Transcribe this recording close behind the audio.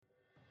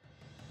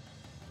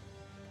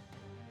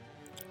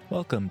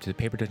Welcome to the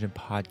Paper Dungeon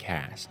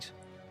Podcast.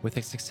 With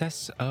the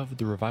success of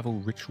the revival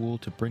ritual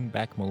to bring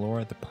back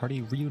Melora, the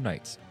party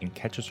reunites and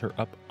catches her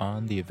up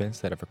on the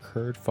events that have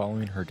occurred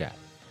following her death.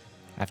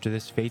 After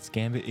this, Fate's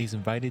Gambit is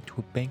invited to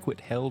a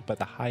banquet held by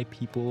the High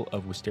People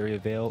of Wisteria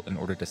Vale in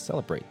order to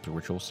celebrate the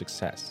ritual's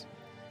success.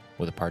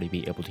 Will the party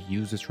be able to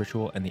use this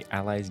ritual and the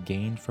allies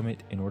gained from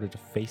it in order to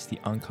face the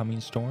oncoming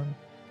storm?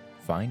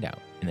 Find out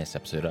in this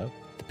episode of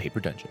The Paper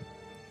Dungeon.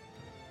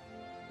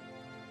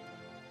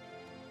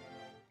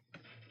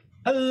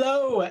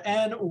 Hello,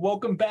 and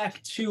welcome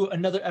back to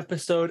another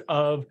episode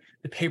of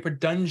The Paper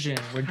Dungeon.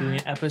 We're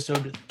doing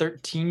episode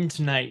 13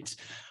 tonight.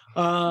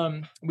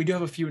 We do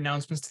have a few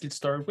announcements to get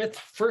started with.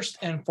 First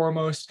and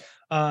foremost,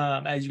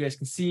 as you guys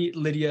can see,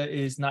 Lydia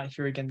is not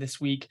here again this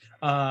week.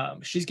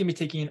 She's going to be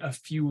taking a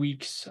few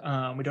weeks.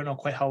 We don't know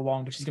quite how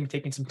long, but she's going to be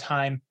taking some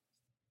time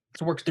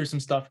to work through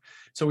some stuff.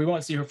 So we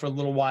won't see her for a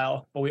little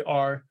while, but we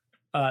are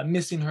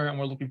missing her, and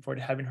we're looking forward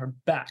to having her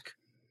back.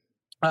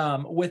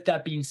 With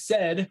that being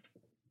said,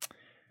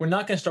 we're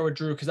not going to start with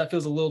Drew because that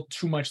feels a little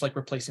too much like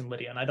replacing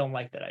Lydia, and I don't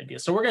like that idea.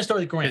 So we're going to start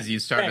with Grant. Because you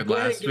started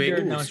last week.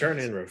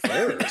 Starting in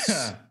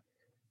reverse.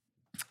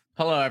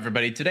 Hello,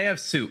 everybody. Today I have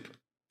soup.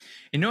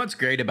 You know what's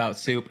great about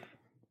soup?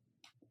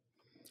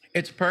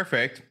 It's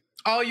perfect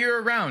all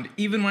year round,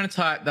 even when it's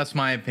hot. That's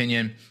my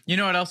opinion. You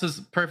know what else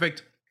is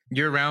perfect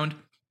year round?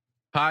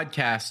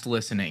 Podcast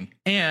listening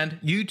and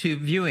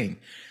YouTube viewing.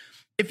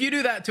 If you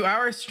do that to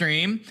our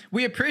stream,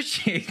 we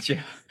appreciate you.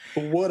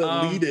 What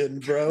a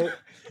lead-in, bro.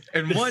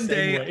 And one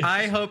day,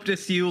 I hope to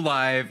see you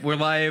live. We're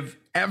live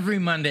every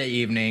Monday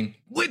evening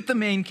with the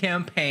main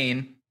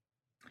campaign.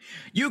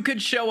 You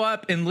could show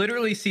up and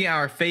literally see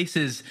our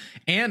faces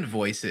and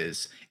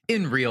voices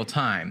in real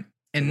time.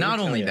 And not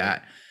only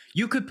that,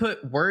 you could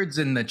put words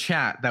in the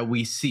chat that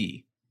we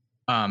see,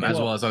 as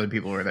well as other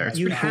people who are there. It's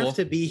you pretty have cool.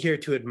 to be here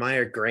to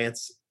admire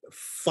Grant's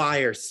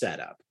fire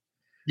setup.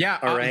 Yeah,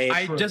 all right.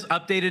 I just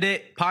updated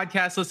it.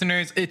 Podcast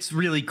listeners, it's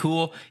really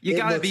cool. You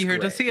got to be here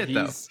to see it,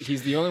 though.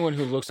 He's the only one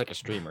who looks like a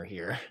streamer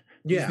here.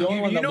 Yeah.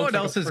 You know what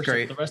else is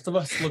great? The rest of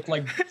us look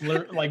like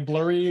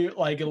blurry,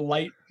 like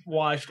light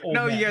washed old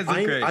men. You guys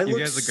look great. I You look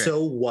guys look great.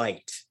 so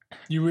white.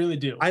 You really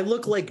do. I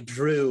look like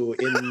Drew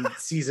in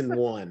season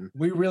 1.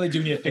 We really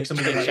do need to fix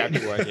something.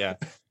 Chapter 1, yeah.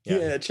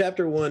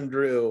 Chapter 1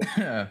 Drew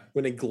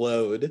when it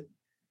glowed.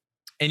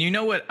 And you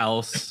know what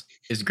else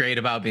is great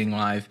about being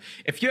live?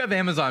 If you have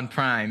Amazon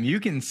Prime,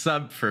 you can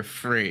sub for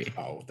free.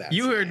 Oh, that's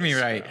you heard me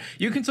right. Bro.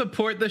 You can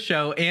support the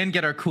show and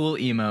get our cool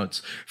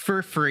emotes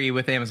for free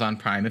with Amazon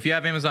Prime. If you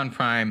have Amazon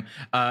Prime,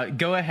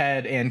 go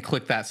ahead and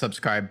click that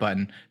subscribe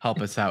button.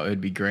 Help us out. It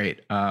would be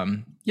great.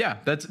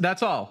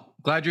 That's all.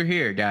 Glad you're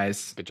here,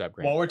 guys. Good job,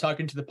 Grant. While we're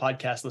talking to the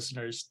podcast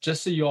listeners,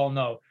 just so you all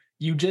know,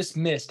 you just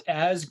missed,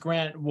 as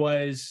Grant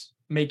was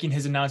finishing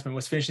his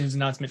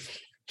announcement,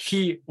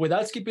 he,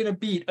 without skipping a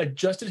beat,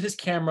 adjusted his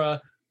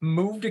camera,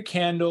 moved a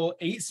candle,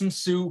 ate some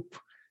soup.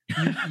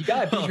 You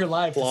gotta be here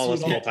live. Flawless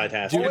to see it all.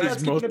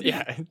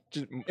 multitasking.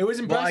 It was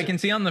impressive. Well, I can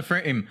see on the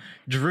frame,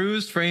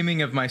 Drew's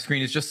framing of my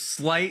screen is just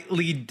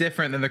slightly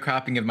different than the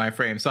cropping of my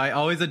frame. So I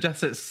always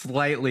adjust it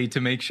slightly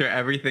to make sure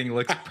everything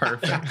looks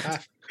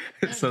perfect.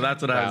 So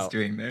that's what I was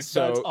doing there.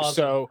 So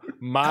awesome.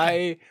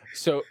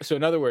 so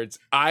in other words,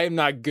 I'm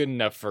not good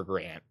enough for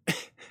Grant.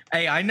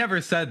 Hey, I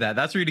never said that.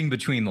 That's reading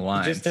between the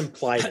lines. Just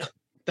implied it.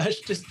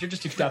 You're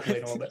just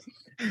extrapolating a little bit.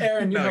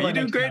 Aaron, you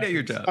do great at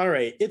your job. All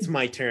right, it's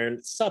my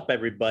turn. Sup,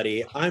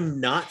 everybody.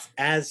 I'm not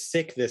as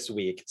sick this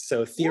week,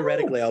 so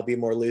theoretically I'll be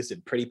more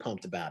lucid. Pretty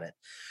pumped about it.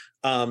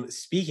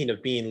 Speaking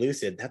of being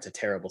lucid, that's a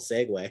terrible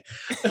segue.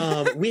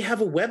 We have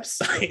a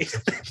website.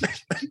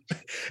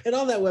 And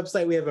on that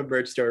website, we have a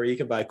merch store where you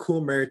can buy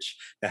cool merch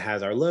that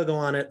has our logo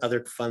on it,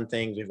 other fun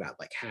things. We've got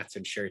like hats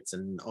and shirts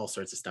and all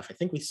sorts of stuff. I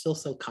think we still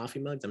sell coffee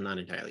mugs. I'm not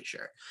entirely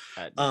sure.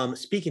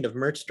 Speaking of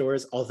merch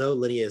stores, although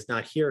Lydia is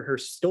not here, her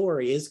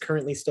store is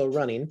currently still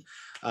running.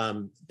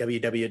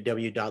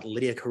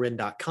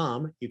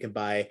 www.lydiacorinne.com. You can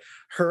buy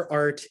her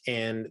art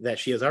and that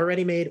she has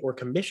already made or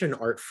commission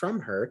art from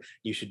her.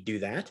 You should do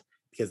that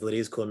because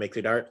Lydia's cool and makes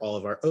good art. All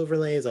of our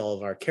overlays, all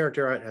of our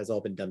character art has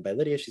all been done by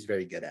Lydia. She's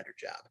very good at her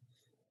job.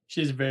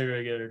 She's very,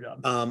 very good at her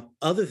job.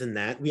 Other than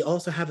that, we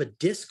also have a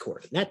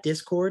Discord. And that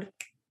Discord,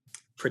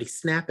 pretty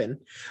snapping.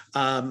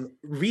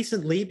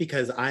 Recently,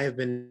 because I have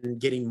been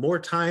getting more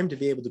time to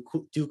be able to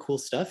do cool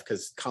stuff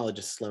because college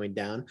is slowing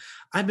down,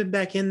 I've been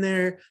back in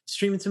there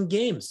streaming some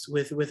games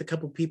with a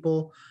couple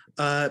people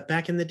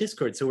back in the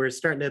Discord. So we're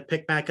starting to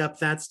pick back up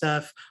that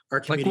stuff.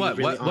 Our community like what? is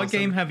really What awesome.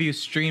 game have you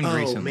streamed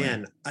recently? Oh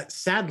man,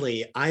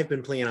 sadly, I've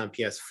been playing on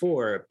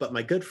PS4, but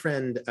my good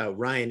friend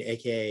Ryan,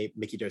 aka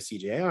Mickey Doe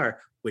CJR,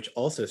 which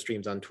also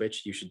streams on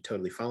Twitch, you should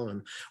totally follow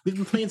him. We've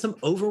been playing some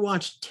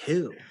Overwatch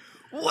 2.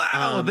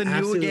 Wow, the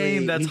new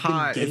game that's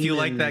hot. If you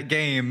like that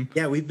game.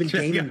 Yeah, we've been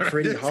gaming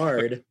pretty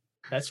hard.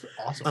 That's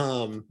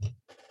awesome.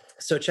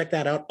 So check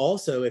that out.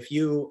 Also, if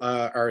you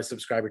are a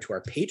subscriber to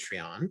our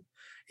Patreon,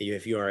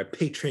 if you are a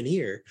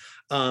patroneer,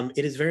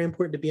 it is very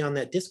important to be on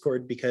that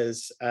Discord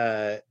because,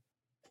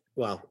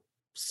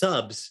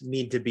 subs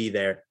need to be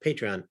there.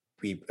 Patreon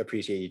we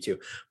appreciate you too.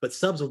 But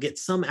subs will get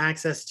some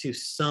access to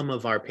some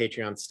of our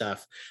Patreon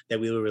stuff that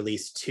we will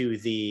release to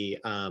the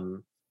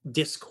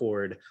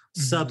Discord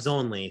subs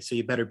only. So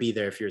you better be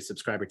there if you're a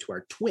subscriber to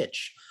our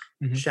Twitch.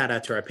 Shout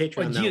out to our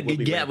Patreon. What you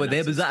can get with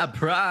Amazon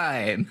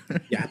Prime.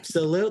 Yeah,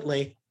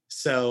 absolutely.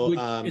 So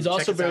which is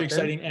also very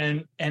exciting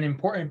and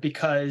important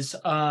because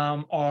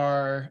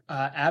our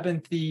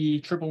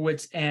Abinthy, Triple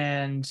Wits,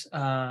 and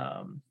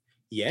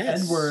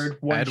Edward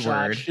one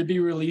shot should be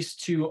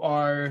released to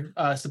our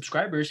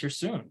subscribers here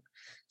soon.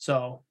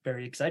 So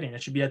very exciting.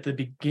 It should be at the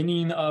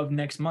beginning of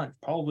next month.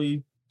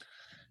 Probably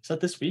is that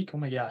this week? Oh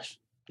my gosh.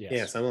 Yes.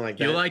 Yeah, something like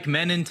that. You like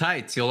Men in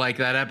Tights. You'll like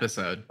that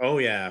episode. Oh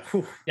yeah.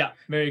 Whew. Yeah,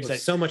 very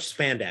exciting. So much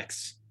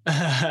spandex.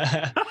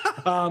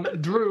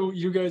 Drew,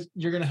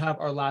 you're gonna have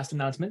our last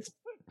announcements.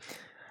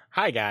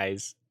 Hi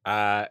guys.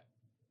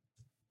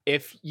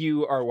 If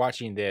you are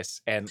watching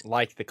this and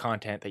like the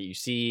content that you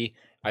see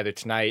either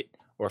tonight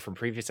or from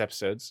previous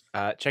episodes,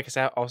 check us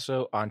out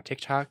also on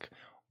TikTok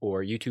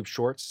or YouTube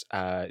Shorts.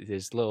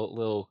 There's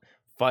little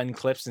fun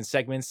clips and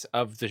segments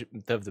of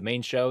the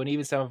main show and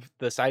even some of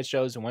the side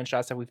shows and one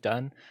shots that we've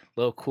done.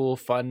 Little cool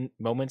fun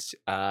moments.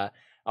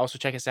 Also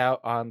check us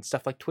out on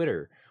stuff like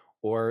Twitter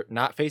or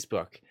not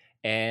Facebook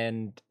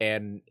and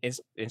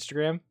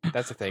Instagram.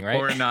 That's the thing, right?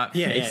 Or not.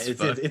 Yeah, it's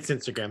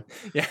Instagram.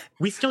 Yeah,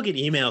 we still get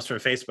emails from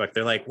Facebook.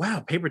 They're like, "Wow,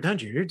 Paper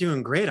Dungeon, you're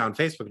doing great on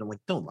Facebook." And I'm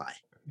like, "Don't lie.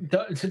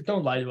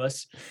 Don't lie to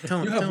us.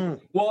 Don't."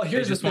 Well,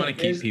 here's the thing: want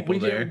to keep people we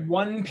there. get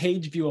 1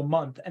 page view a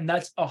month, and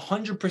that's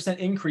 100%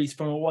 increase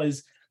from what it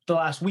was the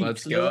last week.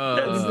 Let's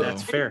go.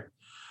 That's fair.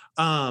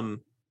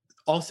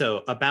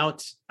 Also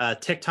about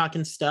TikTok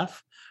and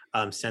stuff.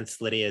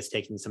 Since Lydia is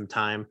taking some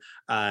time,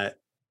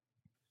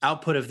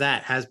 output of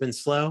that has been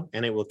slow,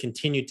 and it will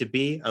continue to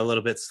be a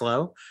little bit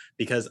slow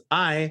because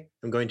I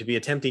am going to be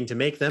attempting to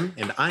make them,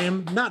 and I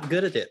am not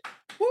good at it.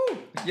 Woo!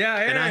 Yeah,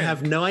 Aaron. And I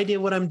have no idea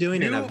what I'm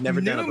doing, and I've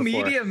never done it before.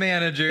 New media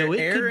manager, so it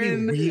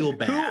Aaron. Could be real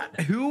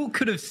bad. Who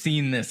could have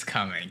seen this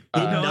coming?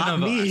 Not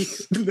me.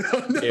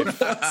 If-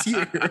 That's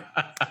you.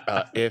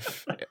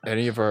 If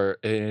any of our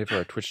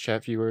Twitch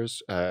chat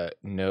viewers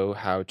know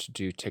how to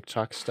do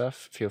TikTok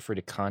stuff, feel free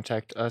to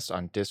contact us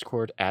on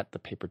Discord at the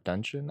Paper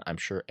Dungeon. I'm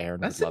sure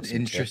Aaron That's would love an some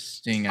tips.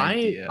 interesting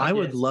idea. I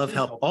would Yes, love please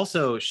help. help.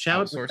 Also,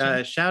 shout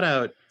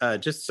Outsourcing?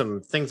 out just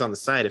some things on the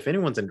side. If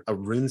anyone's a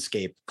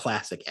RuneScape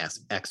classic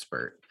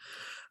expert,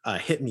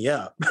 hit me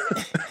up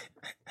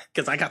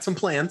because I got some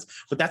plans.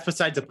 But that's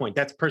besides the point.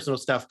 That's personal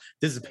stuff.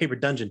 This is a Paper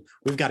Dungeon.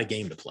 We've got a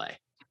game to play.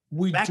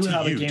 We Back do to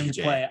have you, a game DJ.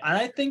 to play, and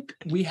I think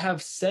we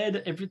have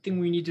said everything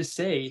we need to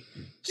say.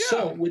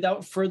 So,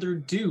 without further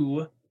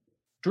ado,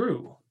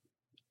 Drew,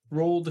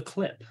 roll the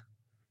clip.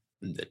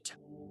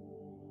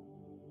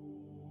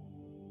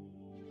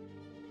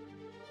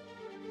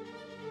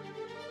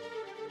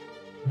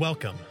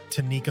 Welcome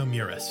to Nico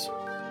Muris,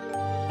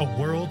 a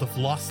world of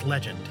lost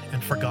legend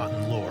and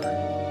forgotten lore.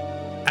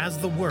 As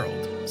the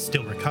world,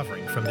 still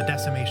recovering from the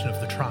decimation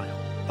of the trial,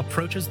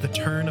 approaches the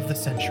turn of the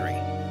century,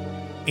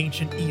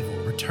 ancient evil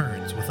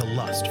returns with a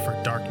lust for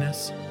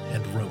darkness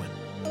and ruin.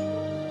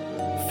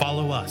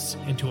 Follow us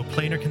into a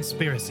planar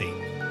conspiracy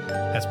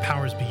as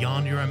powers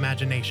beyond your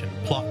imagination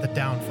plot the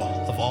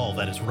downfall of all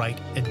that is right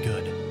and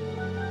good.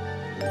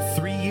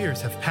 3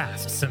 years have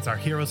passed since our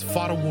heroes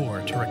fought a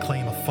war to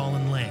reclaim a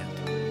fallen land.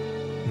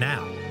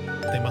 Now,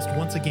 they must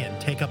once again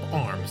take up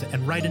arms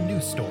and write a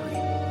new story,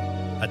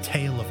 a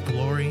tale of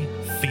glory,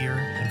 fear,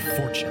 and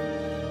fortune,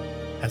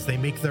 as they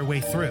make their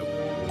way through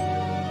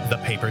the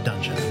Paper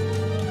Dungeon.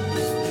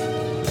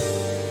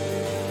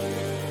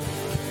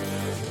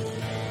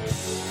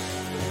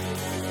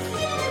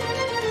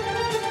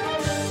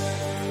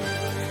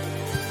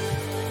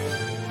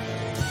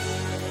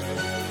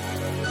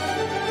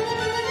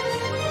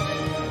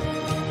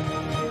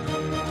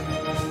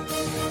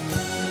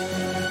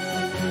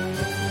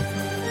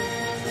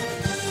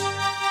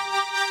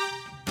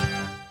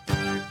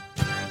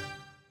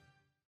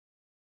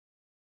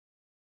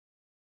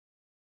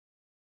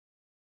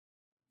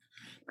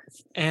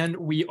 And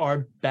we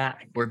are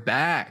back. We're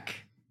back.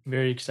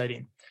 Very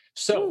exciting.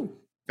 So,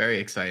 Very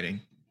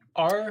exciting.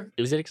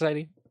 Was it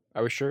exciting?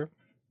 Are we sure?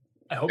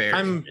 I hope Very.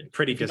 I'm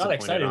pretty if you're disappointed.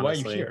 not excited. Why are you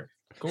honestly. here?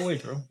 Go away,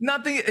 Drew.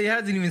 Nothing. It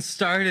hasn't even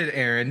started,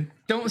 Aaron.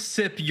 Don't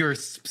sip your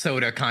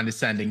soda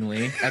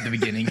condescendingly at the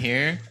beginning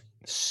here.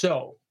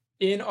 So,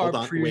 in our Hold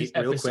on, previous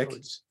wait, real quick.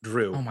 episodes,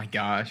 Drew, Oh my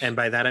gosh. and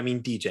by that I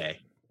mean DJ.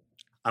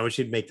 I want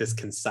you to make this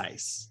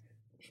concise.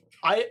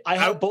 I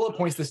have bullet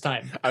points this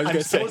time. I was I'm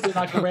gonna say supposed to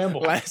not to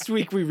ramble. last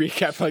week we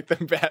recapped like the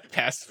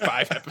past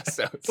 5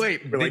 episodes.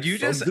 Wait, We're did like, you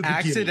from just the beginning.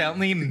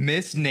 accidentally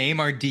misname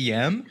our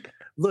DM?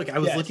 Look, I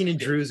was Yes, looking in you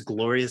did. Drew's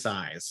glorious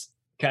eyes.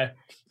 Okay.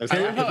 I was I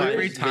love how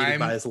captivated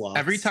by his locks.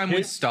 every time we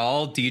Here's-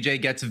 stall, DJ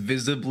gets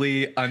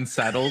visibly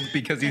unsettled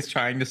because he's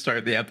trying to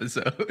start the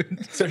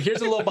episode. So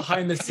here's a little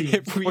behind the scenes.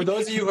 If we- For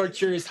those of you who are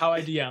curious how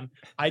I DM,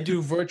 I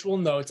do virtual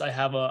notes. I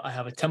have a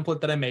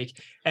template that I make,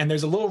 and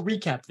there's a little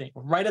recap thing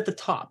right at the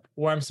top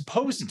where I'm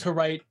supposed to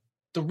write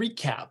the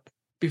recap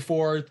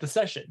before the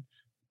session.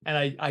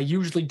 And I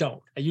usually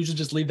don't. I usually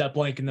just leave that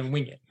blank and then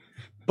wing it.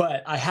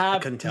 but I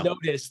have couldn't tell.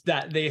 noticed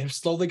that they have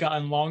slowly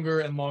gotten longer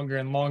and longer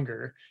and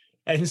longer.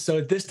 And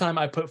so this time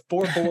I put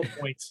 4 bullet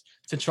points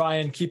to try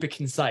and keep it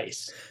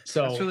concise.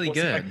 So That's really we'll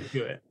see if I good. can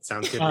do it.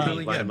 Sounds good. Um, To me.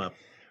 Really Light good. them up.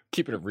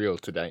 Keeping it real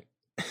tonight.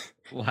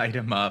 Light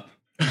him up.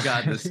 You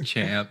got this,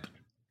 champ.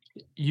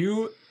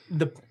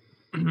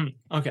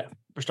 Okay,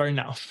 we're starting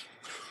now.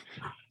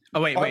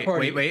 Oh, wait.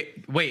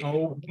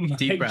 Oh my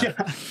Deep breath.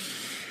 God.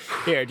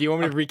 Here, do you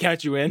want me to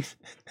recount you in?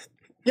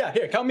 Yeah,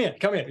 here, count me in.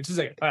 Just a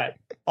second. All right.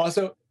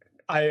 Also,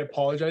 I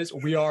apologize.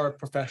 We are a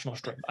professional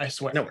stream. I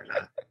swear. No, we're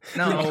not.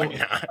 No.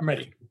 I'm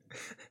ready.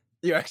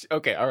 You actually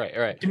okay? All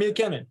right. Give me a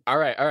cannon. All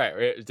right.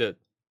 The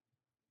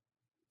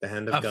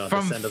hand of God.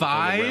 From descendeth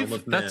upon the realm 5?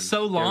 of men. That's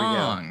so Here we go.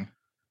 long.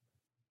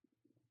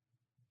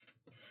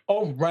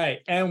 All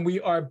right, and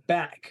we are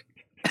back.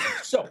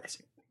 So,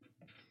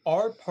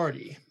 our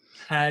party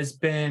has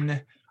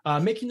been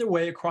making their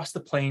way across the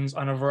plains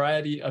on a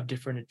variety of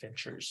different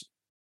adventures.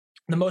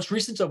 The most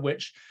recent of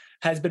which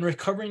has been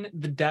recovering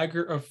the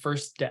Dagger of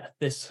First Death,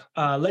 this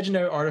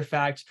legendary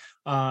artifact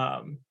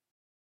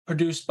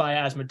produced by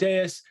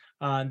Asmodeus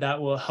that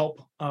will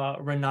help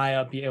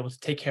Renaya be able to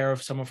take care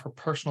of some of her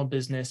personal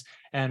business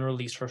and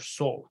release her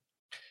soul.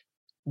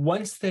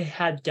 Once they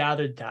had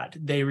gathered that,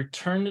 they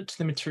returned to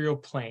the material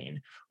plane,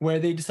 where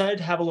they decided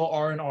to have a little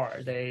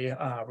R&R. They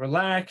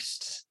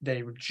relaxed,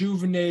 they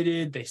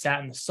rejuvenated, they sat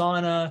in the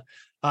sauna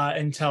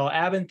until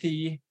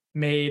Abinthy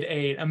made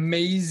an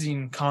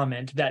amazing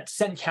comment that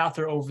sent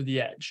Cather over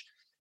the edge.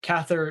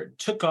 Cather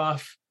took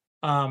off.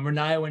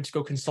 Renaya went to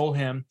go console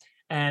him,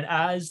 and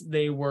as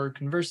they were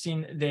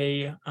conversing,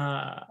 they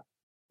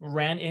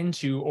ran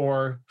into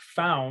or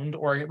found,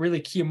 or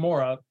really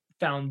Kiyomura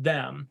found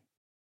them.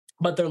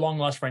 But their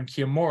long-lost friend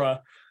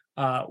Kiyomura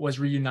was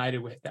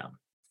reunited with them.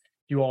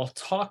 You all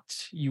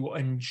talked, you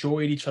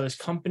enjoyed each other's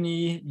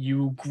company,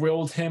 you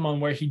grilled him on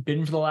where he'd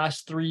been for the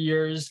last 3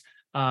 years.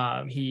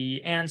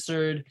 He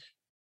answered,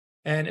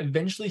 and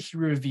eventually he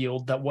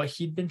revealed that what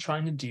he'd been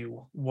trying to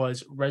do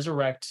was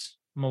resurrect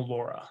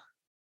Melora.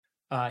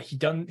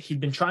 He'd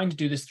been trying to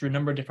do this through a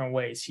number of different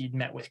ways. He'd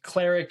met with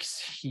clerics,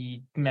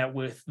 he met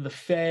with the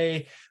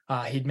Fae,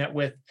 he'd met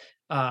with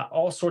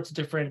all sorts of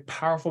different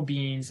powerful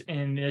beings in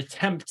an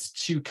attempt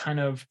to kind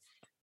of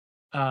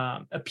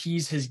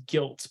appease his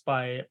guilt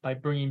by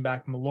bringing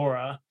back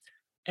Melora.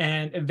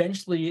 And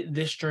eventually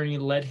this journey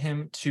led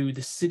him to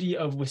the city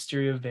of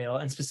Wisteria Vale,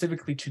 and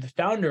specifically to the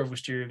founder of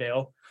Wisteria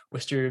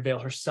Vale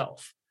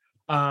herself.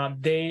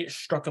 They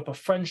struck up a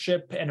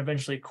friendship and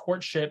eventually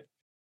courtship,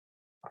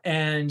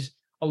 and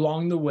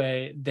along the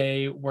way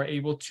they were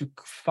able to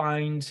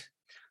find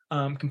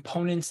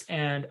components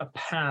and a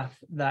path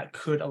that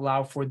could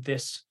allow for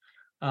this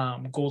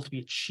goal to be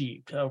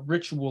achieved, a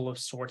ritual of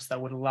sorts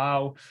that would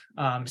allow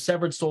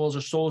severed souls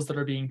or souls that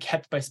are being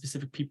kept by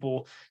specific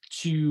people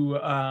to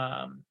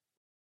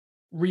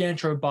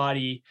re-enter a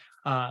body,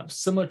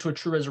 similar to a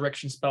true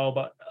resurrection spell,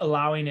 but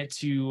allowing it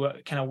to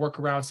kind of work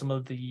around some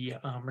of the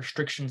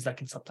restrictions that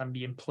can sometimes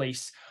be in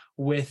place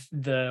with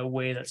the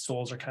way that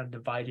souls are kind of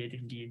divided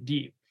in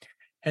D&D.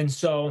 And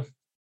so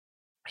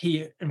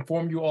he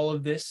informed you all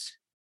of this,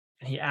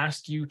 and he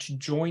asked you to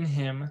join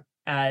him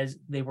as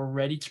they were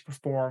ready to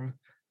perform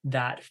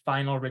that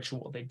final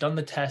ritual. They'd done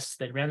the tests,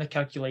 they ran the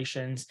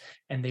calculations,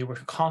 and they were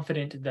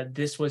confident that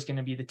this was going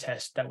to be the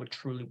test that would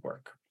truly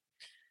work.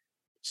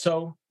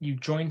 So you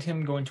joined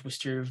him going to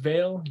Wisteria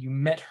Vale, you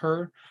met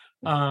her,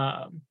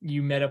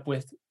 you met up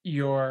with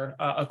your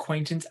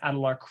acquaintance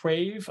Adelar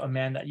Crave, a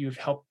man that you've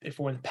helped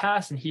before in the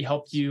past, and he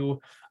helped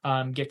you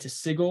get to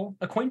Sigil.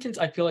 Acquaintance,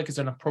 I feel like, is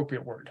an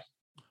appropriate word.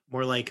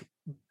 More like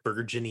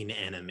burgeoning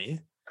enemy.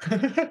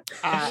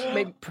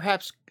 Maybe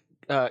perhaps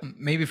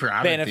Maybe for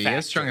Abinthy, he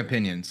has strong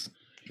opinions.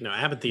 No,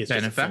 Abinthy is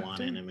just a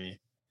full-on enemy.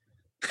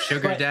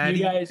 Sugar But daddy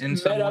you guys in met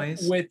some up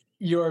ways. with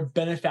your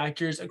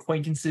benefactors,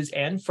 acquaintances,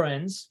 and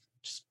friends.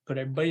 Just put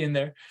everybody in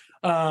there,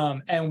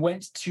 and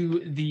went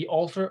to the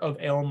altar of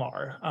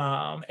Elmar,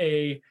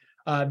 a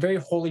very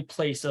holy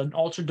place, an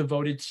altar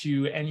devoted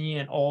to any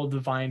and all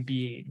divine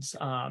beings,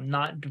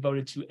 not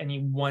devoted to any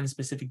one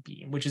specific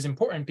being, which is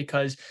important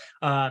because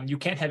you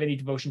can't have any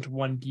devotion to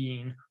one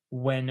being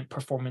when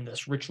performing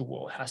this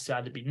ritual. It has to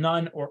either be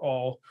none or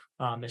all.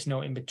 There's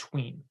no in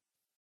between.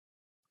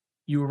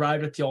 You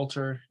arrived at the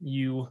altar,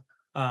 you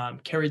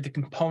carried the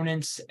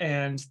components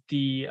and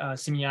the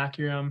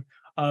simulacrum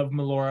of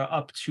Melora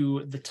up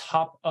to the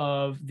top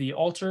of the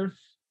altar,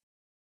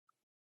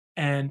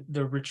 and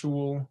the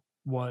ritual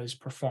was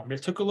performed.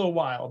 It took a little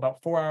while,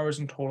 about 4 hours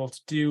in total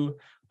to do,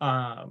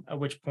 at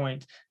which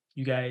point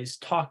you guys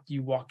talked,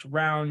 you walked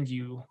around,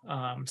 you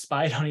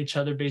spied on each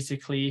other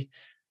basically.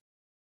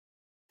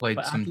 Played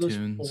But some after those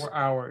tunes. 4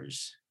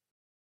 hours,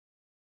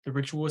 the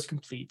ritual was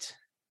complete,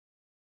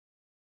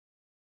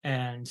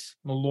 and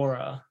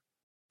Melora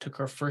took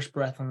her first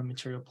breath on the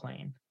material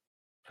plane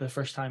for the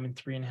first time in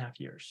 3.5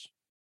 years.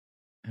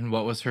 And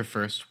what was her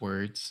first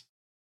words?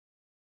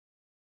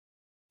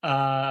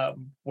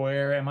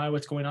 Where am I?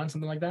 What's going on?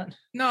 Something like that.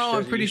 No,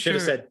 I'm pretty should sure.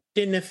 have said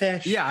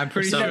Dinnefish. Yeah, I'm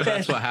pretty Something. sure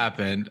that's what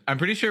happened. I'm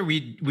pretty sure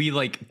we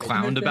like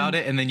clowned about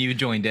it and then you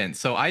joined in.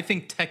 So I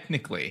think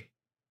technically,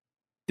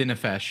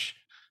 Dinafesh.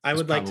 I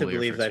would like to probably her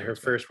believe first that her word.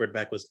 first word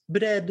back was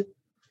bread.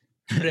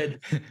 Bread.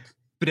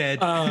 Bread.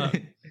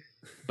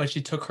 But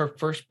she took her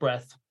first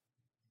breath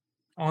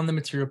on the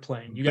material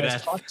plane. You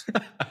guys Breath. talked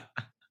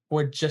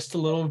for just a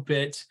little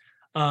bit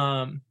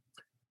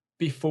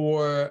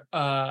before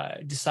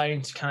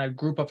deciding to kind of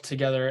group up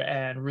together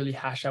and really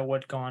hash out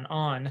what's gone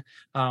on.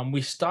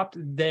 We stopped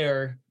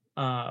there,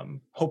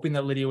 hoping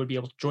that Lydia would be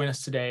able to join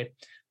us today,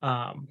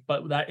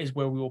 but that is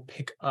where we will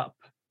pick up.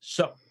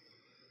 So,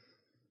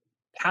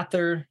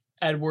 Cather,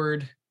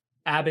 Edward,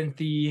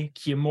 Abinthy,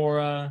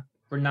 Kiamora,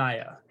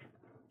 Renaya,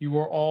 you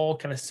were all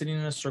kind of sitting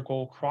in a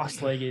circle,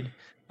 cross-legged,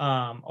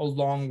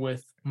 along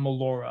with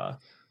Melora.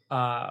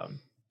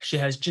 She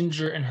has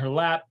Ginger in her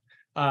lap.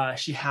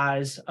 She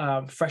has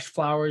fresh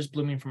flowers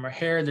blooming from her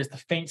hair. There's the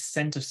faint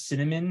scent of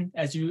cinnamon,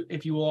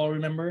 if you will all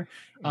remember,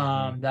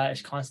 that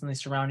is constantly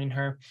surrounding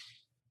her.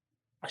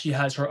 She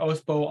has her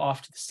oath bow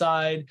off to the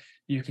side.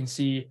 You can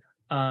see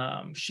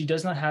she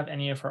does not have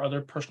any of her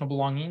other personal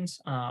belongings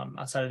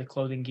outside of the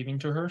clothing given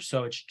to her.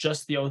 So it's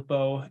just the oath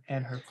bow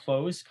and her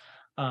clothes.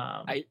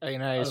 I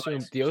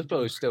assume the oath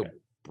bow is still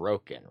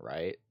broken,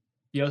 right?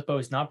 The oath bow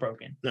is not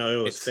broken. No,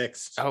 it was It's-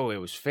 fixed. Oh, it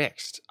was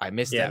fixed. I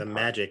missed Yeah, that. the part.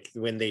 magic,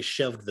 when they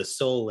shoved the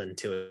soul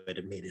into it,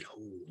 it made it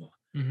whole.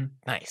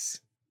 Nice.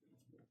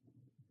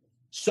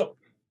 So,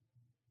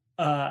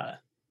 I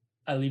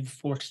leave the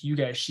floor to you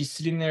guys. She's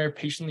sitting there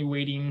patiently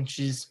waiting.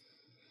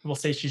 We'll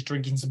say she's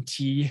drinking some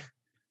tea.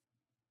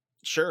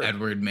 Sure.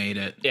 Edward made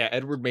it. Yeah,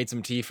 Edward made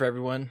some tea for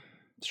everyone.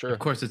 Sure. Of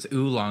course, it's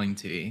oolong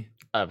tea.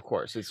 Of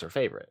course, it's her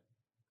favorite.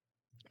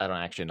 I don't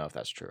actually know if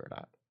that's true or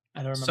not.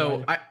 I don't remember.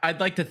 So either. I'd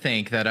like to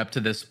think that up to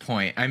this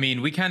point, I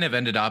mean, we kind of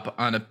ended up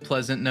on a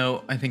pleasant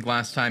note. I think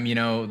last time,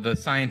 the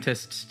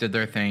scientists did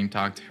their thing,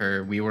 talked to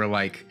her. We were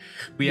like,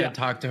 we Yeah. had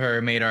talked to her,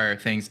 made our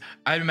things.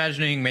 I'm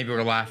imagining maybe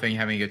we're laughing,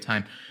 having a good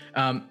time.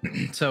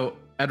 So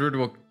Edward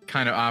will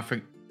kind of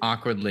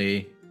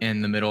awkwardly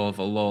in the middle of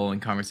a lull in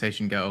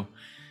conversation go,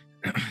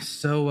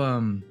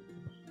 so,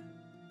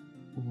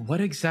 what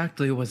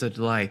exactly was it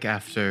like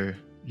after,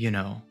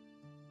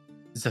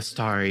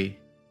 Zastari,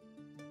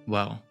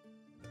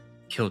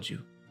 killed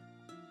you?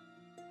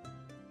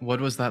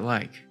 What was that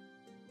like?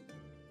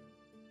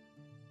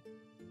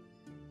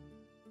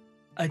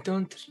 I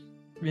don't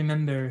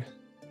remember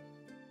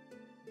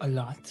a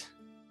lot.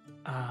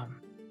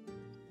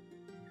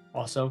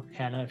 Also,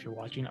 Hannah, if you're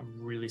watching, I'm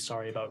really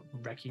sorry about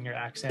wrecking your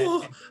accent.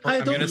 Oh, And I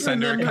I'm don't gonna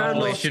send her a remember a lot.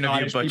 compilation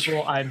of you Scottish people,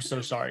 butchering. I'm so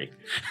sorry.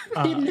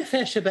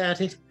 Dinnefish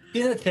about it.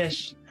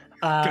 Dinnefish.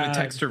 Gonna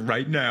text her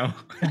right now.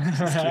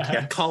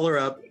 Yeah, call her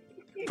up.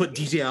 Put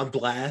DJ on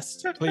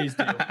blast. Please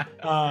do.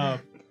 I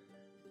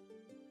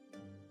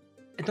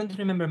don't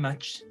remember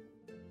much.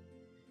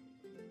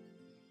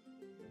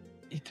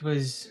 It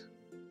was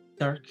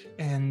dark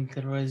and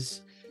there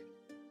was,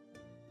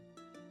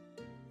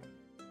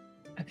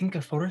 I think,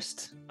 a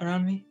forest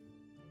around me.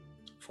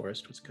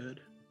 Forest was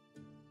good.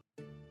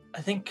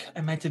 I think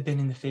I might have been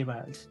in the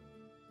Feywild,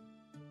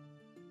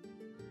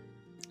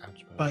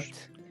 but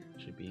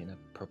should be in a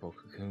purple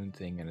cocoon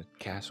thing in a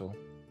castle.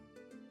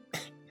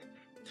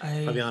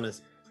 I'll be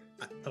honest.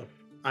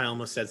 I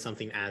almost said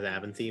something as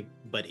Avanthy,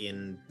 but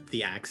in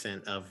the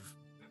accent of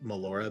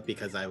Melora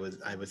because I was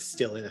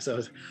still in it. So I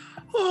was,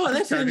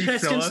 that's an That'd be so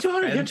interesting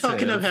story you're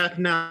talking offensive. about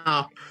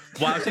now.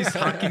 While she's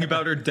talking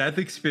about her death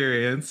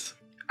experience,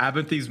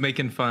 Abinthy's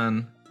making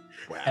fun.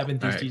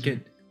 haven't All these right, teasers.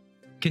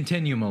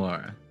 continue,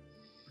 Melora.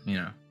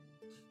 I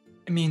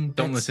mean, Don't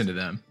that's- listen to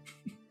them.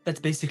 That's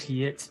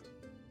basically it.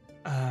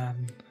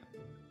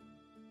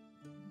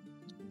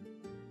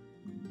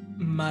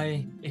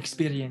 My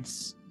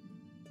experience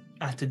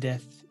after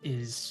death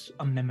is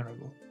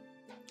unmemorable.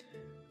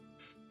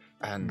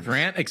 And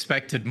Grant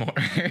expected more.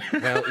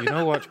 well, you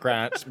know what,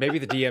 Grant? Maybe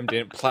the DM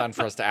didn't plan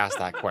for us to ask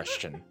that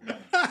question.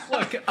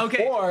 Look,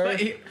 okay. Or- but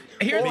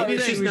here's Maybe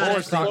the she's thing. not Or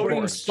actually floating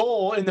bored.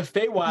 soul in the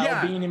Feywild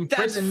Yeah, being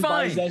that's imprisoned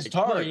by fine.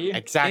 Zastari.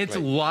 Exactly. It's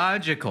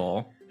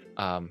logical.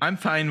 I'm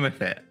fine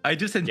with it. I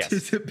just Yes.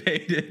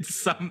 anticipated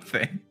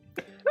something.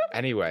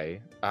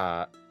 Anyway,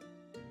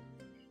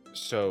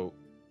 so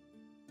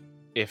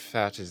if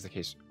that is the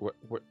case, what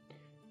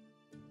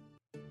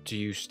do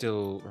you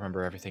still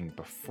remember everything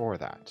before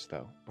that,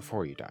 though?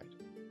 Before you died,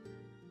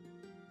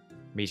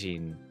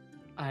 meeting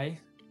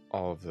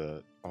all of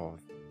the Ooh,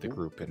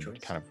 group good and choice.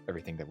 kind of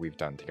everything that we've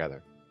done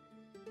together.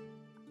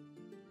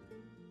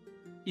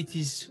 It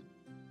is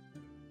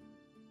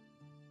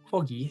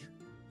foggy.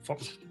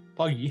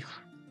 Foggy.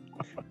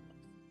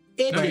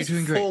 It No, you're is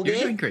doing great. foggy. You're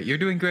doing great. You're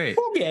doing great.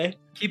 Foggy.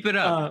 Keep it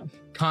up. Uh,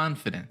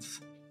 Confidence.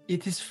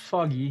 It is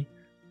foggy.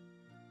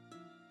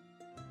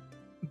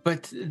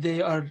 But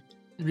they are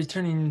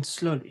returning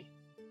slowly.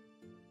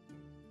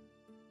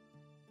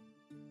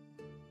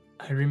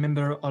 I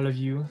remember all of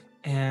you,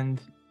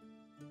 and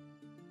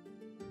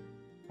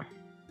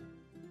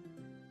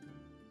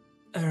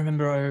I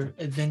remember our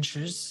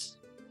adventures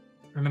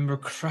remember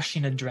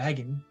crushing a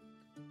dragon.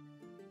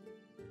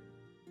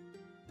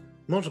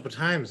 Multiple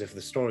times, if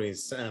the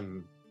stories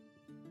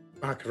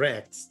are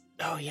correct.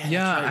 Oh yeah.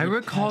 Yeah, I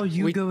recall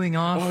you going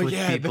off with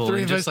people the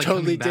three and of just us like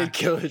totally coming did back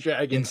kill a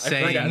dragon. and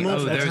saying, I forgot. "Oh,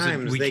 Multiple there's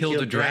times we they killed a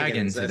killed dragon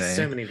dragons. today." There's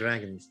so many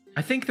dragons.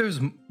 I think there's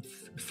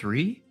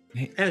 3,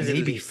 There's at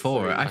maybe least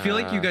 4. 3. I feel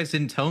like you Uh, guys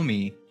didn't tell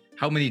me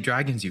how many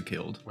dragons you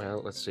killed.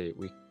 Well, let's see.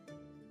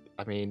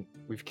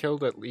 We've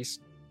killed at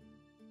least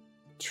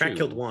Track 2.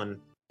 killed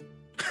 1.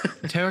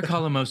 Terra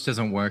Columos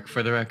doesn't work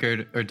for the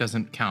record, or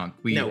doesn't count.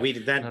 No, we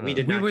did that. No, We no.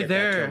 did We not were get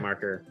there. that kill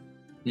marker.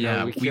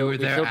 Yeah, we we were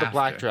there. killed the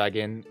black after.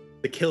 dragon,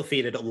 The kill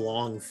feed had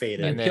long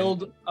faded. I And then-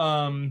 killed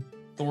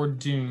Thor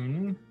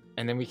Dune.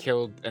 and then we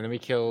killed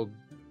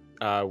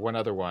one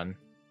other one.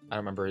 I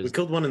don't remember We his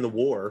killed one in the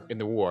war. in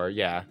the war.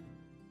 Yeah,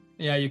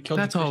 Yeah, you killed.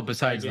 That's the all crystal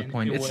besides the dragon.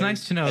 point. You It's would-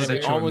 nice to know and that we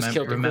you almost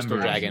killed the crystal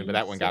remember. dragon, but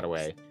that one got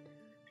away.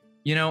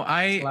 You know,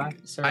 I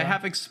Sarah.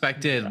 have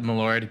expected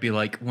Melora to be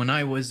like, when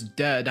I was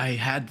dead, I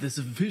had this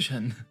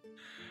vision.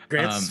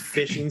 Grant's Um,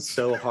 fishing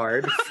so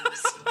hard.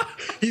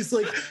 He's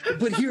like,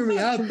 but hear me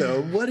out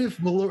though. What if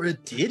Melora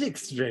did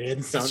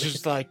experience It's something?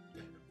 just like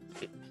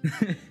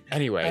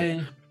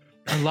anyway.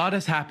 I, A lot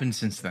has happened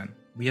since then.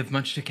 We have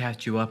much to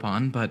catch you up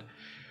on, but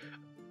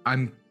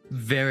I'm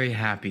very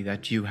happy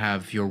that you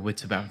have your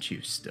wits about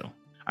you still.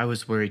 I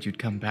was worried you'd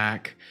come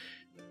back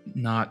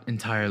not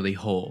entirely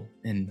whole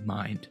in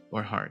mind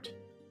or heart.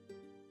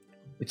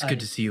 It's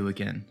good to see you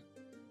again.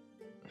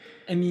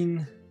 I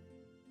mean,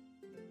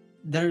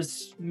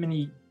 there's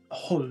many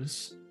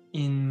holes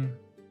in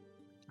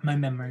my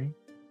memory.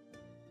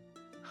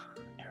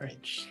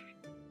 Eric.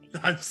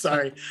 I'm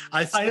sorry.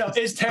 I know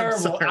it's I'm terrible.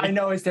 sorry. I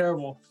know it's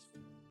terrible.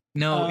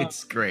 No, Uh,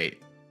 it's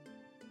great.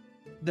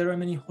 There are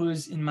many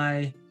holes in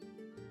my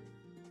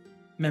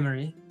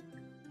memory,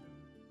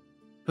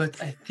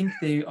 but I think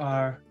they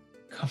are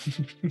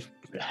coming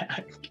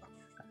back.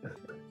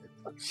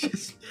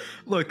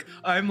 Look,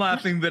 I'm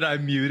laughing, but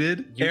I'm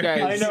muted. You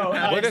guys- I know.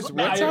 What is-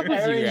 what's up with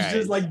you Aaron's guys?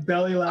 just like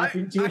belly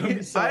laughing to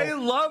himself. I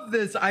love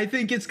this. I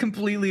think it's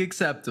completely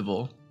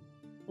acceptable.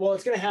 Well,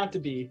 it's gonna have to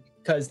be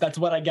because that's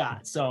what I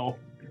got. So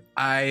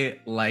I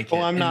like it.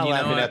 Oh, I'm And not you know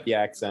laughing what? at the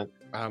accent.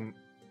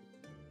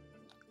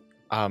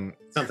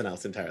 Something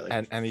else entirely.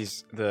 And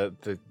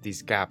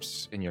these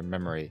gaps in your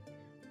memory,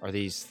 are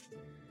these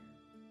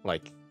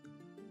like,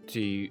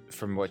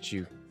 from what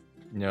you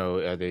know,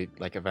 are they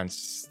like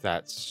events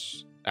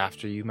that's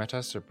after you met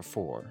us or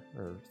before,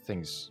 or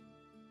things?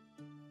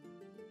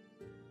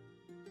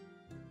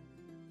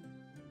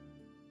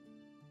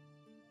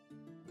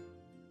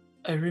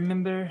 I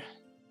remember.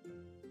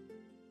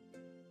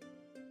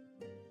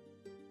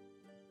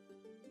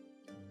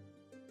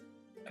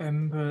 I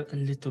remember a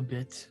little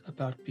bit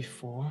about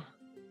before.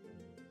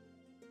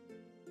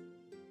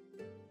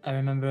 I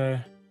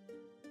remember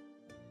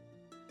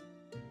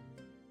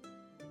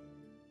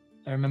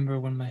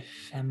when my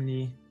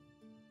family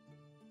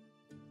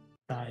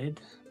died.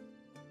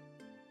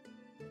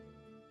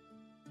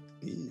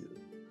 You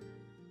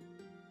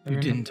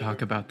didn't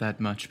talk about that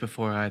much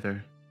before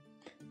either.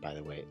 By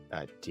the way,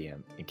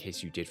 DM, in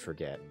case you did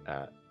forget,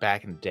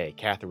 back in the day,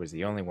 Cather was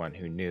the only one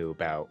who knew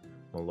about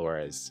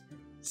Melora's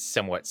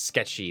somewhat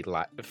sketchy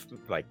like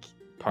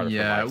part of her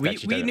Yeah, life. that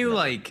she we doesn't knew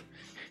remember.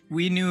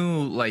 we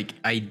knew like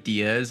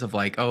ideas of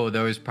like, oh,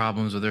 there was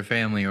problems with her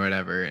family or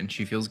whatever, and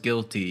she feels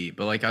guilty.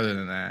 But like other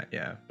than that,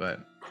 yeah.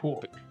 But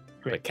Cool.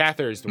 But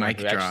Cather is the one Mic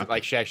who actually, drop.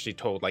 like, she actually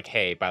told, like,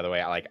 hey, by the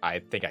way, I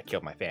think I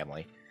killed my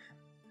family.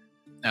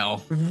 oh,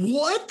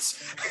 What?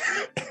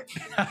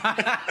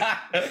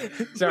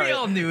 Sorry. we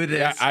all knew this.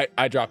 Yeah,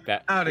 I dropped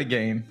that. Out of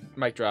game.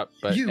 Mic drop.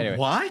 But You anyway.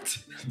 what?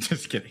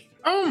 Just kidding.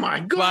 Oh my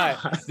god!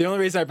 But the only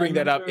reason I bring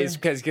that up remember- is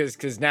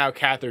because now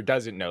Cather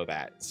doesn't know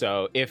that.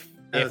 So if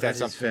Oh, that's that is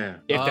something fair.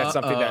 if that's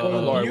something that Uh-oh.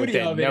 Well, Melora would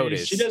then is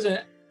notice, she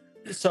doesn't.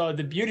 So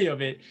the beauty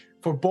of it,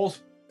 for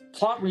both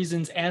plot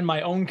reasons and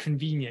my own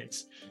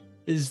convenience,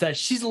 is that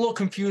she's a little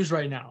confused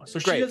right now. So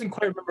Great. she doesn't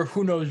quite remember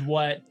who knows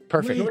what.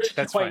 Perfect. Nor does she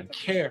That's quite fine.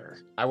 care.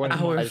 I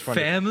want Our I just wanted-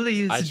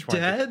 family I is just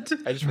wanted- dead.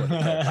 I just want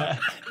to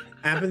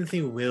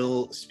Abinthy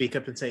will speak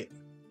up and say,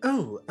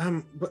 "Oh,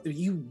 but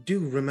you do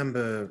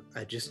remember?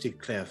 Just to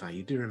clarify,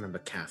 you do remember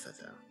Cather,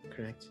 though,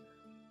 correct?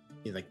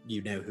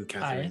 You know who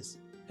Cather Aye. is.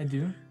 I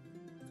do.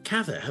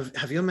 Cather,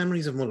 have your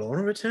memories of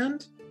Melora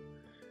returned?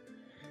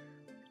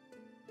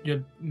 You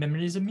have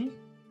memories of me?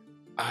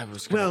 I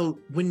was gonna, Well,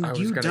 when I was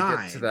you gonna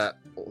died, get to that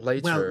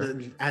later. well,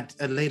 at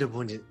a later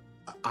point,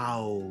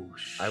 oh,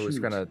 I was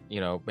shoot. gonna,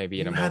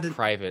 maybe in a You more had it-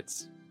 private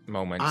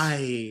moment.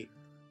 I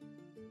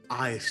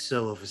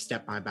so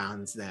overstepped my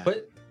bounds there.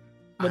 What?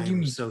 What do you I'm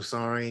mean? so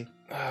sorry.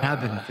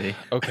 Abinthy.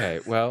 Okay,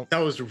 well, That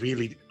was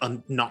really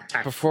not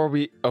tactful. before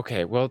we,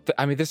 okay, well,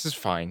 I mean, this is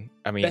fine.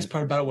 I mean, Best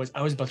part about it was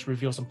I was about to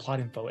reveal some plot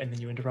info and then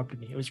you interrupted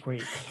me. It was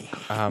great.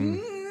 No.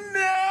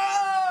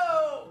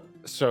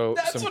 so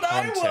That's some what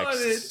I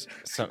context,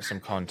 some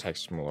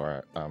context,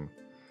 Melora.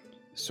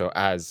 So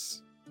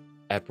as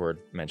Edward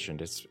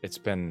mentioned, it's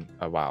been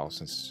a while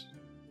since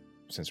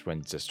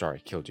when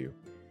Zastari killed you.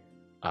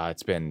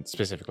 It's been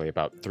specifically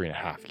about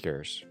 3.5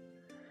 years.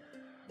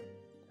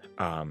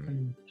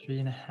 In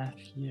 3.5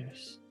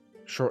 years.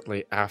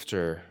 Shortly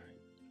after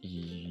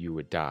you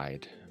had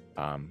died,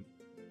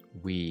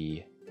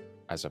 we,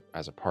 as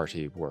a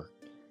party, were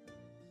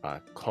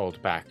called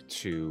back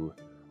to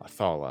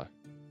Athala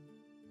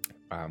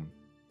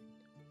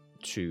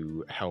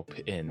to help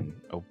in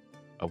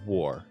a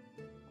war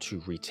to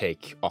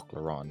retake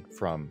Ocleron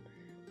from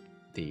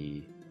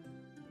the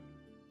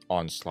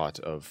onslaught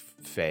of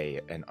Fae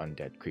and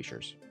undead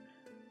creatures.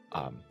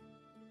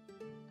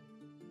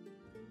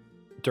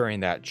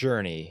 During that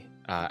journey,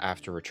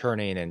 after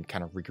returning and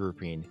kind of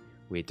regrouping,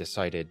 we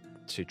decided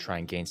to try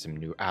and gain some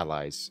new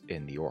allies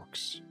in the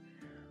orcs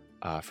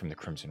from the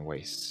Crimson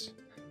Wastes.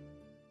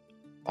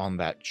 On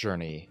that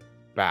journey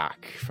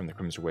back from the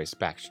Crimson Wastes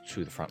back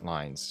to the front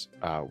lines,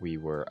 we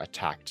were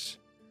attacked,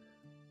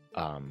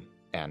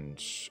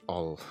 and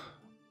all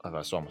of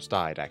us almost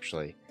died,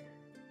 actually.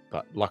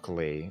 But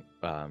luckily,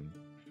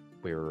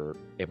 we were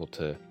able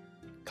to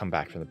come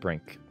back from the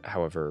brink.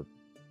 However,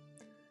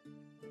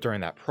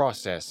 during that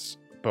process,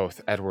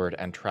 both Edward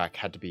and Track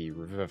had to be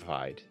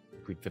revivified,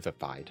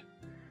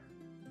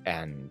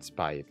 and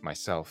by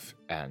myself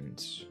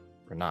and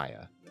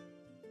Renaya,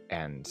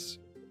 and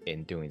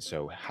in doing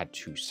so, had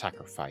to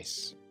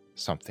sacrifice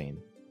something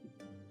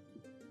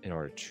in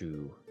order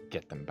to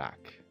get them back.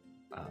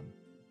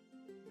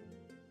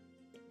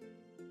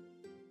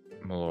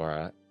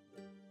 Melora,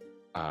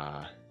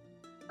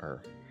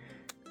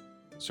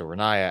 so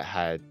Renaya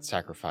had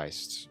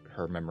sacrificed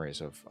her memories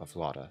of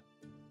Lotta,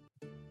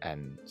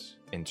 and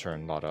in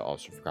turn, Lotta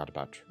also forgot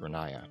about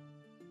Renaya.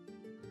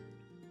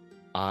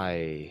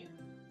 I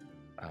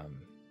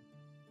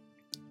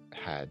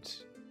had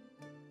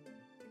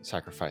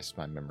sacrificed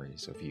my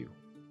memories of you.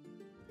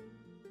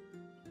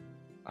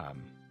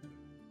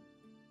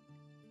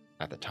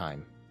 At the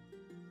time,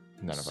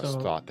 none of us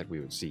thought that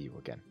we would see you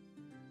again.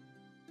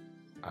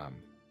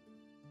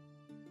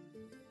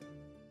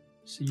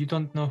 So you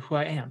don't know who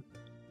I am?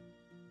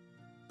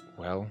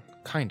 Well,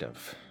 kind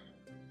of.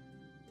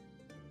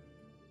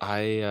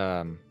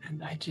 And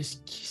I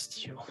just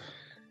kissed you.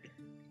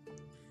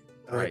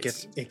 Oh, Right.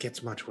 it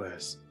gets much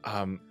worse.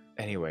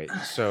 Anyway,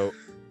 so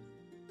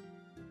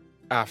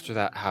after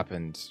that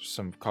happened,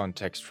 some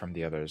context from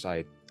the others,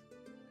 I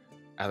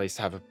at least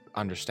have an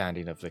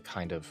understanding of the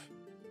kind of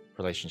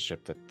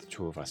relationship that the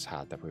two of us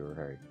had, that we were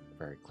very,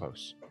 very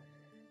close.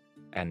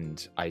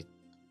 And I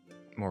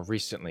more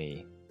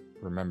recently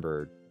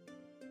remembered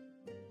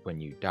when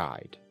you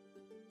died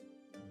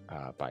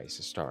by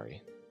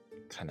Sistari,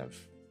 kind of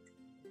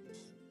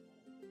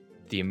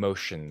the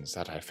emotions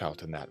that I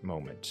felt in that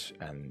moment,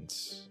 and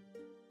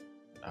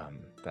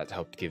that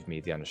helped give me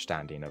the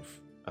understanding of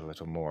a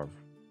little more of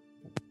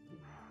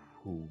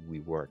who we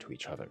were to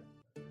each other,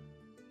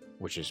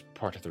 which is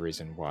part of the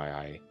reason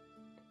why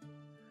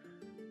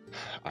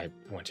I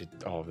wanted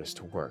all of this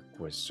to work,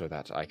 was so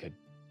that I could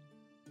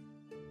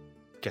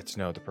get to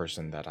know the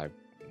person that I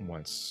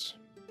once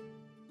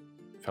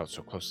felt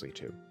so closely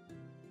to.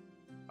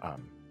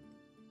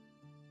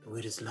 The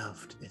word is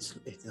loved.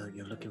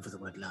 You're looking for the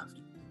word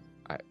loved.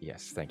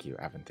 Yes, thank you,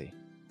 Avanthi.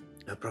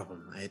 No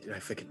problem. I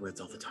forget words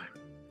all the time.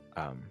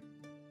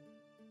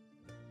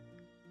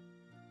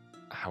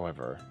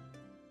 However,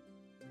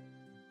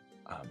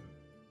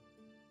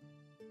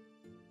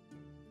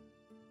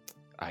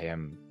 I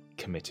am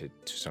committed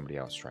to somebody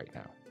else right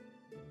now.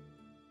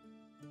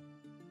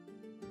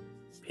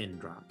 Pin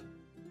drop.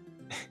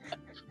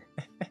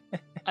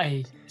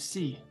 I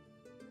see.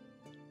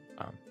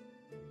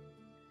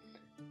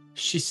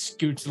 She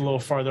scoots a little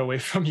farther away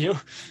from you.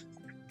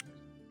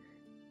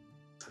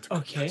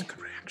 Okay. That's a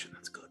good reaction.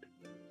 That's good.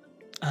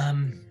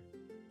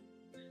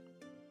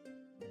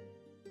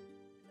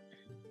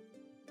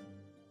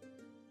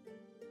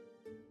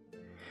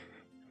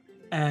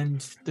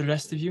 And the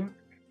rest of you?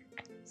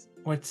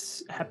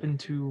 What's happened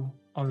to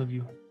all of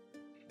you?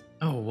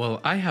 Oh, well,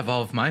 I have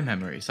all of my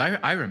memories.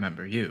 I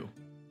remember you.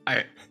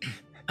 Thanks,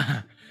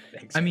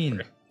 I mean,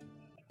 Edward.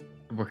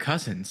 we're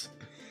cousins.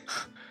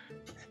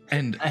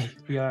 And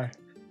We are.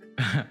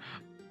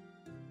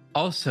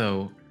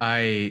 also,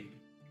 I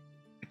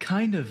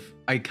kind of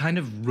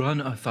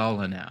run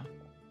Athala now.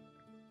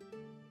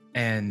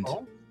 And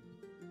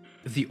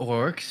the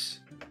orcs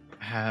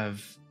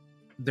have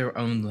their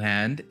own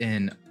land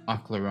in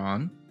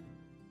Ocleron,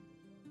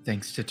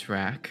 thanks to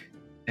Tarak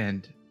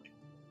and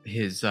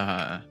his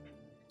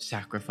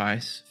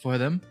sacrifice for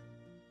them.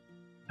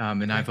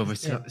 And I've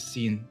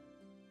overseen.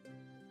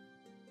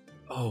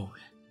 Oh,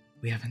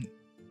 we haven't.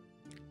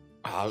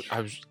 I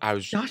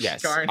was Gosh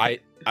yes. darn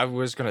I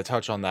was going to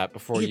touch on that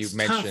before It's you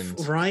mentioned.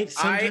 tough, right?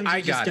 Sometimes I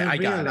you just got it, don't I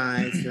got it.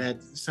 realize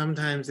that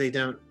sometimes they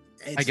don't.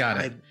 I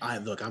got it.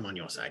 Look, I'm on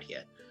your side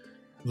here.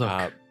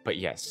 Look, But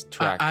yes,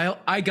 Tarak.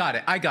 I got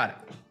it.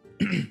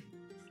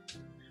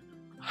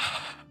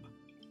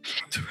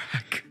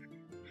 Tarak.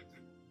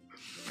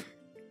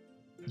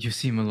 You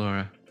see,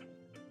 Melora,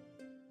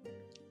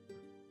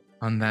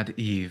 on that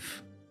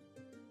eve,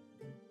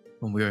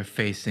 when we were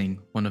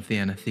facing one of the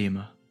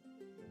anathema,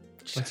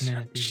 What's an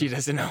anathema? She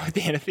doesn't know what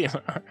the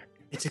anathema are.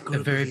 It's a A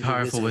group very of evil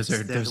powerful wizards.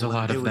 wizard. They're There's the a one-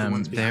 lot they of were the them.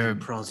 ones behind They're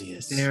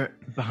Prosius. They're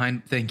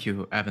behind. Thank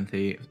you,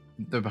 Avanthy.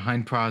 They're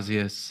behind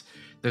Prosius.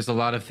 There's a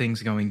lot of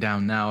things going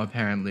down now,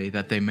 apparently,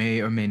 that they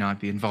may or may not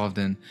be involved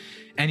in.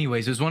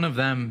 Anyways, there's one of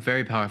them,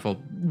 very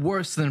powerful,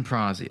 worse than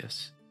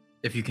Prosius,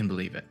 if you can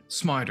believe it.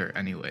 Smarter,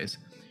 anyways.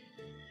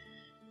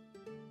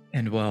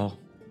 And well,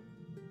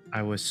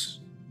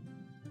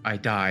 I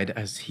died,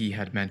 as he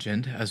had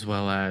mentioned, as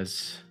well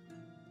as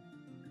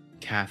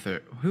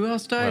Cather. Who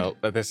else died?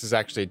 Well, this is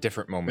actually a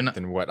different moment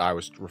than what I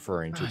was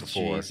referring to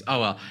before. Jeez.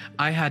 Oh well,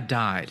 I had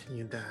died.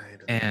 You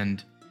died.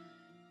 And,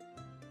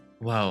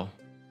 well,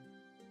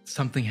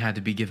 something had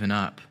to be given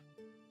up.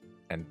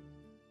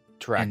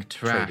 Tarak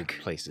traded Tarak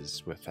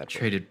places with that.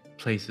 Traded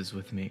places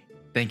with me.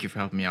 Thank you for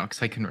helping me out,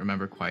 because I couldn't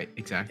remember quite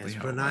exactly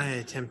Yes, how it Renaya went.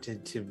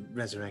 attempted to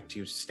resurrect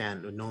you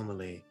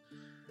normally.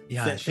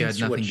 Yeah, she had Thanks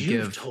to what nothing to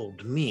you've give.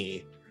 told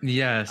me.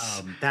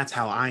 Yes. That's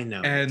how I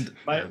know. And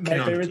My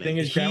favorite thing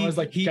is Grant was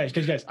like, guys,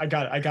 I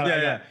got it.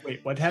 Yeah.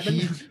 Wait, what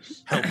happened?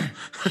 Help.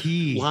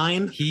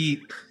 Line?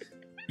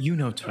 You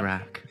know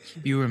Tarak.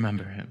 You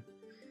remember him.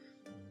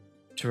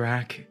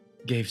 Tarak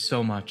gave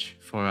so much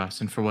for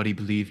us and for what he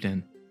believed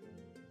in.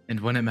 And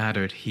when it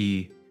mattered,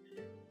 he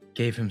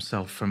gave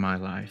himself for my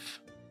life.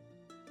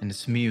 And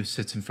it's me who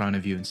sits in front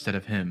of you instead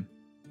of him.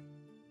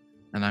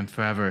 And I'm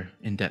forever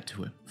in debt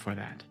to him for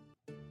that.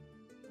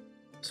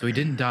 So he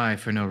didn't die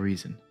for no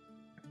reason.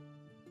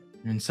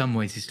 In some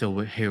ways, he's still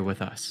here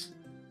with us.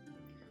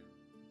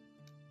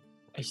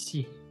 I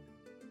see.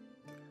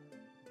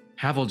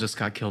 Havel just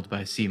got killed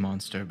by a sea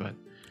monster, but...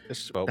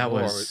 Well, that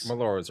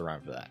Melora was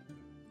around for that.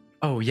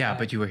 Oh, yeah, I-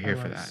 but you were here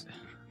I for was.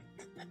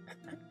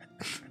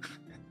 that.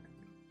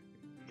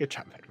 Good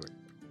job, Edward.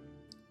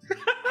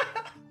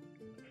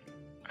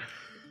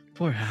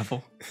 Poor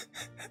Havel.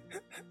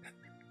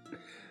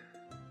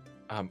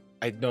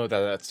 I know that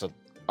that's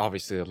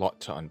obviously a lot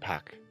to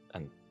unpack,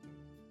 and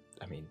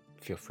I mean,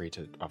 feel free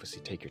to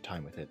obviously take your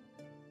time with it.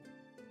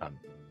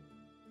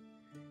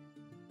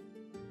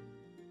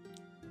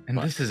 And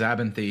this is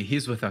Abinthy.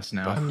 He's with us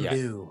now. Yeah.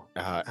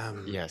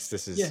 Undo. Yes,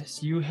 this is.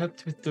 Yes, you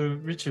helped with the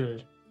ritual.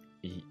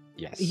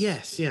 Yes.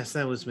 Yes,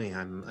 that was me.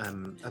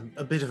 I'm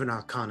a bit of an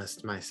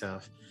arcanist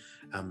myself.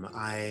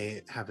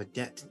 I have a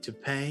debt to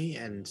pay,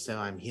 and so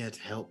I'm here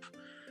to help.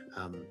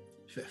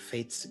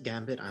 Fate's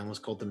Gambit. I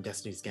almost called them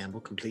Destiny's Gamble.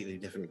 Completely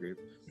different group.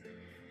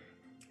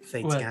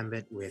 Fate's Well,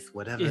 Gambit with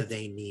whatever it-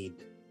 they need.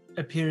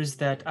 Appears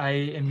that I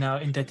am now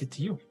indebted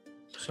to you.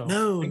 So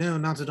No,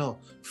 not at all.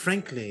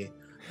 Frankly,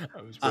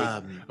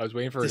 I was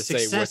waiting for her the to say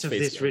success what's of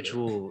Fate's this Gambit.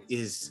 ritual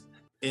is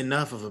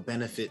enough of a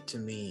benefit to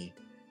me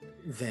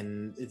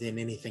than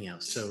anything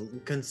else. So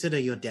consider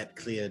your debt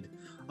cleared.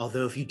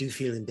 Although if you do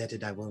feel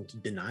indebted, I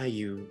won't deny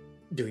you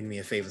doing me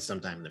a favor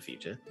sometime in the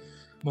future.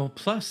 Well,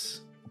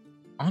 plus,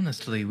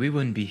 honestly, we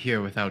wouldn't be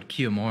here without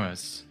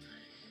Kiyomora's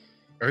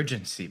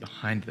urgency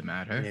behind the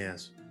matter.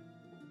 Yes.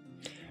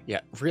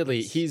 Yeah,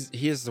 really, he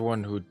is the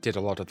one who did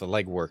a lot of the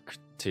legwork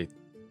to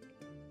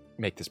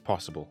make this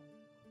possible,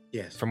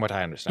 Yes. from what I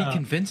He understand.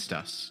 convinced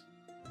us.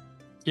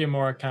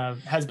 Guillemore kind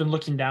of has been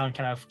looking down,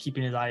 kind of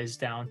keeping his eyes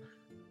down.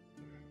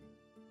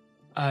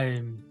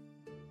 I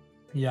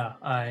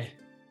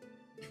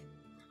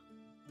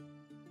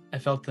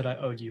felt that I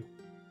owed you.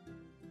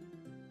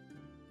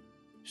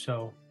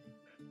 So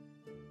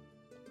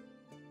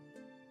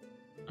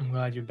I'm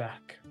glad you're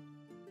back.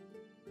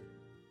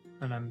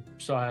 And I'm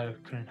sorry I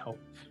couldn't help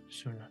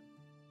sooner.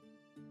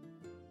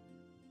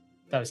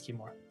 That was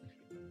Guillemore.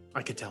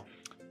 I could tell.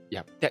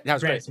 Yeah, that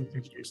was great. Grant's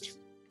confused.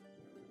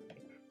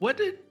 What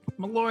did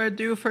Melora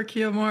do for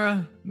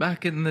Kiyomura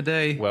back in the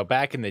day? Well,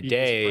 back in the Be his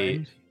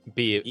day,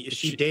 friend.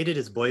 She dated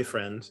his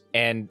boyfriend.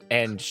 and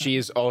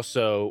she's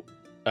also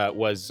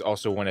was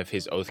also one of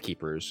his oath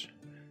keepers.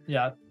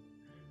 Yeah.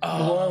 Oh,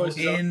 Melora was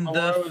his- in Melora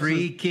the was his-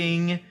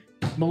 freaking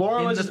Melora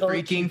In was the his oath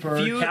freaking keeper,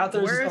 feud-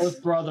 Cather's his where's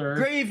oath brother.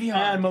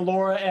 graveyard. And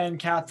Melora and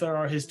Cather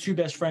are his two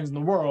best friends in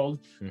the world.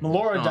 Mhm.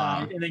 Melora Aw.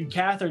 died, and then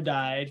Cather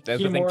died. But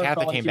then Kiyomura Cather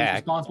felt like came he was back.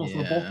 responsible for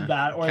both Yeah. of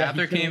that. Or that he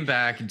Cather couldn't- came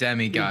back, been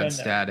demigod there.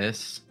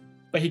 status.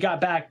 But he got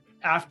back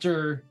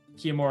after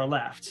Kiyomura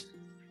left.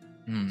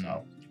 Hmm.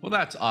 So Well,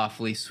 that's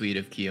awfully sweet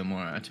of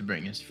Kiyomura to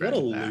bring his What friend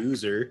a back.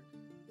 loser.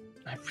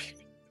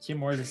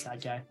 Kiyomura's a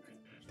sad guy.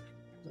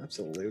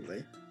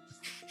 Absolutely.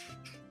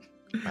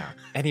 Wow.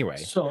 Anyway,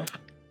 So,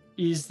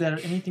 is there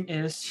anything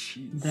else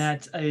Jeez.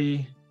 that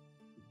I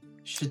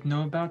should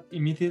know about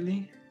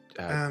immediately?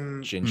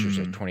 Ginger's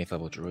a hmm. 20th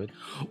level druid.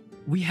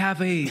 We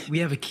have a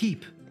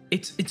keep.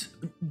 It's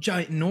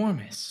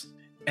ginormous.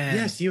 And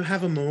Yes, you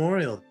have a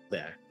memorial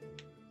there.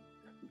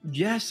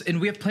 Yes,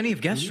 and we have plenty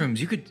of guest rooms.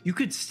 You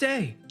could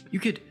stay. You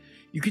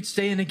could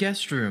stay in a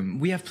guest room.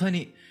 We have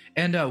plenty,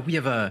 and we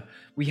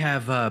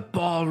have a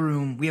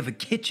ballroom. We have a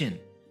kitchen.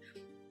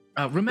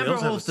 Remember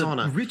also all have of a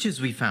the sauna.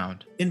 riches we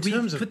found. In We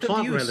terms of put them to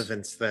plot use.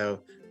 relevance, though,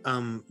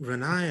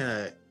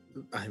 Renaya,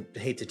 I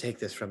hate to take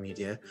this from you,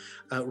 dear.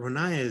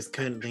 Renaya is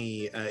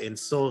currently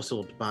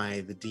ensorcelled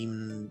by the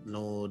Demon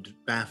Lord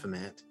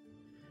Baphomet,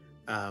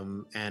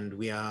 and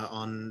we are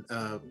on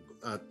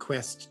a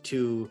quest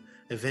to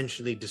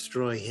eventually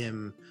destroy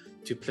him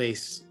to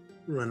place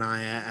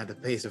Ranaya at the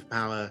place of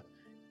power,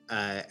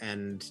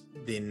 and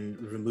then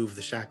remove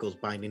the shackles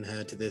binding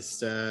her to this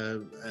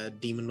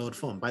demon lord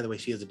form. By the way,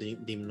 she is a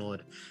demon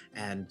lord,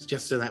 and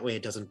just so that way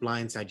it doesn't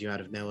blindside you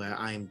out of nowhere,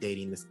 I am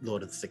dating this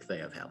Lord of the Sixth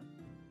Day of Hell.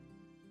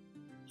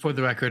 For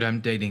the record,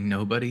 I'm dating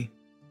nobody.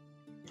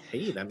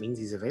 Hey, that means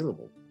he's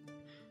available.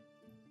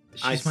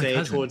 She's I my say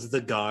cousin. towards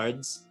the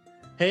guards,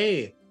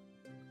 hey,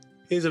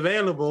 he's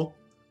available.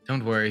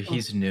 Don't worry,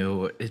 he's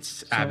new. It's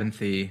So-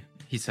 Abinthy.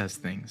 He says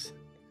things.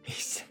 He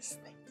says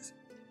things.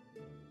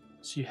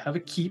 So you have a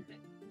keep,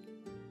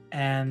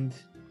 and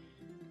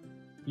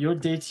you're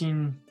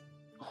dating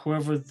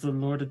whoever the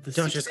Lord of the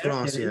Duchess Sixth Day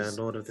Glacia, is,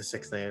 Lord of the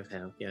Sixth Day of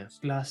Hell, yes.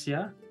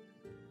 Glacia,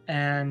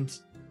 and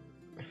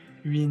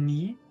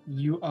Rini,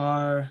 you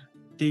are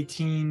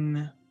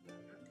dating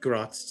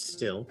Grotz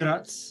still.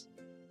 Graz.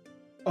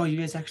 Oh, you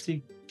guys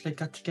actually like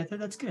got together?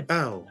 That's good.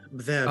 Oh,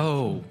 they're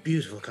Oh.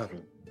 beautiful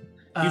couple.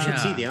 You should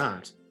see Yeah. the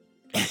art.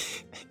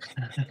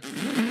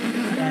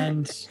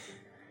 And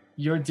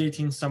you're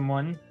dating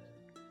someone.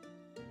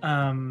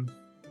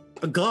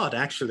 A god,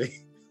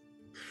 actually.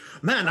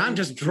 Man, I'm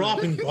just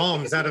dropping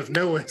bombs out of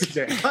nowhere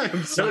today. I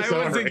am so I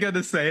sorry. wasn't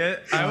gonna say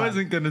it. I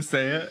wasn't gonna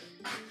say it.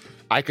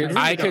 I could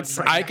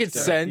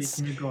sense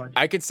Dating a god.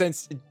 I could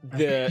sense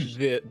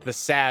the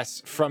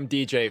sass from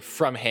DJ,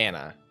 from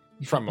Hannah,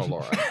 from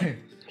Melora.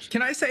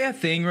 Can I say a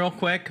thing real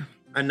quick?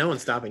 And no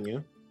one's stopping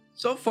you.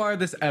 So far,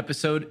 this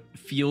episode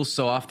feels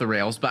so off the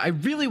rails, but I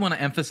really want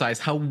to emphasize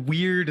how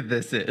weird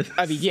this is.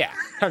 I mean, yeah,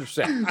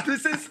 100%.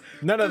 This is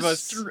None of the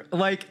us-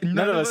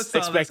 none of us saw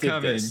this expected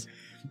coming. this.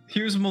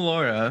 Here's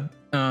Melora.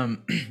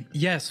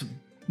 Yes,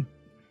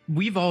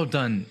 we've all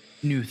done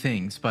new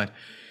things, but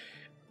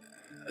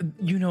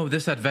you know,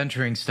 this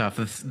adventuring stuff,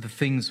 the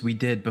things we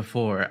did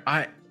before.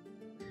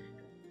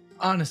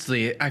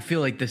 Honestly, I feel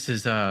like this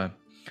is a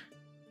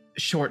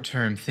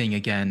short-term thing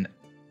again.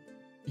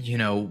 You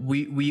know,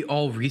 we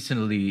all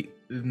recently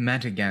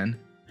met again,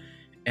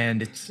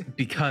 and it's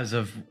because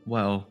of,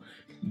 well,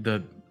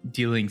 the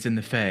dealings in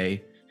the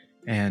Fae,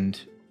 and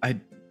I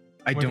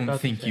What don't about the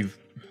think Fae? you've.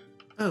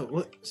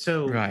 Oh,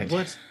 so Right.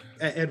 what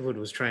Edward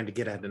was trying to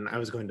get at, and I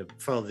was going to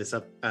follow this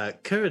up.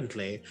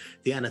 Currently,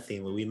 the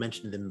Anathema, we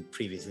mentioned them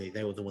previously,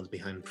 they were the ones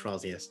behind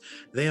Prosius.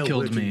 They are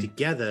Killed working me.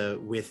 together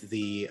with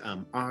the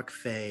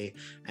Archfey,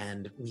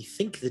 and we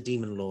think the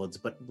Demon Lords,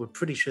 but we're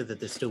pretty sure that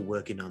they're still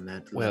working on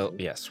that. Well,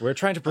 level. yes, we're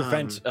trying to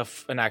prevent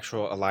an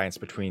actual alliance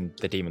between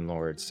the Demon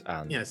Lords.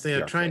 Yes, they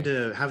are trying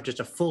to have just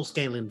a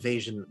full-scale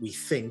invasion, we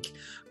think,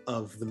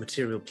 of the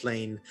material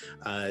plane.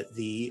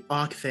 The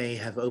Archfey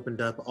have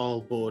opened up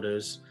all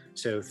borders,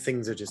 so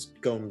things are just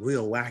going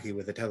real wacky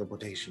with the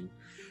teleportation.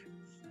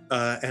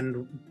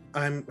 And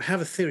I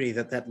have a theory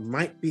that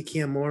might be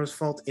Kiamora's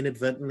fault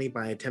inadvertently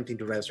by attempting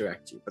to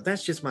resurrect you, but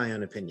that's just my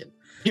own opinion.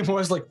 He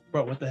was like,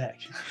 bro, what the heck?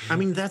 I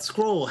mean, that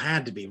scroll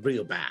had to be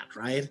real bad,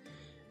 right?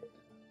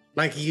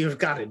 Like, you've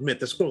got to admit,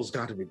 the scroll's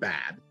got to be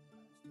bad.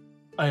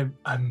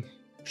 I'm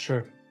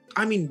sure.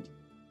 I mean,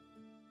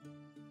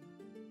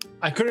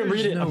 I couldn't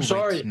There's read it. no I'm way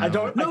sorry. to I know.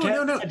 don't. no, I can't,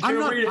 no, no, I can't I'm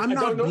not, read it. I'm I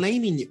not don't know.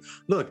 blaming you.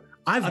 Look,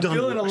 I've I'm done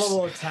feeling worse. a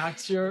little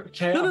attacked here.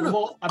 Okay, No,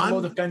 no, I'm a little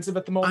I'm- defensive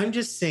at the moment. I'm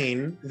just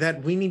saying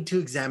that we need to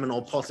examine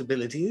all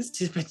possibilities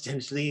to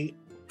potentially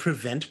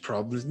prevent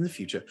problems in the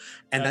future.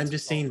 And I'm That's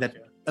just saying that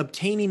probably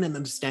obtaining and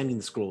understanding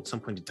the scroll at some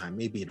point in time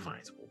may be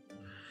advisable.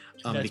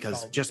 That's Because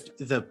probably just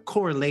the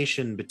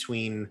correlation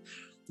between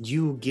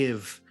you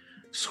give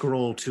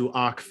scroll to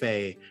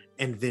Archfey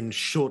and then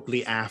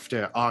shortly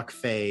after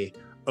Archfey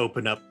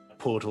open up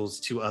portals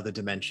to other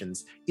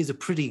dimensions is a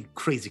pretty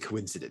crazy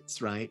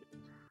coincidence, right?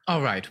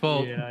 All right.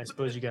 Well, yeah, I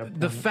suppose you got a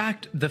the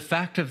point.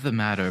 fact of the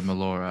matter,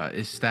 Melora,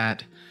 is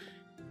that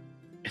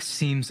it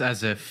seems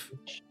as if,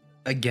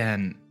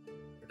 again,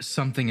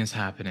 something is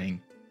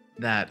happening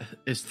that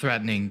is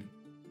threatening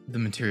the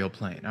material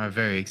plane, our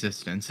very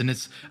existence. And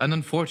it's an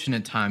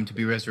unfortunate time to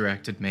be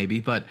resurrected, maybe,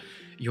 but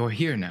you're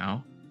here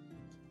now.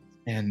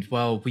 And,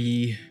 well,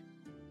 we're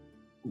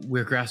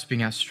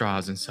grasping at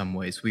straws in some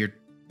ways. We're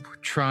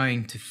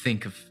trying to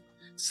think of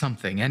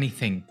something,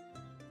 anything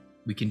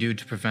we can do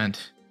to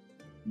prevent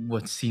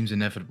what seems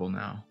inevitable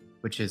now,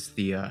 which is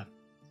the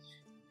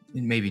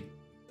maybe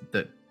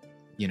the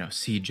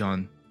siege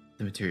on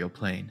the material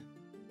plane.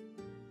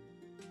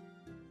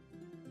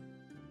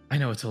 I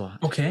know it's a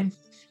lot. Okay.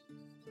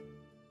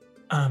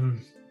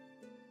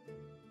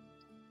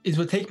 It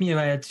would take me a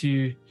while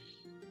to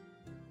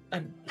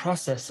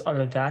process all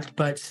of that,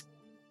 but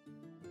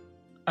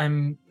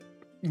I'm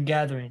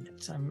gathering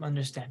it. I'm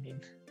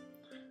understanding.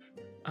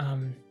 I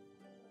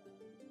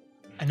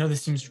know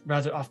this seems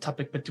rather off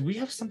topic, but do we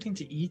have something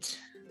to eat?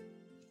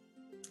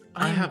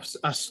 I I'm have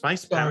a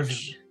spice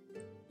pouch.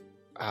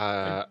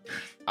 starving.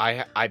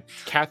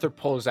 Cather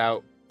pulls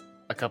out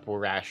a couple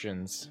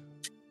rations.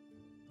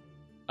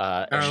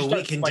 And She Oh, we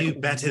starts, can like, do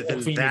better than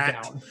wolfing it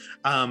that.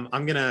 down.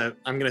 I'm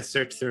gonna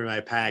search through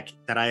my pack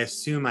that I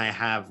assume I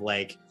have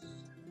like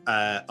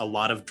a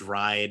lot of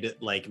dried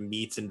like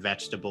meats and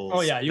vegetables.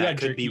 Oh, yeah, you that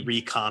got could be jerky.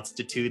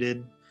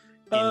 reconstituted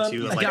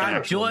into I like an got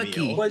actual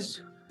jerky. meal.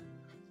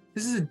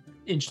 This is an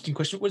interesting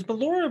question. Was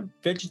Melora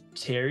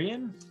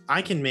vegetarian?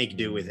 I can make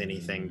do with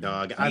anything,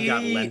 dog. I've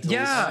got lentils.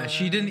 Yeah,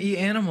 she didn't eat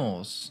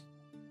animals.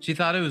 She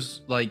thought it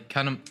was like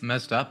kind of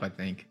messed up, I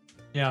think.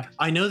 Yeah.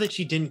 I know that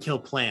she didn't kill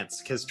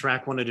plants because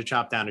Track wanted to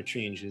chop down a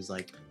tree, and she was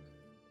like,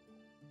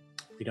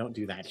 "We don't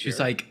do that." She's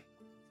here." like,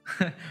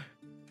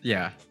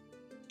 yeah.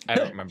 I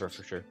don't remember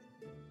for sure.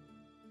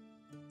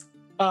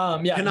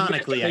 Yeah.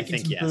 Canonically, you guys I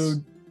start think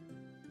making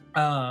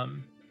yes.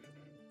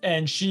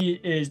 And she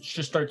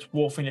just starts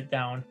wolfing it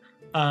down.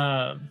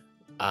 Some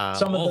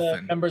of the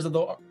wolfing. members of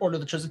the Order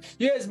of the Chosen,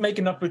 you guys make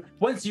enough.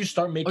 Once you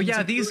start making, yeah,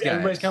 some these food,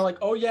 everybody's guys. kind of like,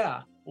 oh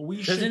yeah, we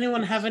Does should.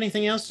 anyone have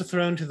anything else to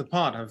throw into the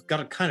pot? I've got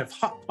a kind of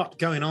hot pot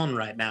going on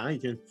right now. You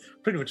can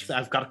pretty much.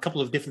 I've got a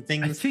couple of different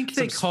things. I think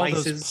they some call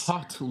spices. those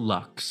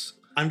potlucks.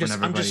 I'm when just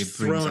everybody brings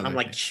throwing. other I'm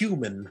like things.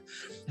 cumin,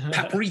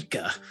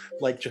 paprika,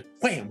 like just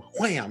wham,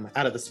 wham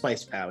out of the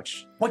spice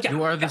pouch.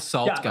 You are the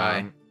salt yeah.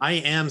 guy. I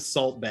am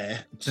Salt Bay.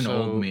 It's an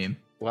old meme.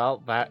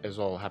 Well, that is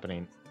all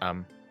happening.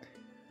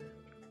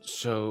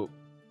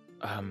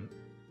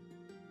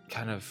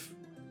 Kind of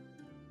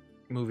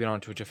moving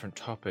on to a different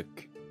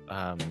topic.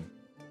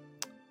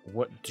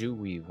 What do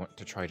we want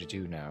to try to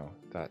do now?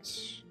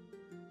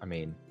 I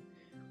mean,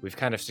 we've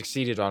kind of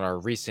succeeded on our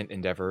recent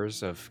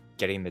endeavors of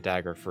getting the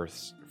dagger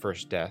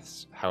first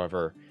deaths.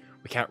 However,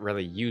 we can't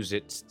really use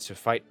it to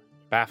fight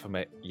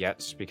Baphomet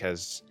yet,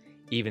 because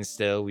even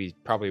still, we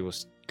probably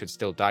could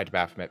still die to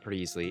Baphomet pretty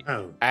easily.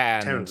 Oh,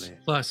 And totally.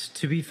 Plus,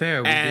 to be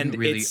fair, we And didn't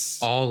really it's-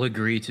 all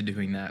agree to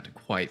doing that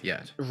quite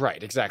yet.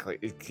 right, exactly.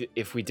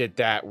 If we did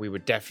that, we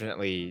would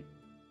definitely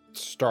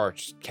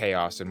start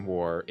chaos and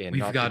war in. We've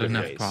not got good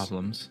enough ways.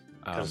 problems.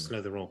 Just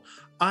know the rule.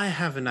 I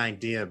have an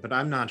idea, but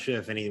I'm not sure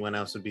if anyone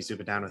else would be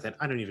super down with it.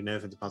 I don't even know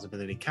if it's a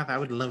possibility. Kath, I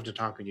would love to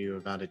talk with you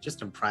about it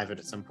just in private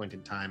at some point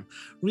in time.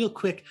 Real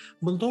quick,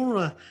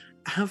 Melora,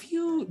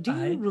 do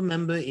you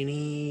remember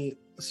any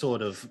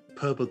sort of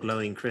purple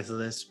glowing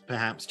chrysalis,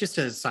 perhaps? Just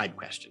a side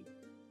question.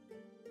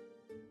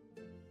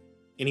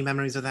 Any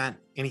memories of that?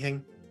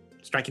 Anything?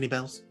 Strike any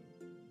bells?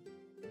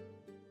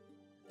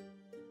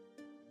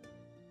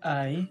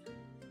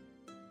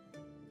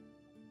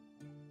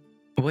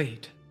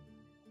 Wait.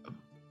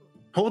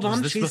 Hold Was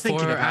on, this she's before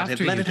thinking or about it.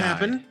 after Let you it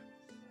happen. died?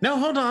 No,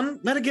 hold on.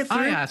 Let it get through.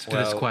 I asked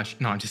this Well- question.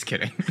 No, I'm just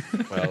kidding.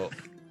 Well,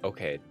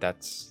 okay,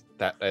 that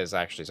is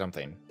actually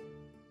something.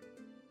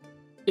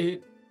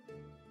 It,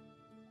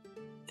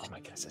 Oh my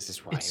goodness, this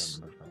is why It's-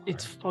 I remember.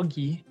 it's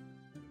foggy,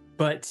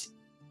 but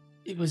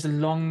it was a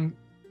long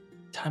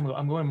time ago.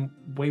 I'm going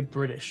way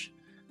British.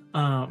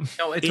 No, it's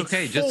It's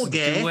okay. Just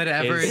foggy. do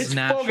whatever It's is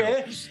natural.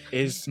 foggy.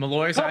 Is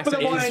Malloy's Top of the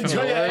accent is line, from Jay.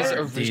 Melora's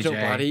original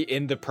DJ. body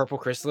in the purple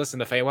chrysalis in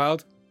the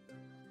Feywild?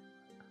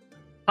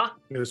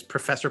 It was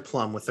Professor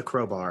Plum with the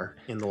crowbar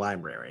in the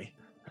library.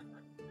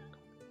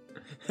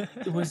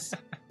 It was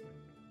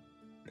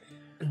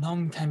a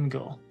long time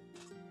ago.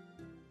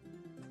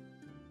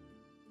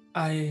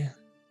 I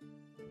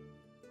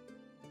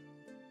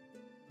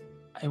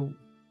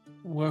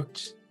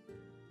worked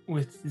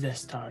with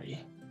Zestari.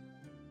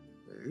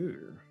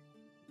 Ooh.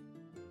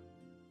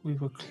 We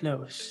were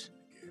close.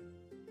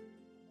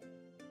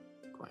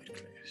 Quite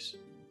close.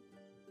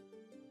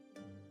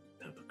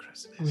 Purple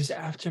chrysalis. It was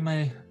after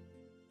my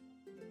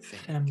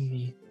Think.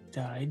 family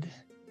died.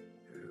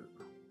 Ooh.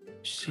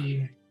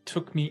 She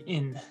took me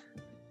in.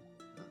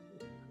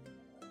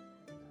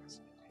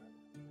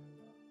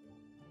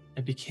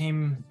 I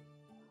became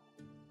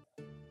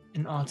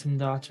an autumn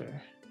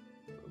daughter.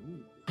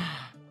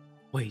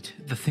 Wait,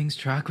 the things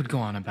Track would go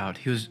on about.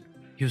 He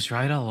was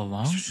right all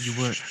along. You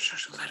were.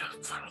 Let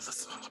her follow the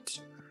thought.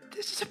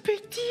 This is a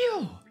big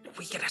deal.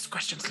 We can ask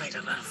questions later.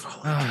 Let her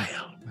follow Ah. the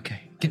trail.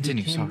 Okay,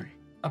 continue. became- Sorry.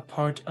 A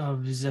part of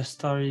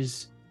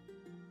Zestari's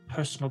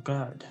personal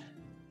guard.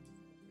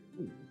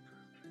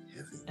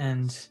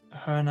 And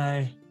her and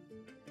I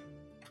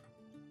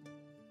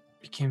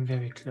became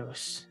very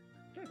close.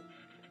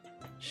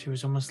 She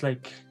was almost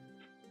like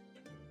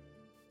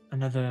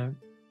another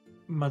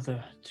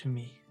mother to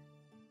me.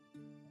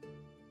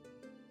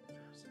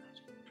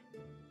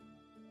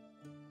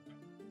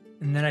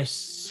 And then I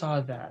saw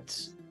that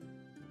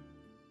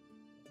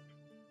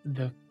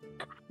the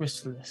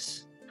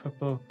chrysalis,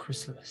 purple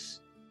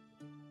chrysalis.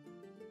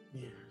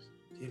 Yes.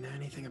 Do you know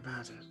anything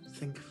about it?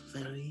 Think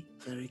very,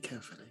 very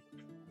carefully.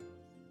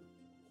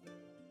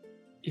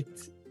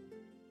 It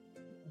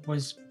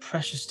was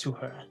precious to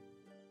her.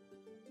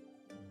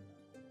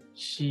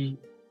 She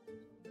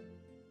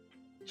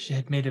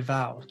had made a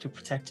vow to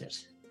protect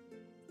it.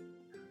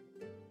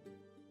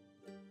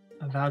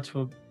 A vow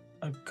to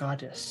a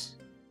goddess.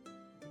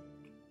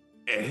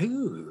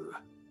 Oh.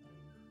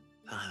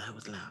 Ah, that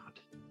was loud.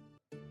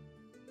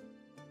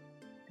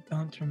 I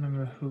don't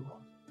remember who.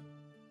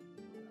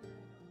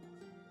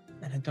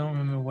 And I don't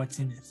remember what's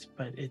in it,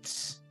 but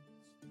it's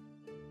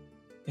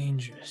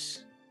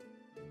dangerous.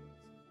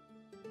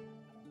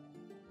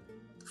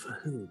 For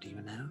who, do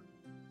you know?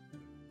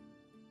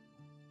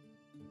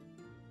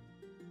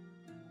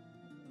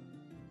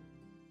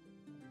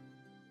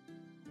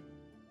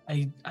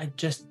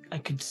 I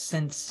could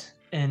sense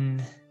a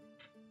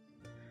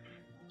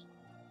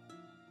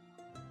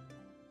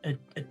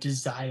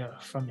desire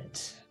from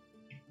it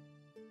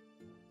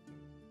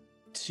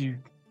to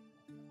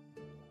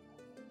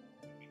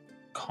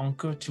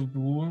conquer, to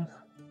rule.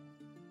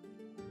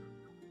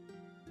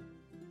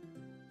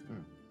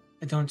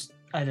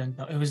 I don't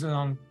know. It was a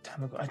long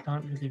time ago. I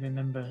don't really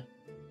remember,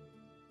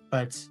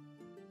 but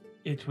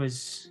it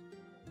was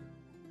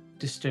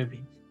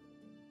disturbing.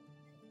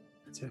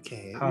 It's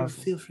okay.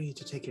 Powerful. Feel free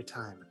to take your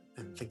time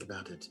and think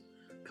about it.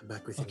 Come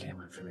back with any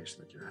more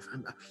information that you have.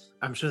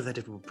 I'm sure that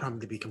it will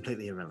probably be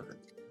completely irrelevant.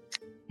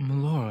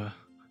 Melora,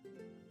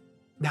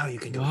 Now you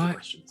can go with Why- your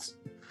questions.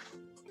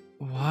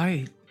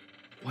 why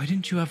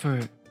didn't you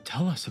ever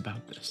tell us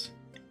about this?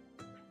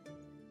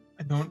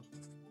 I don't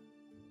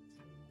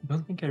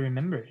think I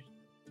remember it.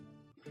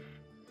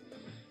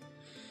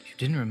 You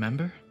didn't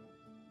remember?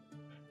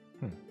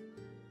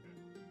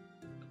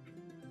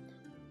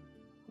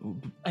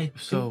 I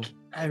So- think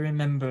I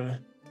remember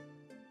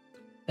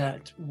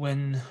that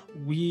when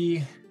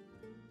we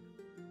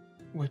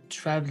were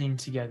traveling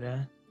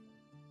together,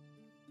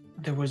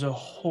 there was a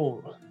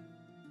hole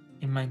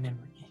in my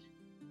memory.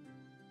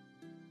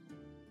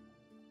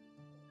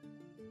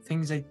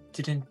 Things I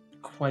didn't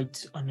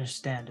quite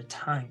understand at the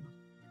time.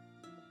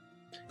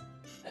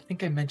 I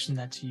think I mentioned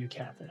that to you,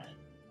 Catherine.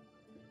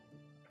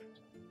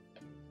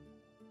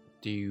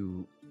 Do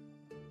you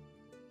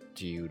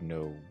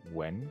know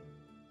when?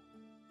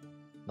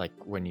 Like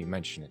when you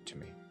mentioned it to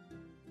me?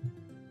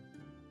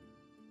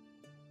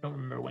 I don't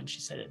remember when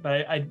she said it,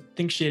 but I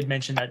think she had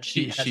mentioned that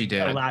she She had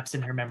did. a lapse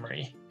in her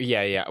memory.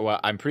 Yeah. Well,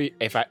 I'm pretty.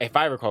 If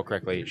I recall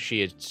correctly, she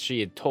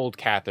had told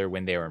Cather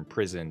when they were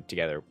imprisoned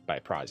together by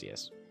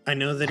Prosius. I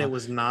know that it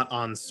was not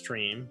on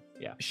stream.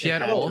 Yeah. She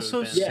had had to have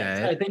also been. Yeah, I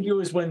said, think it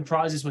was when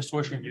Prozis was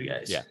torturing you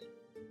guys. Yeah.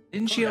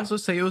 didn't she Yeah. also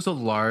say it was a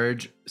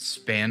large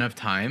span of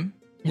time?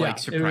 Yeah, Like it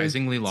was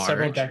surprisingly large.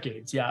 Several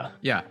decades, yeah.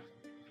 Yeah.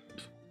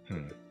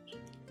 Hmm.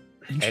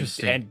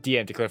 Interesting. And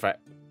DM, to clarify,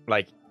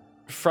 like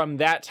from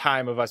that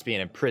time of us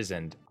being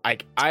imprisoned,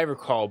 I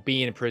recall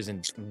being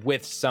imprisoned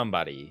with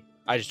somebody.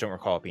 I just don't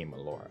recall it being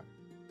Melora.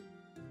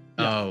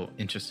 Oh,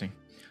 interesting.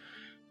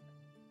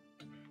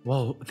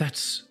 Well,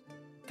 that's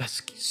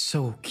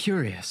so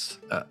curious.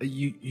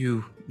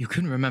 You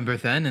couldn't remember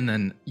then, and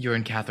then you're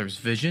in Cather's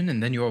vision,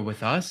 and then you're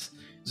with us.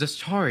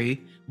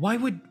 Zastari, why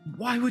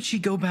would she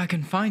go back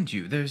and find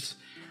you? There's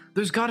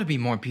got to be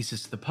more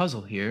pieces to the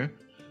puzzle here.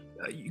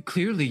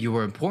 Clearly, you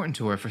were important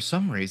to her for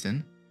some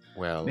reason.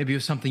 Well, Maybe it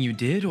was something you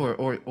did, or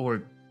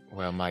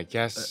Well, my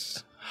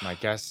guess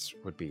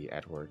would be,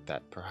 Edward,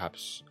 that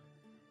perhaps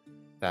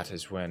that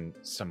is when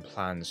some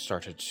plans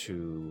started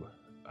to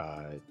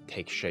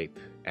take shape,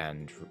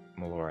 and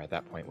Melora at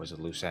that point was a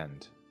loose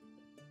end.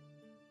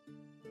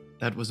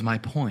 that was my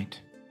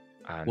point.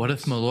 And What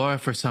if Melora,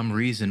 for some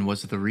reason,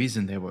 was the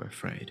reason they were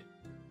afraid?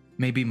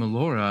 Maybe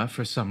Melora,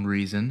 for some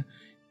reason,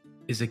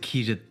 is a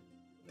key to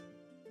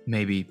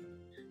maybe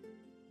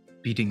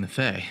beating the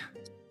Fae.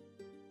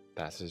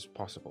 that is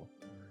possible?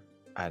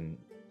 And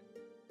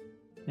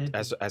Maybe.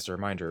 as a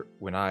reminder,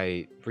 when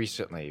I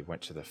recently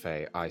went to the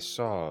Fae, I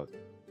saw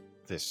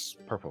this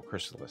purple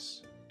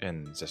chrysalis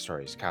in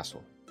Zestari's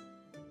castle.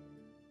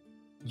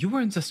 You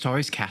were in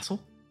Zastari's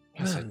castle?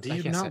 Yes, Man, do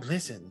you yes, not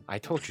listen? I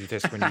told you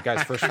this when you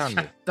guys first found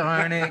me.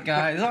 Darn it,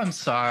 guys. I'm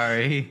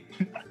sorry.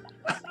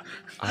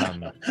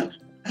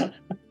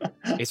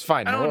 It's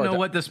fine. I don't Melora know do-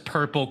 what this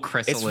purple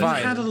chrysalis It's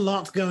fine. You had a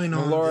lot going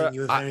on. Melora,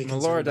 you were very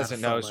concerned Melora about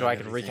doesn't know, so following I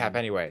can everything. recap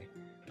anyway.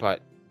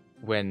 But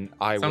when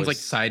I Sounds was like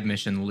side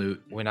mission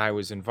loot. when I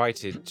was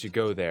invited to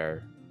go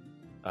there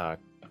a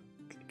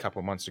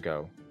couple months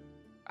ago,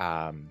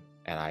 and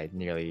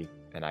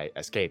I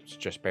escaped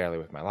just barely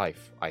with my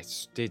life, I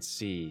did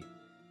see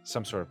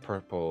some sort of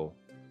purple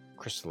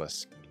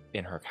chrysalis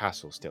in her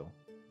castle still.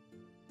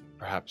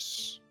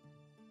 Perhaps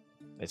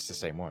it's the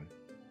same one.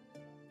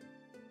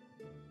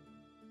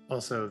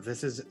 Also,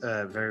 this is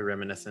very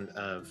reminiscent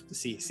of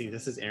see.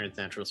 This is Aaron's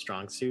natural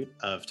strong suit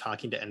of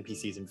talking to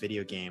NPCs in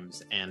video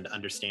games and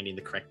understanding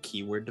the correct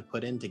keyword to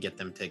put in to get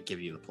them to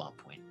give you the plot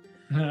point.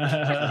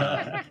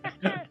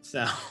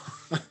 So,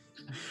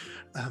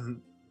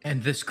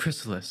 And this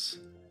chrysalis,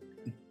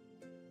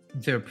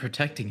 they're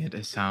protecting it,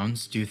 it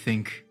sounds. Do you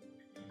think...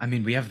 I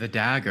mean, we have the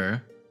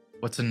dagger.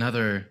 What's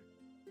another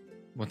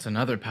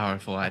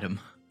powerful item?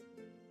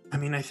 I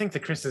mean, I think the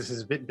chrysalis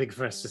is a bit big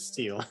for us to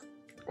steal.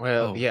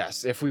 Well, Oh.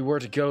 yes. If we were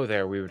to go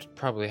there, we would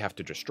probably have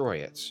to destroy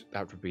it.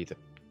 That would be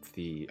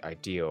the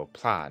ideal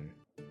plan.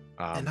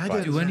 And I but-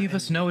 don't- Do any of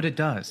us know what it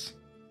does?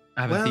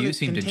 Abatha, Well, you it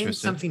seemed contains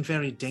interested. something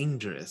very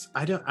dangerous.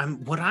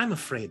 What I'm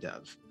afraid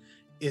of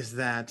is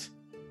that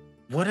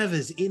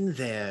whatever's in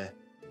there,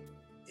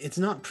 it's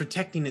not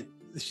protecting it.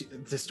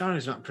 The star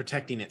is not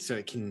protecting it so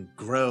it can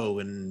grow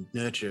and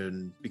nurture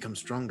and become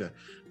stronger.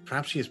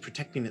 Perhaps she is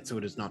protecting it so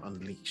it is not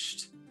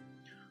unleashed.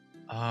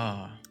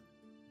 Ah.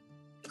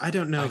 I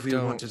don't know I if we would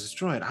want don't- to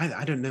destroy it.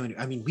 I don't know.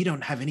 I mean, we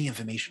don't have any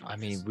information on I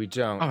this. mean, we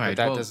don't. All right, but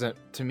that well- doesn't.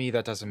 To me,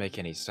 that doesn't make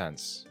any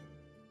sense.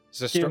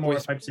 Get more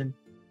With, pipes in.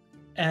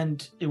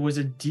 And it was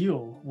a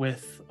deal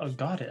with a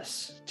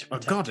goddess. To A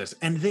protect. goddess,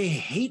 and they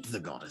hate the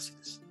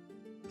goddesses.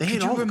 They hate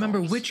Could all you remember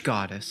gods. which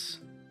goddess?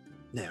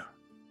 No.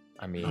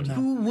 I mean, Oh, no.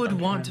 Who would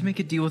Okay. want to make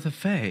a deal with a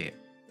fae?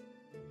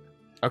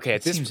 okay.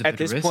 It seems a At bit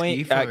this risky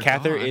point, for a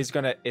Cather god.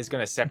 is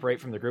gonna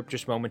separate from the group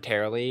just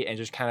momentarily and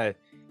just kind of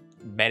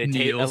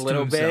meditate Kneels a to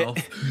little bit.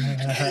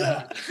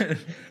 himself. He's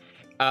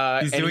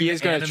And doing he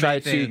is an going to anime try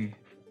thing.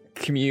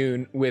 to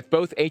commune with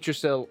both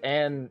Atrasil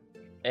and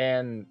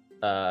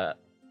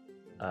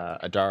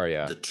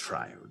Adaria. The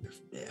triune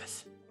of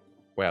death.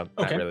 Well,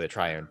 not Okay. really the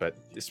triune, but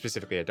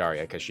specifically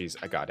Adaria because she's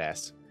a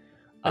goddess.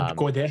 A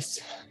goddess.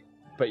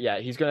 But yeah,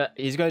 he's gonna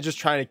just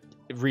try to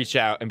reach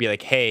out and be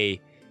like, "Hey,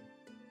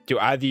 do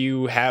either of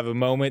you have a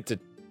moment to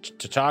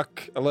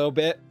talk a little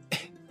bit?"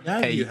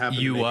 Now Hey, you happen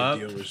you to make up? a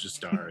deal with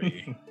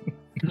Justari.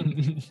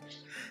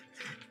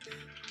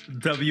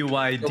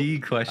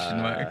 WYD question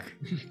mark.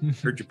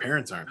 Heard your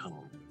parents aren't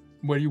home.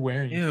 What are you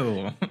wearing?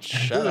 Ew.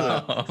 Shut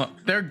up.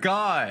 They're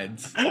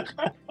gods. Call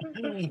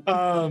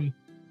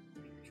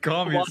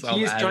me While some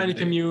he is trying to attitude.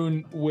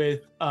 commune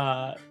with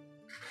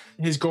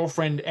his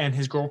girlfriend and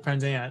his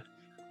girlfriend's aunt.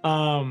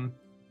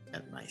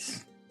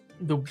 Nice.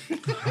 The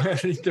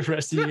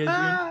rest of you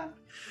guys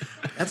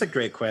That's a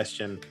great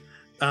question.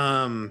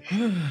 Oh,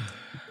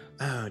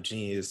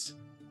 geez.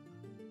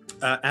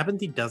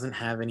 Abinthy doesn't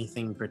have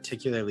anything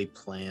particularly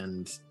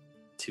planned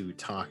to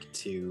talk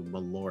to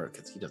Melora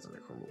because he doesn't know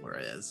who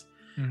Melora is.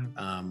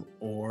 Mhm.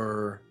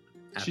 Or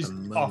at She's the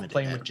off moment,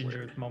 playing with Edward.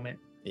 Ginger at the moment.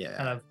 Yeah.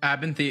 Kind of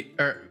Abinthy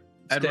or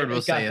Edward will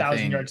got say a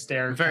 1,000-yard thing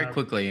stare. very kind of.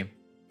 quickly.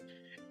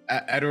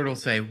 Edward will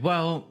say,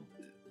 "Well,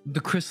 the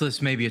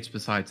chrysalis. Maybe it's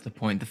besides the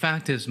point. The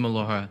fact is,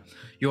 Melora,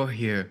 you're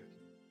here,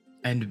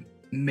 and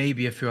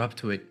maybe if you're up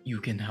to it, you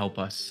can help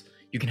us.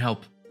 You can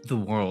help the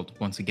world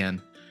once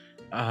again.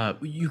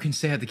 You can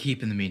stay at the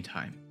keep in the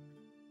meantime.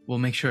 We'll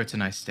make sure it's a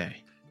nice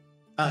stay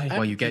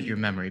while you get Abinthy- your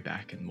memory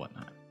back and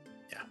whatnot.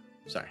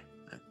 Sorry,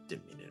 I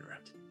didn't mean to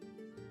interrupt.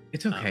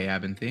 It's okay,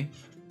 Abinthy.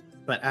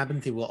 But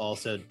Abinthy will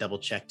also double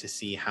check to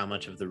see how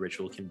much of the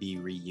ritual can be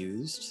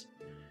reused,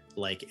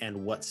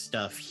 and what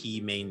stuff he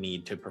may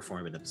need to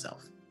perform it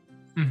himself.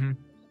 Mhm.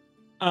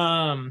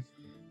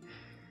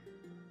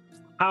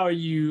 How are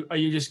you? Are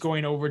you just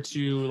going over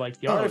to the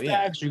Oh, artifacts?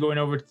 yeah. Are you going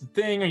over to the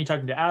thing? Are you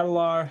talking to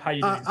Adelar? How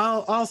you doing?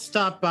 I'll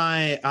stop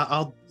by.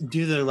 I'll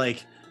do the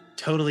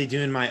totally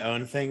doing my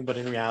own thing, but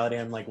in reality,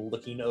 I'm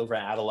looking over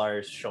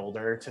Adelar's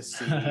shoulder to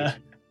see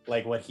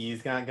what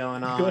he's got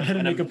going on. Go ahead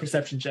and make a I'm,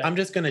 perception check. I'm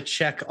just gonna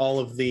check all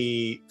of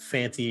the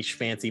fancy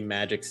schmancy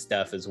magic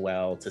stuff as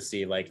well to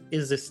see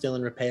is this still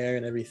in repair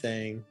and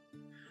everything,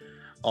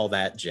 all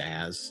that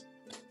jazz.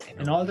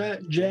 and all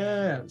that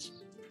jazz.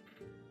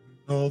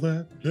 All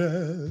that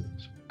jazz.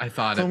 I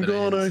thought it, I'm but I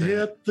didn't gonna say it.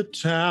 hit the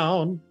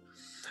town.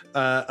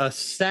 A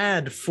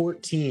sad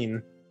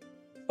 14.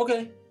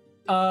 Okay.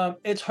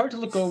 It's hard to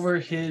look over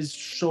his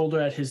shoulder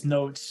at his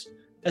notes,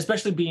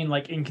 especially being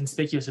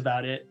inconspicuous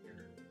about it.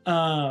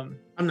 I'm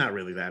not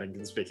really that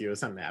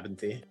inconspicuous. I'm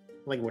Abinthy.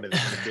 What is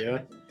that to do?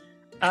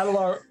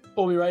 Adelar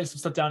will be writing some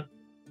stuff down.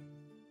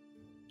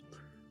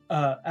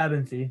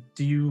 Abinthy,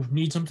 do you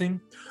need something?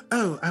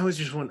 Oh, I was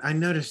just wondering. I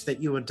noticed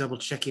that you were double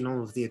checking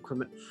all of the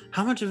equipment.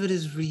 How much of it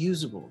is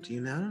reusable? Do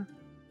you know?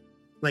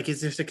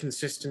 Is this a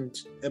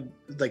consistent,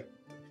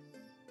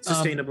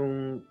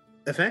 sustainable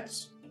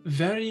effect?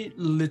 Very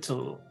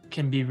little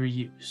can be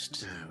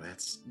reused. Oh,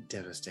 that's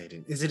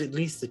devastating. Is it at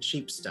least the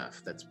cheap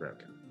stuff that's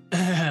broken?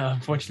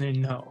 Unfortunately,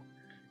 no.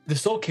 The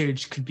soul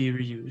cage could be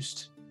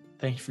reused,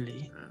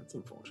 thankfully. That's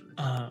unfortunate.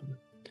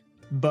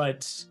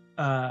 But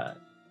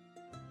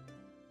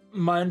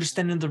my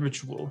understanding of the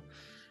ritual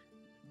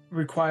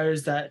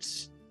requires that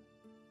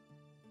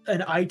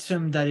an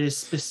item that is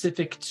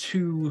specific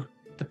to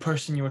the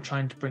person you are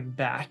trying to bring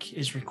back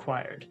is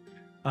required,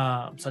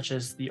 such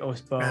as the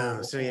oath bow.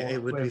 Oh, so yeah,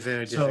 it would be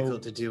very so-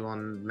 difficult to do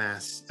on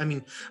mass. I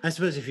mean, I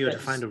suppose if you were to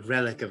Yes. find a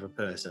relic of a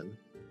person.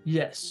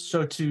 Yes.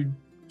 So to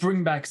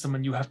bring back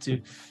someone, you have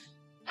to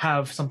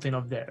have something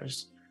of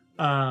theirs.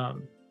 I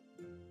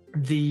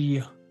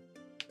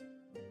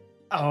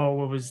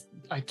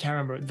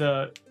can't remember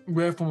the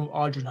rare form of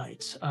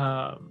Audronite,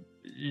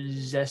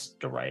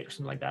 Zestorite or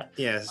something like that.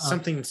 Yeah,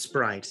 something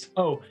sprite.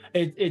 Oh,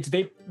 it's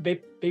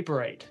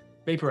vaporite.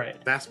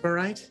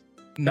 Vasperite?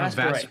 No, Vasperite.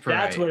 Vasperite.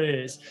 That's what it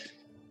is.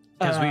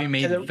 Because we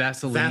made and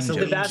Vaseline. the Vaseline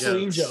jokes.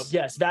 Vaseline jokes. joke.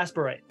 Yes,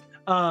 Vasperite.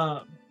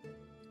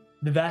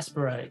 The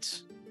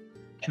Vasperite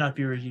cannot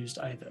be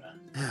reused either.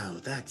 Oh,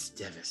 that's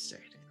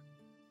devastating.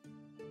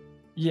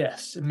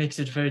 Yes, it makes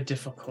it very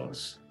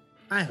difficult.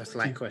 I have a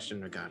slight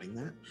question regarding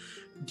that.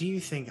 Do you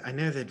think, I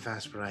know that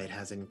Vasperite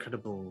has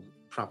incredible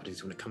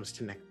properties when it comes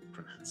to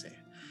necromancy,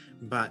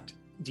 but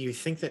do you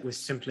think that with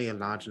simply a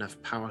large enough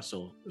power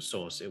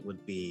source, it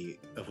would be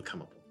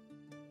overcomeable?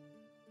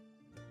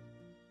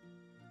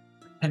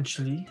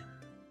 Potentially.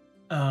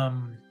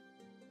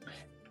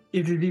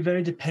 It would be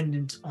very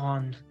dependent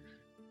on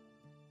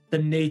the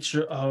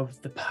nature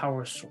of the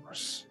power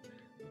source.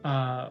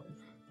 I'm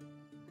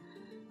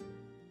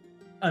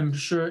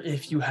sure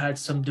if you had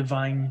some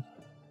divine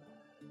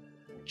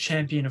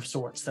champion of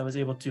sorts that was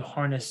able to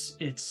harness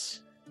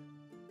its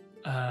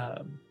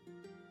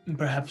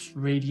perhaps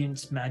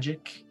radiant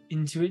magic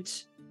into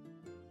it,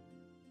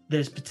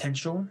 there's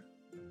potential.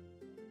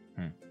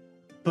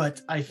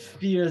 But I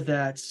fear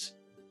that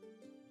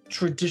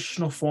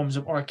traditional forms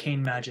of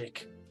arcane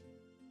magic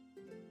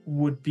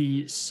would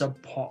be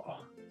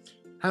subpar.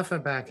 How far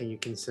back are you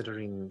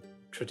considering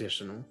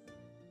traditional?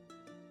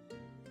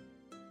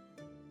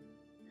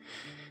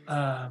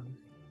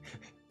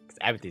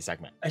 Empathy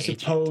segment. I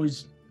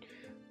suppose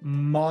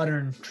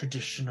modern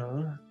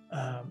traditional.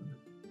 I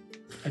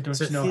don't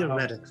So know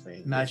theoretically, how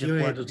if magic you're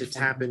works able to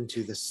before. tap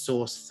into the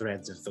source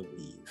threads of the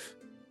weave,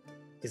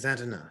 is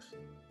that enough?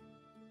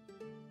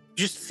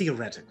 Just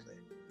theoretically.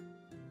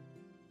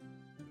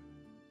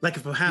 Like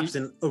if perhaps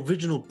an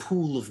original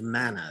pool of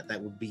mana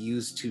that would be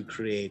used to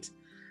create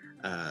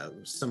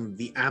some of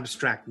the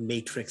abstract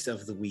matrix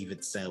of the weave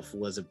itself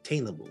was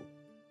obtainable.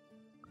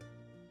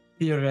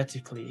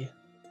 Theoretically,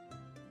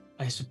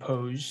 I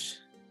suppose.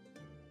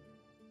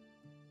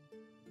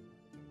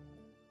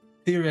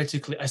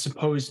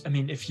 I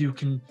mean, if you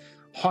can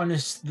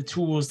harness the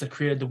tools that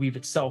created the weave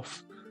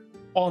itself,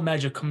 all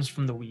magic comes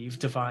from the weave,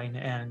 divine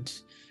and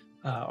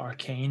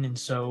arcane. And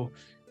so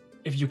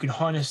if you can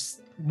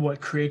harness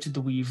what created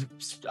the weave,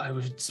 I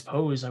would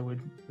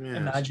Yes.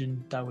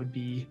 imagine that would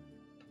be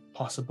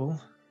possible.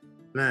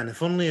 Man,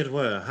 if only it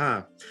were,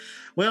 huh?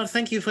 Well,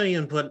 thank you for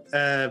your input,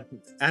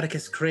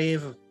 Atticus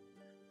Crave.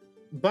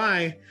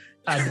 Bye.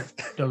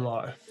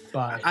 Adelar.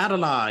 Bye.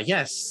 Adelar,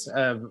 yes.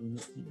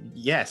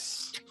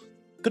 Yes.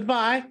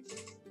 Goodbye.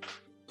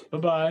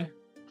 Bye-bye.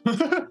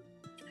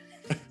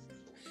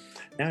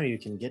 Now you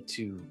can get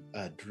to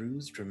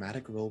Drew's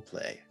dramatic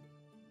roleplay.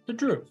 So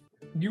Drew,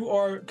 you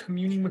are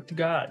communing with the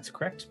gods,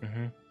 correct?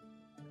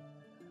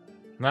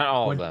 Not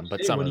all What of do them, you but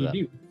say? some What of do them.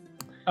 you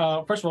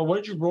do? First of all, what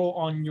did you roll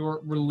on your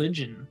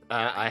religion?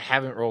 I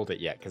haven't rolled it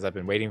yet because I've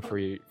been waiting for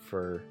you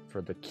for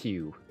the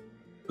cue.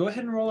 Go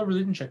ahead and roll a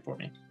religion check for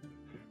me.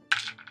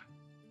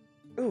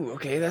 Ooh,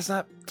 okay, that's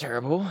not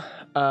terrible.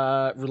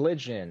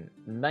 Religion,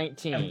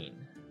 19.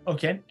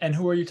 Okay, and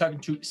who are you talking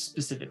to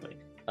specifically?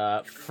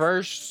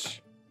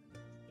 First,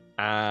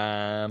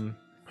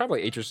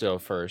 probably Idrisil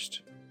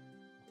first.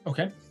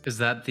 Okay, Is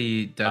that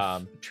the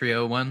Death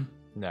Trio one?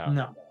 No.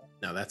 no.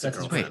 No, that's That's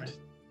a his girlfriend. boyfriend.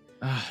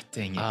 Ah,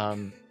 dang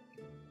it.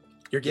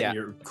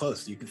 You're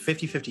close. You can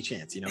 50-50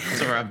 chance, you know.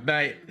 It's a rough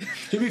night.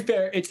 To be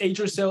fair, it's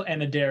Idrisil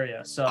and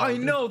Adaria, so I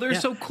know, they're Yeah,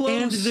 so close.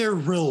 And they're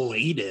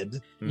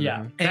related.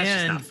 Yeah. Mhm. That's just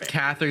And not fair.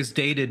 Cather's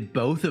dated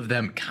both of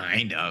them,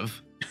 kind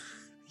of.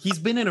 He's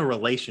been in a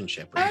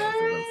relationship with both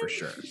of them for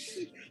sure.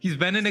 He's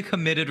been in a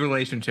committed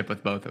relationship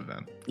with both of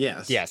them.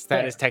 Yes. Yes, that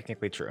Fair. is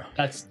technically true.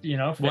 that's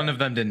fair. One of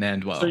them didn't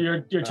end well. So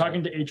you're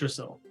talking to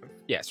Idrisil.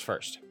 Yes,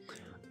 first.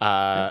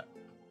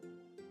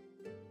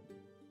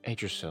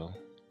 Idrisil,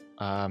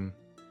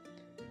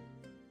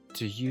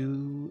 do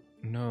you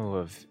know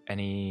of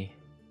any...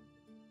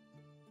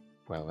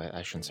 Well,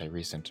 I shouldn't say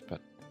recent,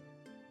 but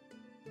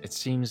it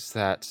seems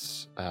that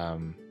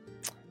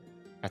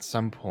at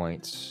some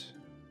point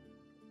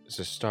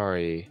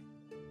Zastari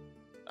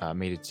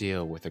made a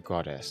deal with a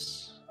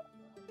goddess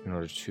in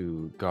order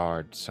to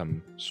guard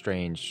some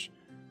strange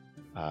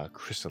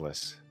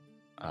chrysalis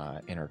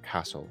in her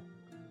castle.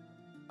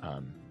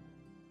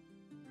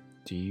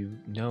 Do you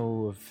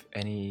know of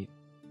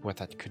what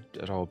that could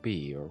at all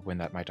be, or when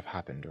that might have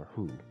happened, or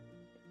who?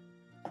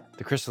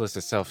 The chrysalis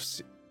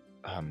itself,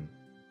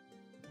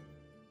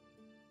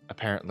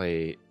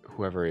 apparently,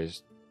 whoever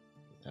is,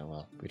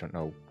 well, we don't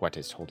know what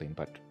is holding,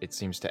 but it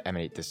seems to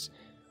emanate this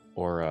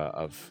aura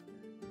of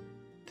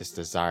this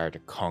desire to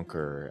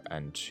conquer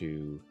and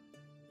to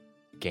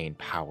gain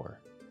power.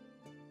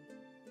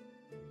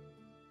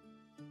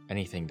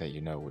 Anything that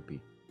you know would be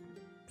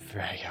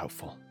very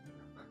helpful.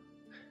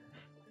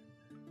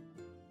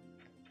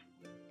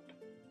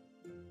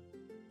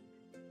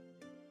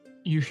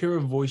 You hear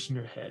a voice in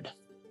your head.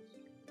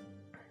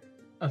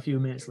 A few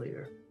minutes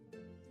later.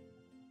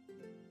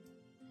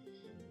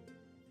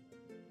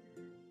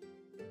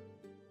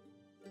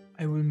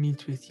 I will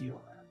meet with you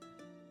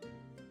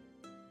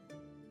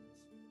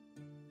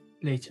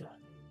later.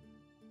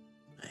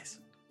 Nice.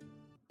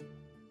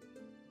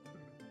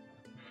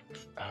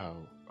 Oh,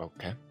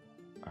 okay.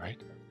 All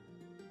right.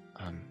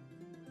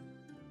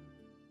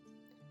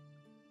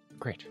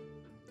 Great.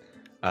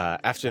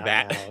 After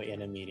that, Now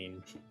in a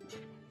meeting.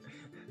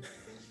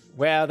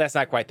 well, that's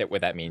not quite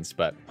what that means,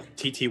 but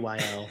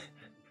TTYL.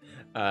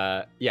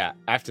 yeah.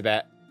 After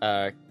that,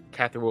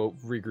 Catherine will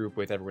regroup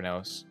with everyone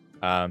else.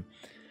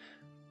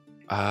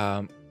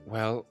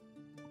 Well,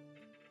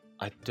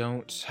 I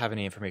don't have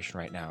any information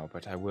right now,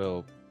 but I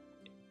will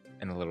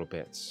in a little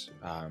bit.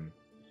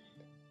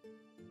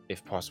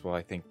 If possible,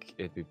 I think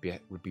it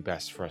would be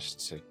best for us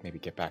to maybe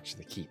get back to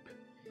the keep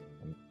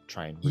and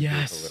try and regroup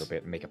Yes. a little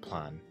bit and make a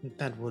plan.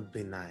 That would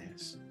be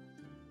nice.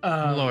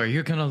 Laura,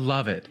 you're gonna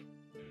love it.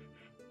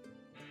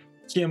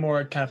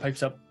 Kiamora kind of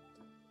pipes up.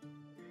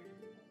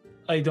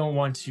 I don't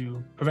want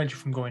to prevent you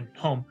from going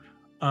home,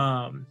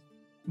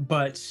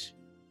 but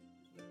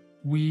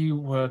we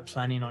were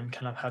planning on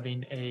kind of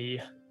having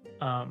a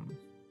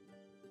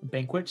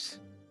banquet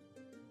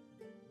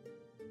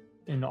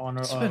in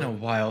honor It's of been a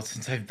while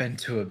since I've been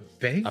to a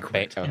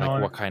banquet. No.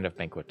 What kind of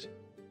banquet?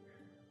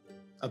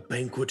 A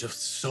banquet of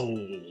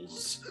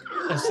souls.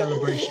 a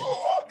celebration.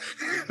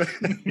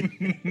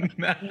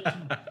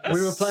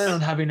 We were planning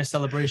on having a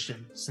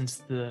celebration since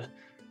the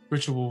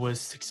ritual was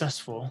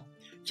successful.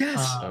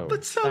 Yes, Oh.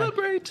 but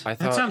celebrate. I That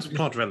thought sounds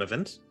plot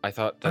relevant. I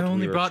thought I that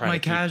only we were brought trying my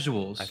to keep-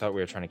 casuals. I thought we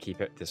were trying to keep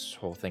this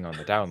whole thing on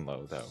the down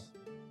low, though.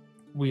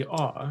 We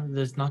are.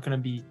 There's not going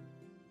to be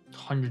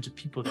hundreds of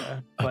people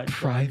there, A but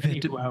private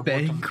many who have worked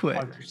on the banquet.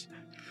 project.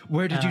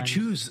 Where did you And-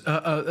 choose?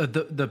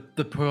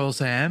 The pearl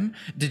Sam?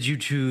 Did you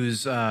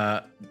choose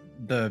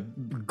the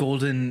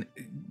golden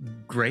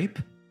grape?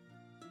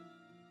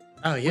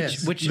 Oh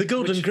yes, the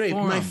golden which grape,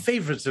 my forum?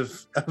 favorite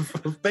of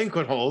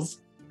banquet halls.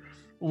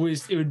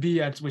 It would be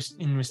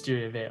in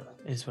Wisteria Vale,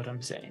 is what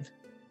I'm saying.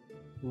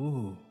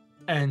 Ooh.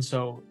 And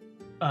so,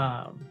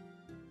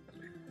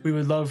 we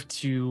would love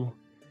to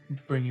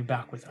bring you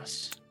back with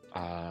us.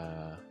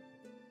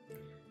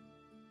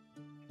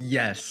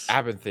 Yes.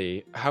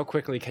 Abinthy, how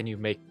quickly can you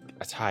make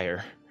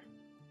attire?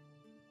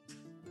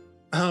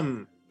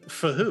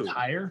 For who?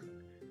 Tire?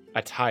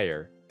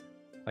 Attire,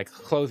 like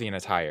clothing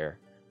attire.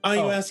 Are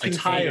you Oh, asking for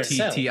attire.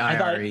 yourself?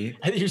 TTIRE.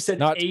 I think you said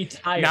Not- a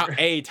tire. Not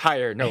a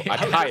tire, no, How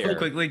attire.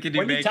 quickly could you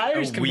When do make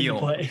tires a come into wheel?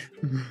 play?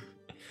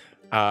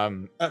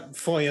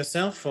 For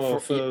yourself or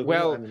for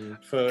well, I mean,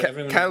 for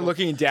everyone? Kind of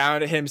looking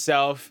down at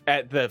himself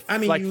at the I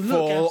mean, like you look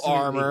full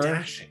absolutely armor.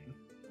 dashing.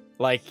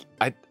 Like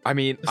I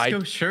mean, Let's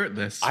go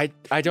shirtless.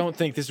 I don't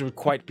think this would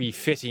quite be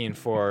fitting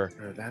for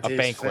That a is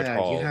banquet fair.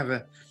 hall. You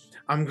have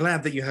I'm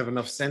glad that you have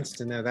enough sense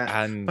to know that.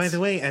 And By the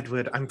way,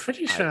 Edward, I'm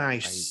pretty sure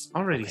I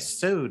already okay.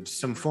 sewed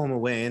some form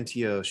away into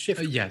your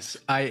shift. yes,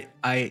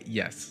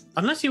 yes.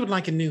 Unless you would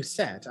like a new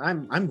set,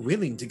 I'm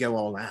willing to go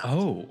all out.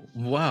 Oh,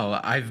 well,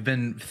 I've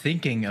been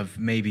thinking of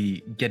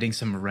maybe getting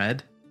some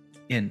red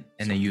in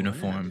a Some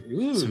uniform. red.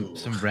 Ooh.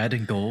 Some red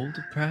and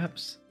gold,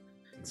 perhaps?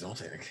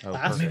 Exotic. Oh,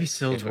 Maybe perfect.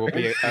 silver. It will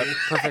be a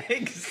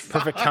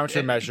perfect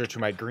countermeasure to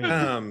my green.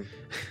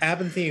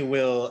 Abinthy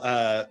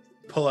will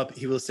pull up.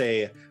 He will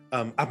say,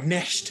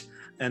 "Abnesht,"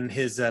 and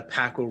his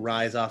pack will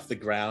rise off the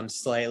ground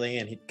slightly,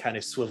 and he kind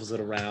of swivels it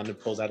around and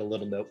pulls out a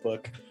little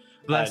notebook.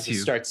 Bless He you.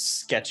 starts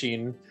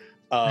sketching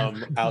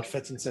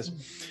outfits and says,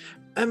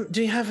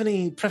 "Do you have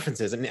any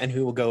preferences?" And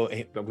who will go?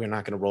 "Hey, but we're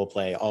not going to role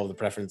play all the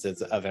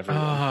preferences of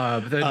everyone." Ah,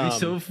 but that'd be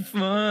so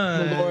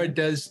fun. Melora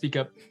does speak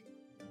up.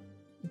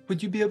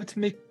 Would you be able to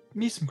make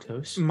me some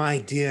clothes? My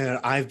dear,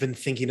 I've been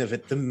thinking of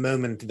it the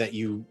moment that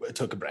you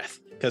took a breath,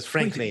 because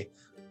frankly,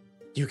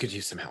 you could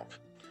use some help.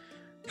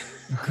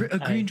 A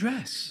green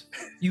dress.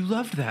 You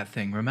loved that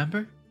thing,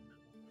 remember?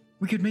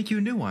 We could make you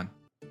a new one.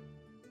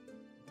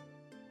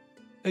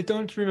 I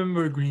don't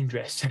remember a green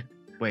dress.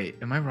 Wait,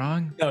 am I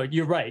wrong? No,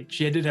 you're right.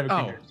 She did have a green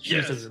Oh, dress. She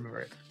just yes. doesn't remember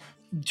it.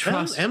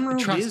 Trust Emerald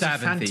trust is a Abinthy.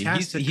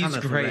 fantastic He's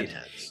color for great.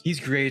 redheads. He's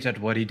great at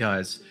what he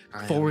does.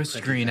 I am Forest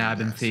pretty green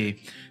fantastic.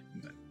 Abinthy.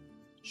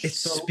 It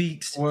So,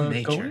 speaks we're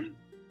nature. going?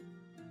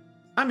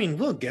 I mean,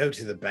 we'll go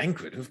to the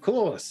banquet, of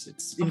course.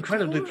 It's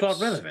incredibly plot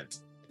course. relevant.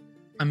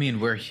 I mean,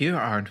 we're here,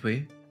 aren't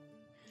we?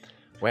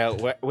 Well,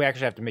 we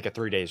actually have to make a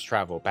 3 days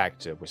travel back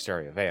to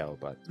Wisteria Vale,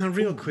 but Now,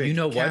 real quick, You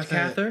know what, Cather,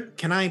 Cather?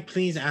 Can I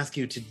please ask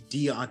you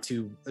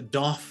to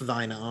doff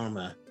thine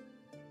armor?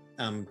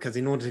 Because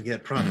in order to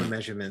get proper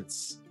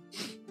measurements,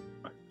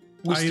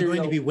 are you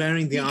going to be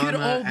wearing the We armor? could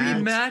all be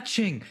at-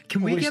 matching.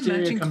 Can we get Wisteria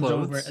matching comes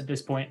over clothes? at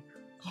this point.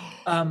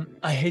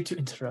 I hate to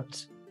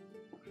interrupt,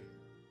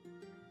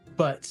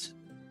 but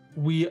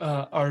we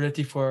are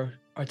ready for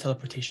our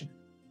teleportation.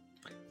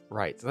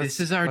 right. This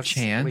is our let's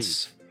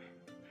chance. leave.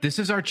 This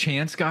is our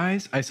chance,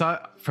 guys. I saw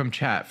it from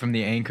chat from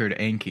the anchored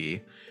Anki.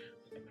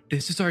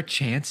 This is our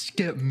chance to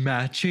get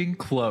matching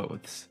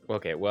clothes.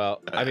 Okay,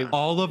 well, I mean,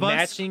 All of us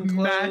Matching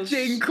clothes?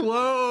 matching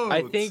clothes.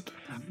 I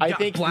Got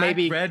think black,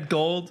 maybe red,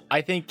 gold.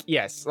 I think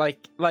yes,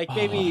 like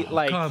maybe Oh,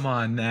 like come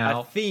on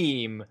now. a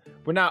theme.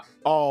 We're not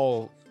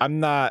all. I'm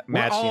not We're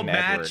matching. all Edward.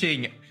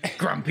 matching.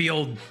 Grumpy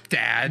old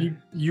dad.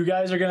 You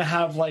guys are gonna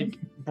have like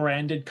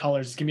branded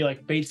colors. It's gonna be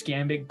like Bates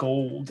Gambit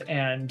gold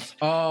and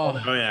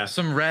Oh, Oh yeah.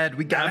 some red.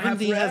 We gotta have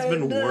Abinthy has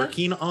been red.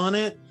 working on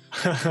it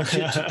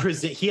to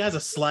present. He has a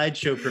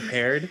slideshow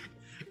prepared,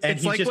 and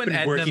It's he's like just when been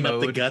Edna working up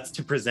the Mode- guts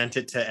to present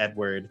it to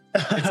Edward.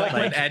 It's like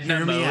when Like, Edna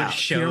hear me Mode out,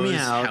 hear me shows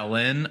out.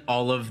 Helen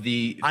all of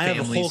the I have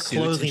a family whole suits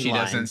and clothing she line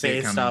doesn't see it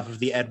based coming. off of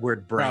the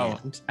Edward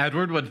brand.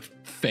 Edward would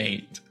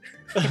faint.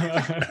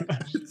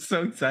 It's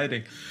so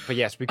exciting. But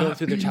yes, we go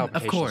through the of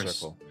teleportation course.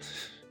 circle.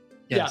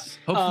 Yes.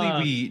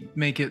 Hopefully we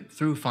make it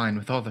through fine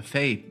with all the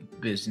Fae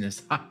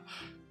business. Ha.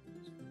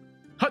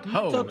 Hut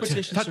ho.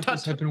 teleportation Tut,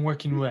 circles tut. have been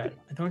working well.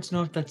 I don't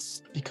know if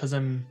that's because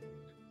I'm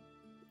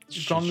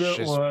She's stronger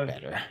just or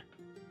better.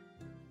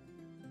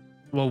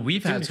 Well,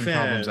 we've To had be some fair,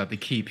 problems at the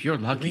keep. You're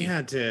We lucky.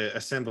 had to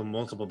assemble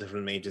multiple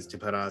different mages to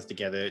put ours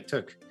together.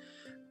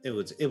 It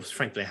was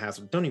frankly a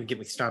hassle. Don't even get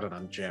me started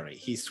on Jerry.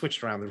 He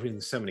switched around the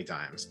room so many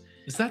times.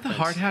 Is that the That's-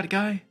 hard hat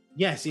guy?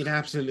 Yes, it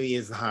absolutely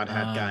is the hard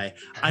hat guy.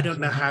 I don't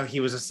know how he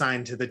was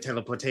assigned to the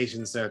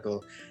teleportation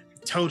circle.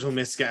 Total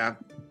misgap.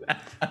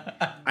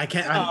 I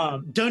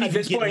can't. Don't at even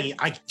this get point- me.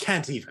 I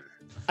can't even.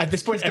 At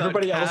this point, He's got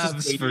everybody else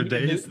calves is for waiting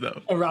in days, the-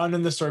 though. around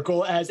in the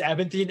circle as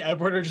Abinthy and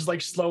Edward are just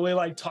like slowly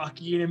like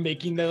talking and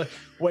making their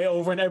way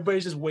over, and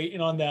everybody's just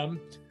waiting on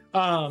them.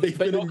 They've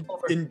But been no,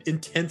 over- in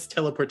intense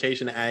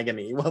teleportation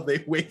agony while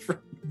they wait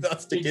for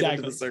us to get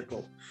into the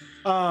circle.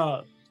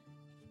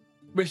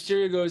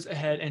 Wisteria goes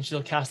ahead and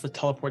she'll cast the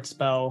teleport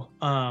spell,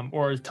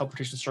 or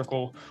teleportation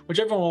circle,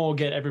 whichever one will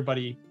get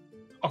everybody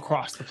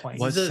across the plane.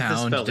 What The sound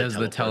spell that does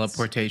the teleports.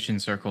 teleportation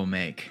circle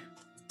make?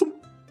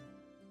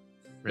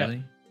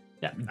 Really?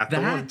 Yeah. That's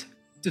the one. That?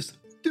 Just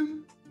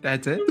doom.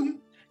 That's it?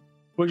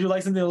 Would you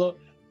like something a little?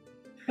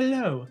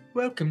 Hello,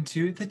 welcome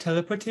to the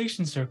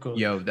teleportation circle.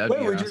 Yo, that'd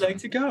Where be would awesome. you like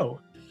to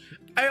go?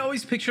 I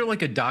always picture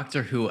like a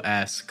Doctor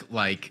Who-esque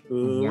like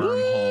Ooh.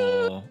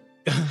 wormhole.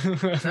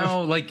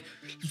 No, like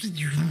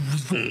you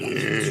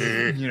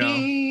know.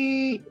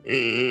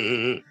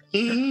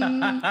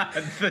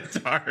 The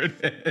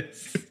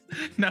TARDIS.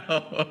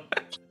 No.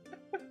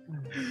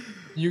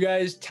 You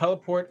guys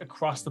teleport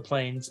across the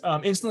plains,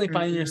 instantly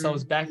finding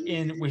yourselves back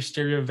in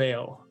Wisteria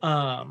Vale.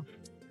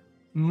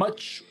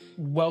 Much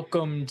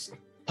welcomed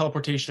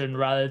teleportation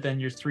rather than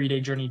your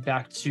 3-day journey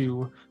back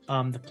to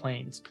the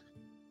plains.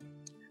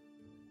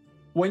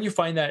 When you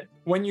find that,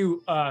 when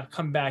you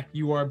come back,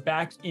 you are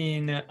back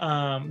in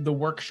the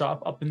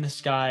workshop up in the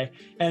sky,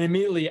 and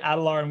immediately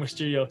Adelar and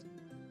Wisteria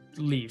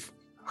leave.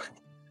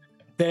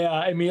 They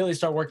immediately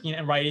start working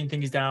and writing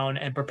things down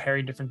and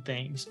preparing different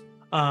things.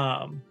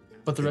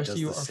 But the It rest of does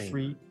you the are same.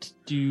 free to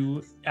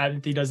do.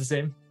 Abinthy does the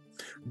same.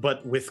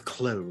 But with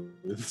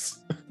clothes.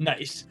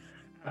 Nice.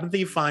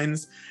 Abinthy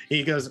finds,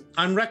 he goes,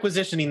 I'm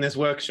requisitioning this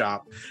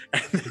workshop,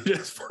 and then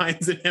just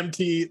finds an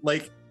empty,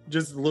 like,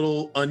 just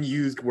little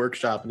unused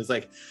workshop, and is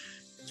like,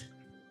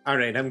 all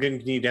right, I'm going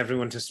to need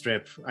everyone to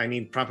strip. I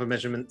need proper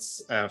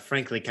measurements.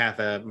 Frankly,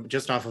 Katha,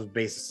 just off of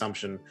base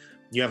assumption,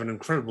 you have an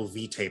incredible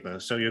V-taper,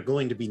 so you're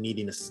going to be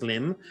needing a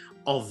slim,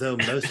 although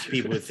most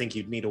people would think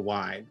you'd need a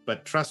wide.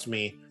 But trust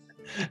me,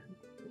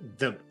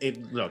 the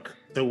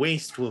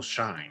waist will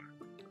shine.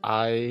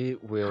 I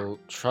will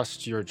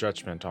trust your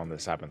judgment on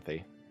this,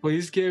 Abinthy.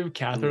 Please give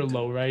Cather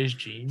low-rise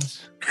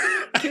jeans.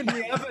 Can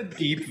we have a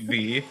deep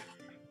V?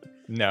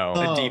 No.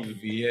 A Oh. deep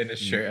V in his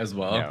shirt as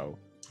well. No.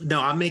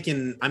 No,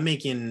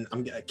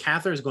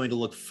 Cather is going to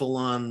look full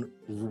on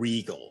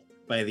regal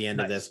by the end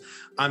of Nice. this.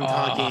 I'm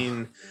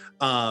talking,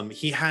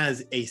 he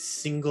has a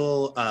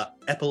single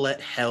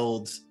epaulette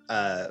held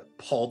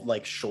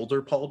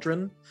shoulder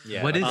pauldron.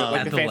 Yeah. What is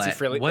like the fancy epaulette?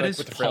 frilly- What like is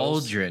with the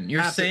frills. pauldron?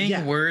 You're After- saying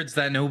yeah. words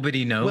that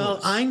nobody knows. Well,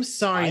 I'm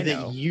sorry I that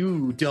know.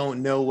 you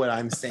don't know what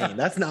I'm saying.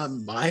 That's not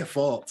my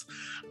fault.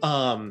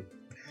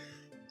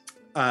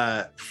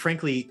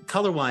 Frankly,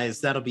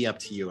 color-wise, that'll be up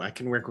to you. I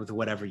can work with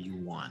whatever you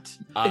want.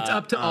 it's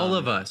up to all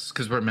of um, us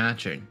because we're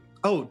matching.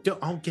 Oh,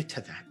 I'll get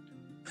to that.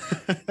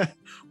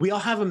 We all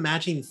have a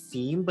matching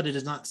theme, but it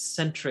is not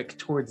centric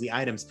towards the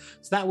items.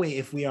 So that way,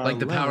 if we are Like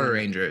the Power alone-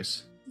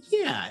 Rangers.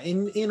 yeah,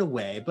 in a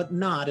way, but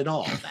not at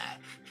all that.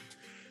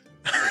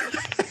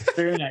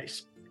 Very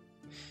nice.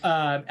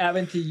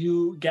 Abinthy,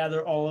 you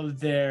gather all of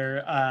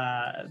their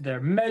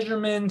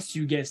measurements.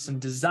 You get some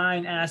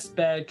design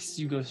aspects.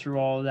 You go through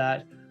all of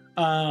that.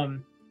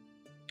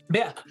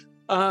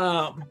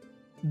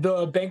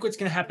 The banquet's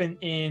gonna happen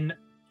in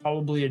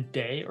probably a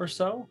day or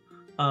so.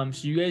 So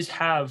you guys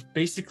have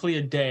basically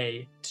a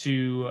day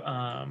to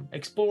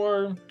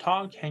explore,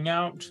 talk, hang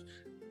out.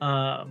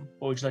 What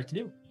would you like to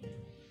do?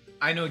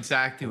 I know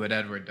exactly what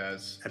Edward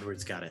does,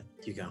 Edward's got it.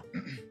 You go.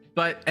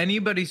 but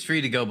anybody's free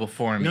to go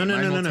before me. No.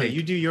 Mine will take-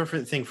 You do your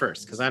thing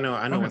first, because I know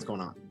Okay. what's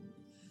going on.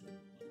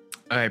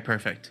 All right,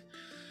 perfect.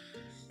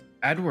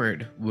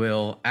 Edward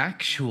will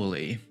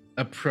actually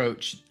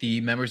approach the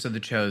members of the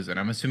Chosen.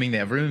 I'm assuming they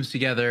have rooms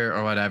together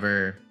or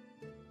whatever.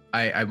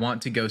 I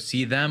want to go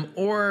see them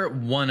or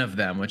one of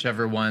them,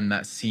 whichever one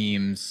that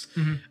seems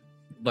Mhm.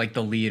 like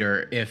the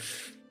leader,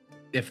 if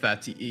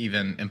that's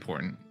even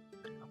important.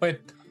 Okay.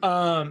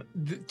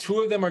 The two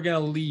of them are gonna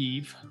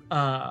leave,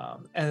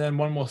 and then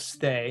one will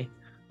stay.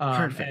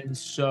 Perfect. And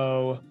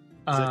so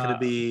Is that going to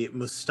be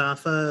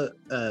Mustafa,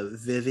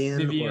 Vivian,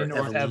 Vivian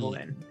or or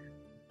Evelyn.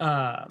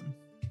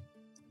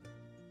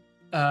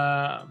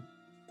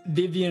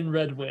 Vivian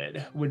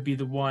Redwood would be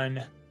the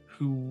one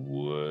who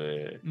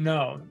would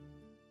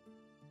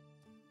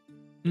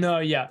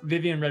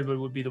Vivian Redwood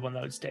would be the one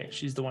that would stay.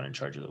 She's the one in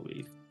charge of the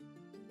weave.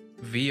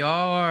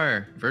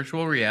 VR,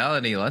 virtual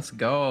reality. Let's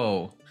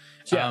go.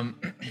 So, yeah,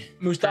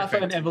 Mustafa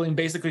perfect. and Evelyn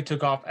basically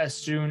took off as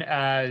soon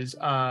as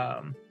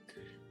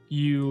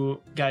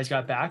you guys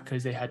got back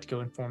because they had to go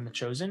inform the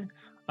Chosen.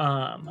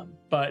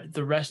 But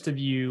the rest of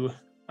you,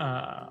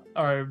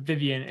 or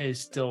Vivian, is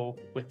still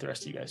with the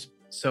rest of you guys.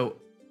 So,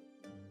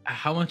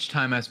 how much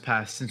time has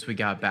passed since we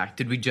got back?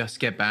 Did we just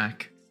get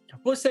back?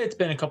 We'll say it's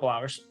been a couple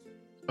hours.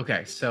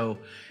 Okay, so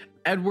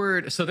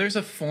Edward, so there's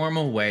a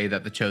formal way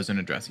that the Chosen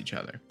address each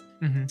other.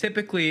 Mhm.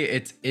 Typically,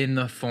 it's in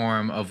the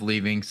form of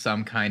leaving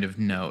some kind of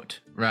note,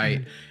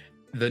 right?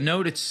 The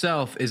note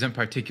itself isn't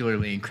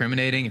particularly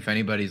incriminating. If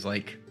anybody's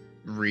like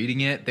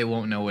reading it, they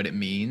won't know what it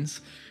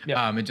means.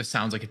 Yeah. It just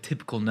sounds like a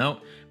typical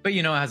note, but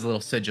it has a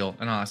little sigil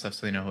and all that stuff,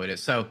 so they know who it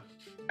is. So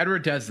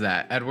Edward does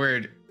that.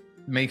 Edward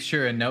makes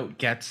sure a note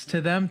gets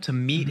to them to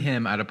meet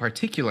him at a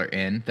particular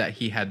inn that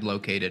he had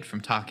located from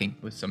talking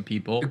with some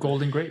people. The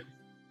Golden Grape.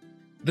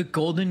 The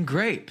Golden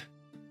Grape.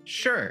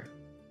 Sure.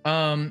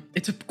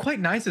 It's a quite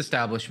nice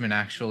establishment,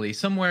 actually,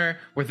 somewhere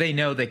where they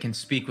know they can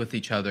speak with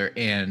each other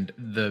and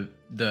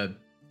the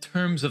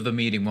terms of the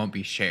meeting won't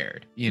be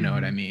shared. You know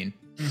what I mean?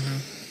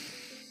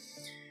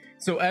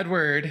 So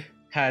Edward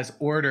has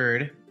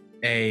ordered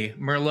a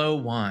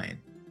Merlot wine.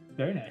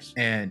 Very nice.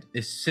 And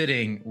is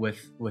sitting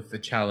with the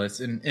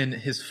chalice in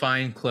his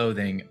fine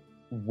clothing,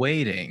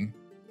 waiting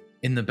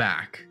in the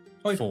back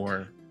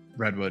for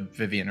Redwood,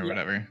 Vivian, or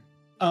whatever.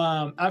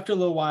 After a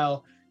little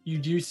while, you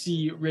do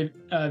see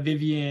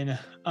Vivian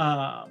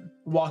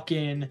walk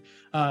in.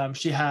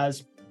 She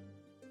has,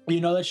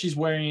 that she's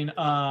wearing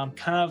kind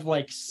of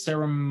like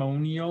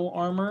ceremonial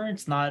armor.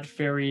 It's not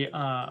very,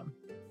 and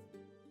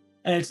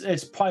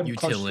it's probably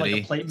close to like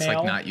a plate mail. It's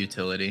like not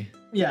utility.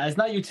 Yeah, it's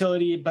not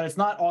utility, but it's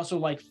not also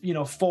like,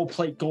 full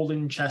plate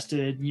golden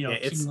chested,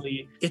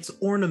 it's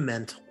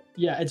ornamental.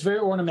 Yeah, it's very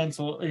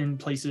ornamental in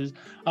places.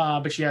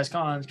 But she has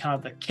on kind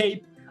of the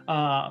cape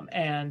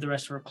and the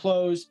rest of her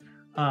clothes.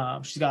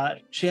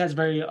 She has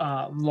very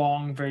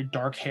long, very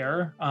dark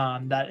hair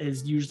that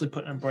is usually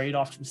put in a braid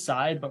off to the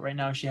side, but right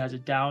now she has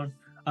it down.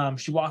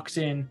 She walks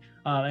in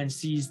and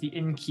sees the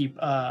innkeep,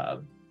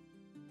 a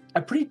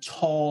pretty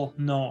tall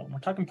gnome. We're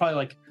talking probably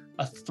like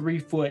a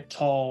 3-foot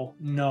tall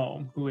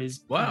gnome who is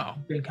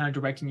been kind of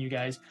directing you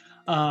guys.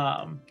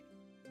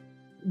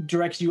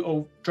 Directs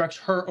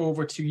her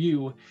over to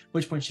you,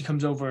 which when she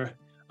comes over,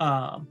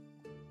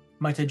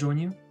 might I join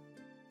you?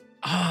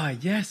 Ah,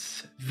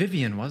 yes.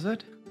 Vivian, was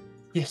it?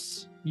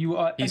 Yes, you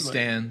are. He Edward.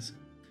 stands.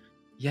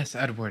 Yes,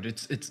 Edward.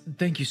 It's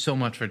thank you so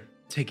much for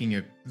taking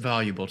your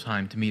valuable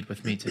time to meet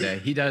with me today.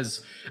 He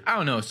does, I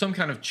don't know, some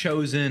kind of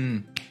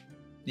chosen,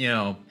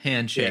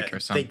 handshake or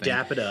something. They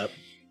dap it up.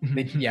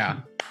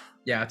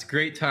 Yeah, it's a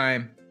great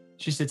time.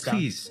 She sits down.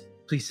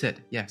 Please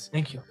sit. Yes.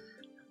 Thank you.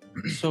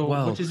 So,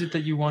 what is it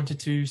that you wanted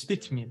to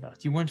speak to me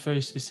about? You weren't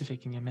very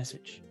specific in your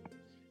message.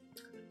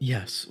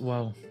 Yes,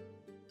 well,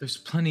 there's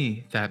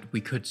plenty that we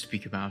could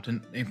speak about,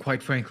 and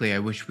quite frankly, I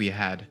wish we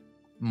had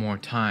more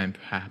time,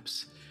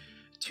 perhaps,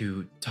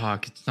 to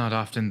talk. It's not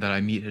often that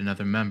I meet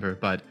another member,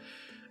 but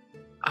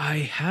I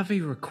have a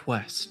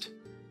request.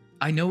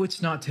 I know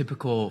it's not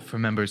typical for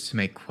members to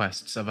make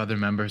quests of other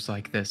members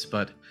like this,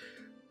 but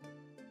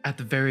at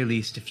the very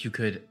least, if you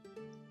could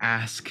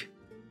ask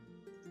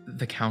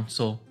the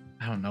council,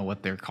 I don't know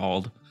what they're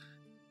called,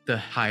 the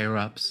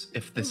higher-ups,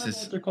 if this I don't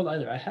know what they're called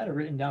either. I had it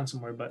written down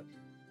somewhere, but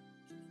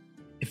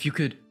if you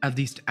could at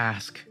least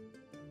ask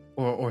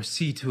or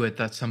see to it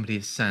that somebody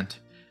is sent,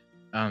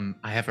 I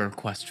have a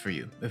request for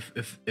you,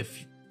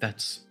 if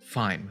that's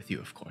fine with you,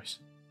 of course.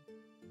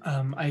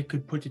 I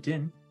could put it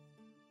in.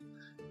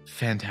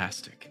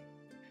 Fantastic.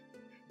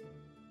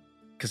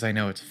 Because I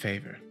know it's a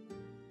favor.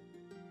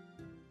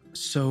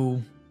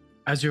 So,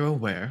 as you're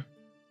aware,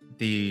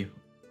 the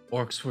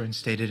orcs were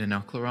instated in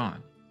El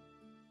Claron.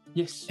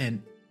 Yes.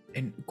 And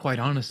quite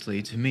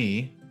honestly, to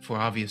me, for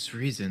obvious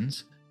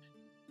reasons,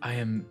 I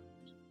am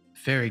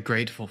very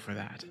grateful for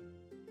that.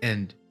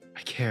 And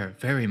I care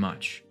very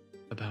much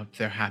about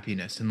their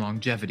happiness and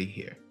longevity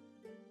here.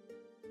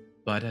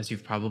 But as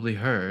you've probably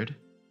heard,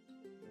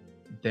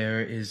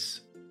 there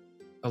is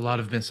a lot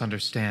of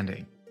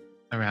misunderstanding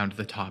around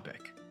the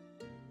topic.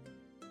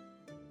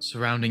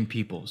 Surrounding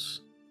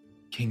peoples,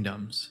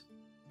 kingdoms,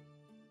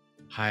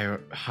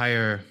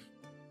 higher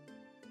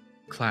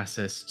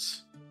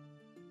classists,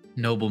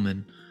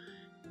 noblemen.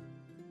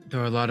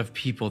 There are a lot of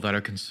people that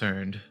are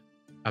concerned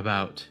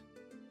about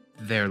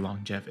their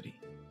longevity.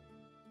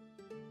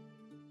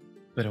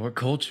 But our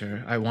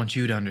culture, I want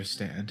you to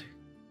understand.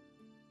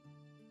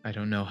 I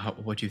don't know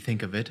what you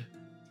think of it,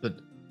 but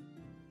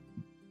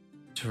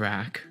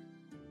Tarak,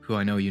 who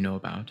I know you know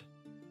about,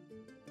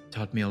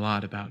 taught me a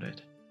lot about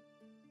it.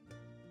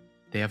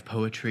 They have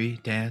poetry,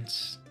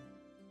 dance,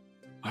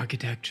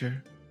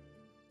 architecture.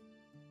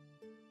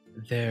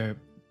 They're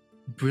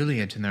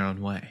brilliant in their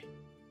own way.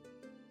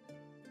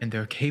 And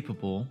they're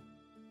capable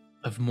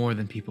of more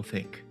than people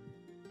think.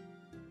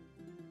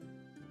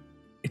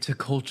 It's a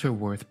culture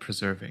worth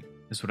preserving,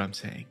 is what I'm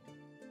saying.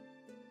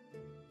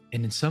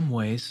 And in some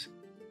ways,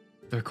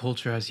 their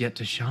culture has yet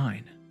to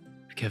shine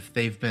because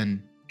they've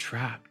been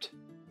trapped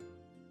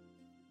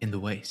in the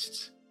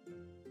wastes.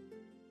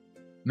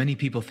 Many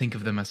people think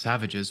of them as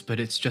savages, but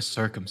it's just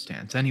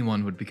circumstance.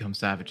 Anyone would become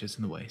savages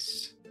in the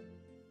wastes.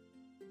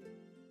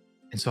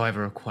 And so I have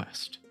a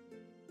request.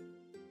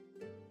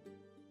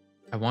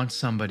 I want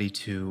somebody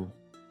to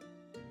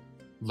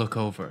look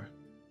over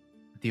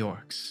the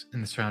orcs in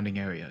the surrounding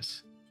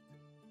areas.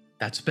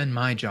 That's been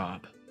my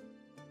job.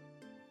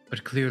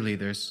 But clearly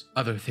there's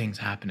other things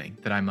happening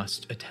that I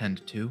must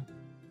attend to.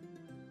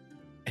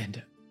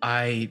 And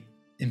I,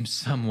 in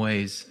some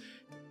ways,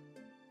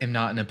 am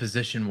not in a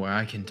position where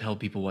I can tell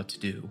people what to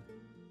do.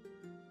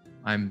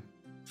 I'm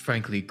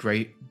frankly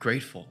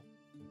grateful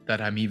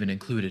that I'm even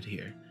included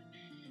here.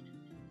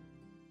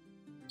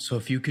 So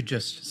if you could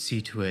just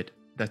see to it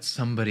that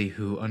somebody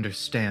who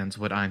understands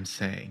what I'm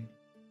saying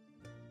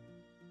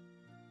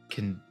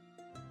can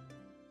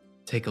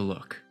take a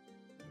look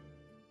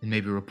and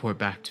maybe report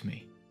back to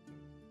me.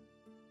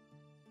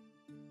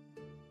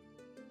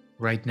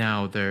 Right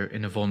now, they're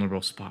in a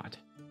vulnerable spot.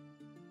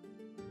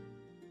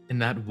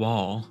 And that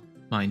wall,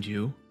 mind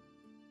you,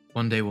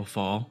 one day will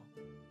fall.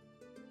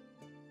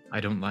 I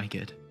don't like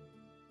it.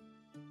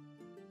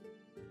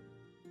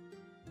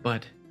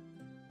 But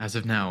as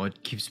of now,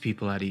 it keeps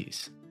people at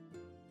ease.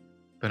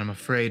 But I'm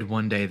afraid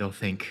one day they'll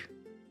think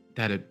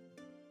that it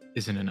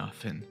isn't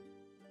enough, and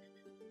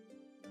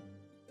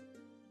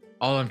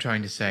all I'm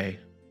trying to say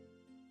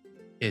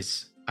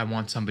is I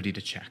want somebody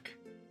to check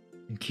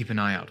and keep an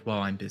eye out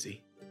while I'm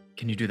busy.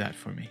 Can you do that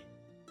for me?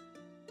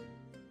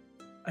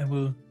 I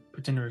will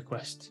put in a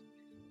request.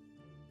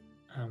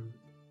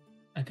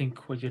 I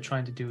think what you're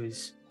trying to do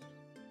is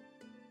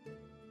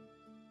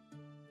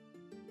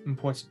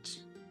important.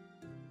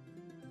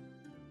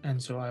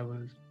 And so I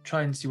will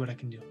try and see what I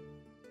can do.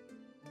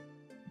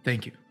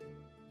 Thank you.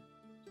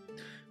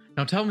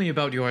 Now tell me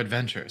about your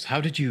adventures.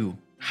 How did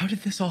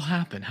this all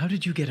happen? How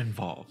did you get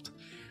involved?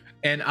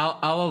 And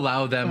I'll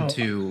allow them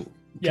to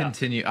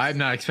continue. I'm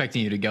not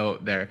expecting you to go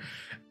there.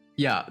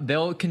 Yeah,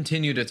 they'll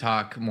continue to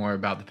talk more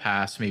about the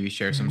past, maybe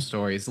share some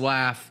stories,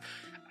 laugh.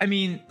 I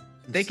mean,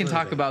 they can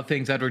talk about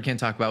things Edward can't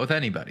talk about with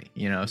anybody,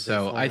 you know?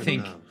 So I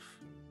think,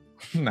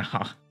 no,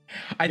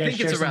 I think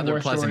it's a rather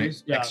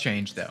pleasant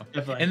exchange though.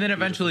 Definitely. And then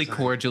eventually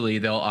cordially,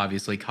 they'll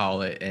obviously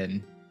call it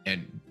and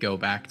go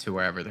back to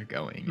wherever they're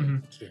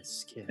going.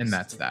 Kiss. And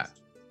that's that.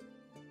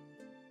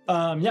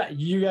 Yeah,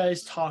 you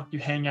guys talk, you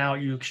hang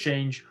out, you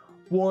exchange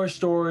war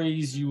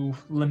stories, you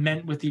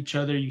lament with each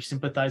other, you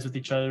sympathize with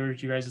each other.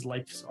 You guys'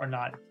 lives are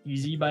not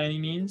easy by any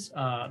means.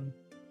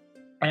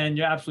 And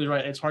you're absolutely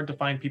right. It's hard to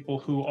find people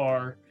who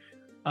are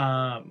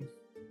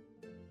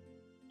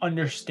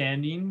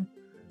understanding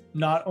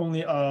not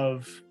only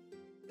of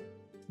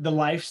the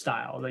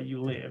lifestyle that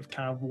you live,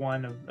 kind of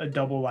one of a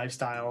double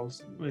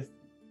lifestyles with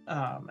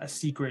a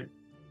secret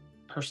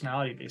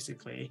personality,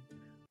 basically,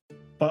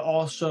 but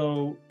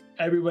also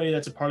everybody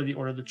that's a part of the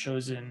Order of the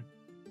Chosen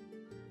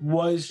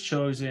was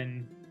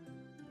chosen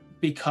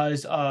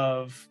because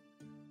of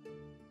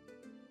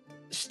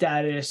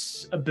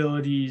status,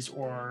 abilities,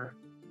 or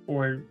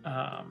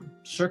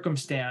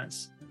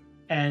circumstance,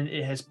 and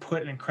it has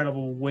put an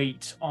incredible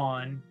weight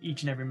on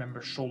each and every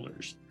member's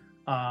shoulders.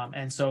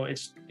 And so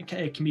it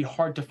can be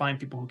hard to find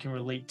people who can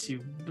relate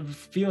to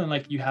feeling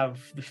like you have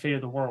the fate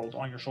of the world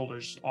on your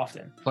shoulders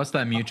often. Plus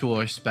that mutual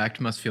respect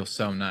must feel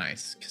so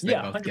nice because they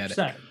both 100%. Get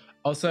it.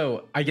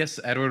 Also, I guess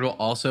Edward will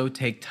also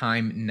take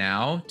time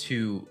now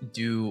to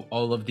do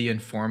all of the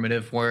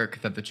informative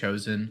work that the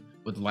Chosen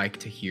would like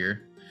to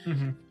hear.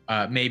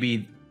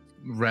 Maybe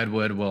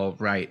Redwood will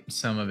write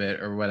some of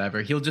it or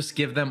whatever. He'll just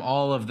give them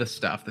all of the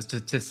stuff, the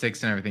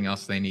statistics and everything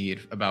else they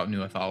need about New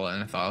Athala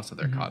and Athala, so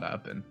they're caught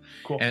up, and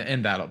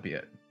and that'll be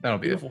it. That'll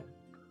be beautiful. It.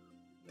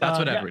 That's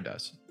what Edward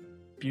does.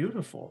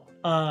 Beautiful.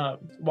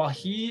 While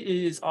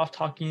he is off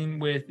talking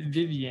with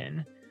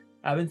Vivian,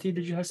 Abinthy,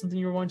 did you have something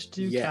you were wanting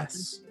to do? Yes.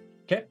 Catherine?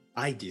 Okay.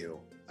 I do.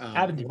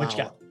 Abinthy, what you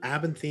got?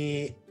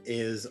 Abinthy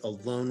is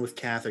alone with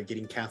Cather,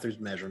 getting Cather's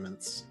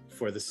measurements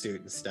for the suit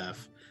and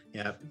stuff.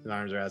 Yeah, his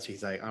arms are out. So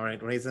he's like, all right,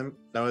 raise them,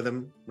 lower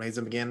them, raise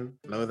them again,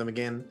 lower them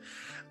again.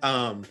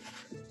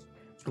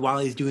 While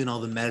he's doing all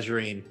the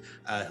measuring,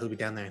 he'll be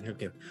down there and he'll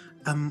go,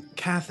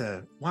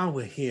 Cather, while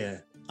we're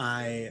here,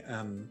 I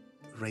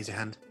raise your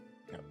hand.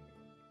 No.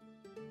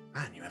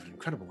 Man, you have an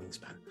incredible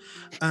wingspan.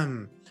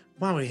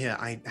 While we're here,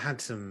 I had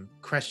some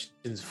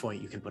questions for you.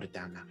 You can put it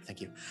down now.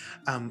 Thank you.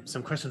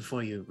 Some questions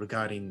for you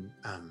regarding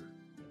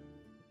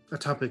a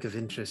topic of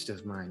interest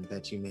of mine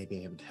that you may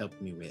be able to help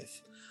me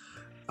with.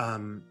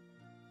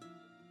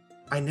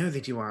 I know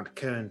that you aren't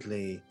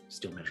currently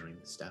still measuring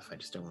stuff. I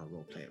just don't want to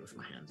role play it with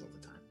my hands all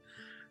the time.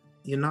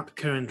 You're not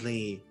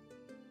currently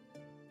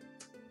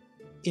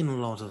in a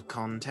lot of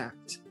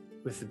contact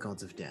with the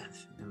gods of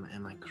death.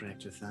 Am I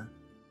correct with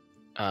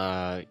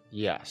that?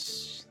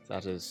 Yes,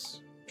 that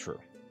is true.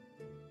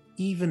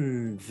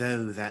 Even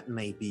though that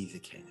may be the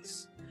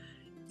case,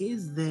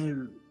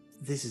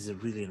 this is a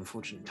really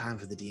unfortunate time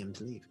for the DM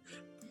to leave.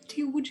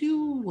 Would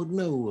you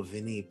know of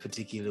any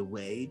particular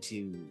way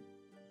to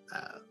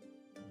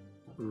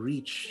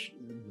reach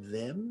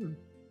them?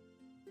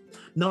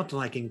 Not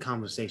like in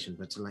conversation,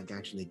 but to like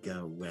actually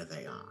go where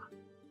they are.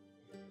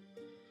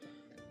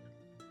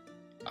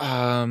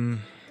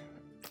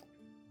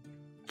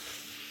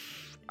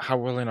 How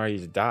willing are you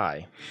to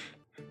die?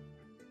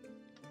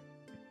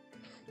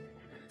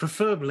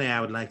 Preferably,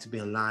 I would like to be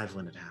alive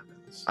when it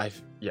happens.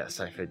 Yes,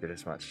 I figured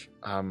as much.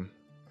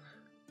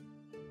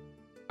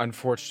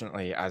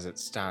 Unfortunately, as it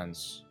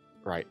stands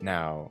right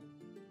now,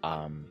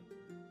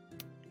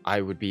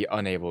 I would be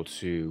unable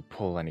to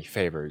pull any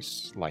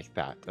favors like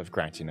that of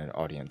granting an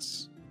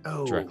audience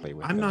Oh, directly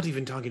with I'm them. not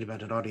even talking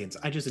about an audience.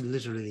 I just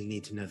literally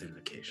need to know their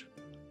location.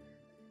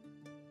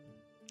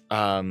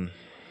 The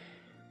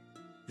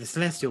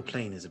Celestial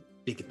Plane is a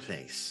big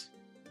place.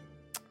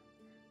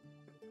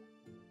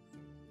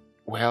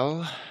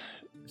 Well,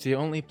 the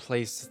only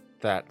place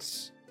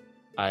that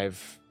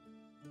I've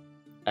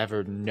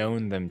ever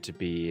known them to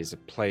be is a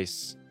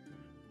place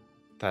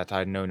that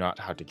I know not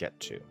how to get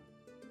to.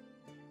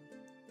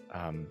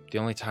 The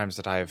only times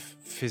that I've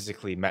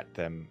physically met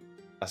them,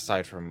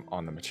 aside from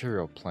on the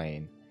material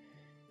plane,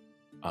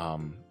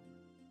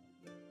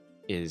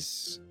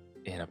 is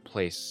in a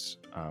place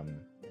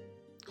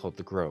called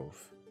the Grove.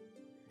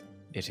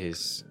 It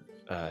is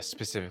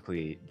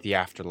specifically the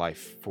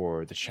afterlife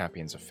for the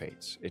Champions of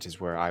Fate. It is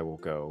where I will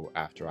go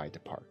after I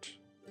depart.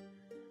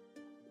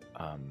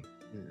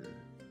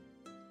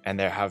 And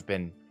there have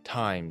been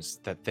times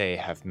that they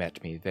have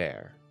met me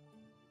there,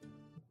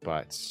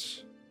 but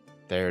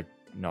they're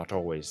not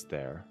always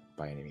there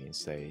by any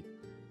means.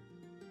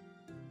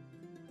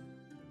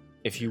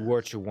 If you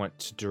were to want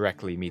to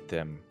directly meet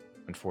them,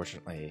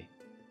 unfortunately,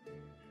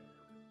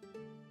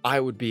 I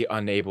would be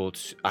unable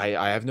to.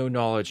 I have no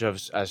knowledge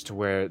as to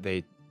where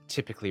they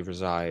typically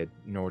reside,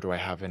 nor do I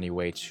have any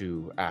way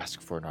to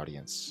ask for an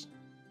audience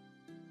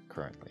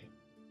currently.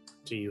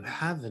 Do you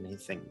have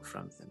anything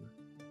from them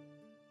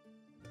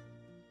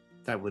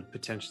that would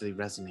potentially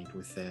resonate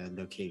with their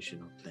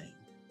location or plane?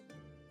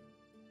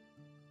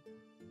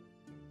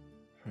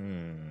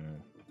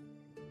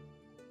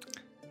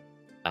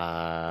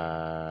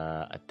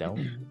 I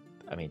don't.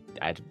 I mean,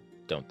 I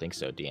don't think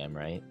so, DM.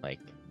 Right? Like,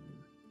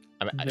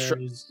 I'm sure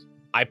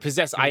I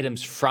possess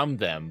items from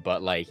them,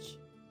 but like,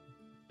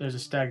 There's a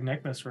stag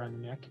necklace around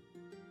your neck.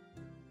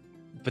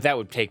 but that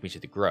would take me to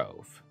the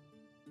Grove,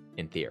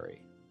 in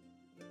theory.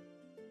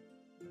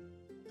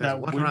 There's That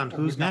what would- around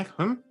whose neck?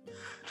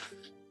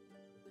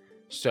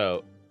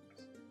 So,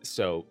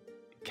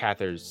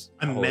 Cather's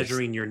I'm holy-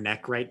 measuring your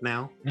neck right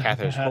now.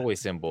 Cather's holy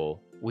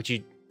symbol, which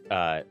is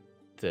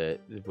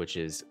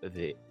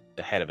the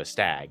head of a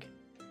stag,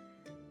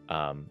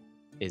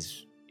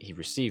 is he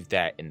received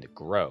that in the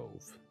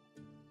Grove.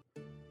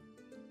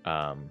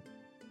 But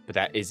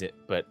that isn't.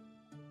 But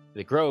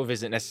the Grove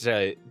isn't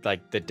necessarily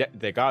like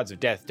the gods of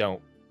death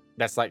don't.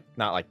 That's like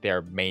not like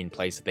their main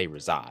place that they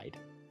reside,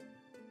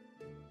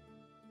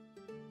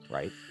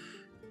 right?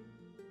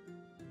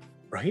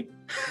 Right?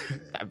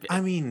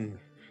 I mean,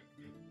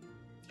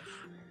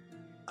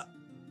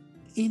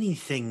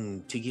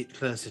 anything to get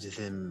closer to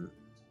them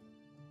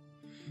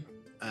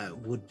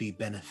would be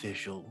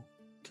beneficial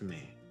to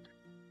me.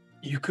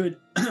 You could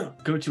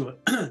go to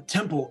a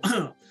temple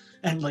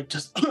and like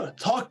just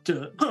talk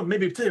to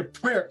maybe say a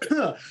prayer.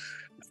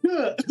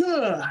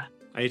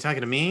 Are you talking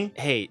to me?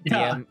 Hey,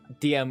 Yeah.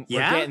 DM, we're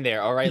Yeah? getting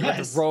there. All right, let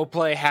Yes. the role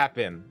play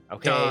happen.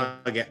 Okay.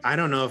 Dog, I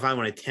don't know if I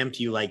want to tempt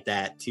you like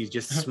that to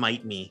just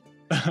smite me.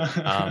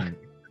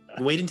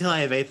 Wait until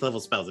I have 8th level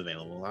spells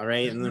available, all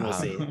right? And then we'll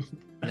see.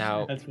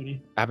 Now, That's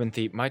funny.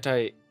 Abinthy, might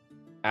I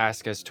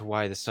ask as to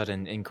why the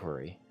sudden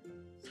inquiry?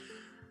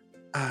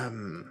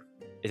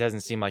 It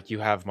doesn't seem like you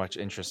have much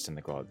interest in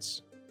the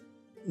gods.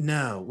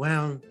 No,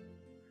 well,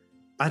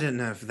 I don't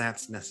know if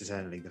that's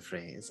necessarily the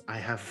phrase. I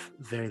have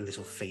very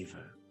little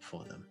favor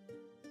for them.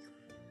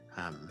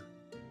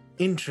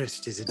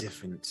 Interest is a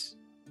different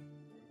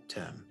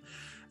term.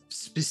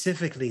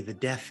 Specifically, the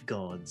death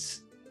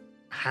gods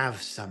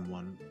have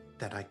someone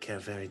that I care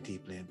very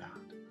deeply about.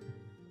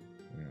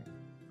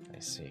 I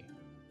see.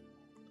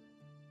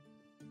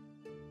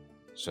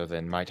 So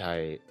then might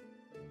I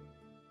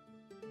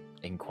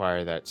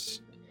inquire that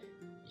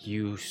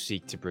you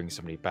seek to bring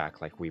somebody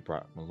back like we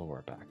brought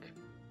Melora back?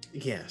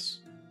 Yes.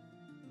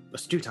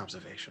 Astute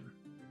observation.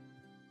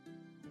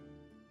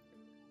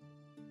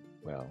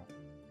 Well,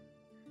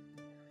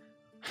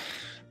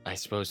 I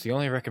suppose the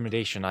only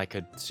recommendation I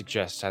could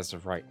suggest as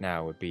of right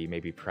now would be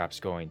maybe perhaps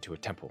going to a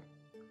temple.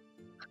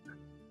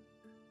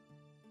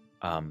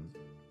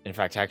 In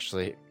fact,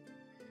 actually,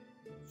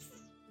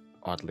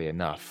 oddly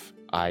enough,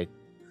 I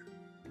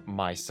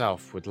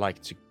myself would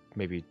like to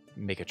maybe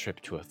make a trip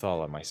to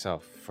Athala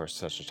myself for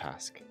such a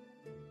task.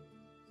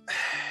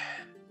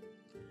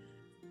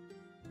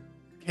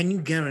 Can you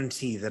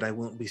guarantee that I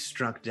won't be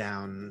struck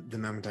down the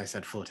moment I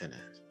set foot in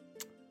it?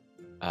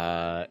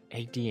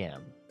 Hey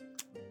DM.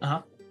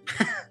 Uh-huh.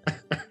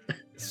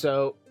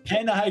 So,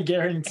 Can I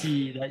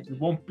guarantee that you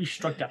won't be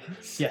struck down?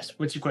 Yes.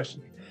 What's your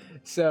question?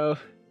 So,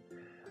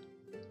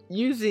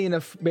 using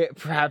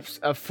perhaps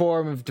a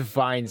form of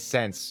divine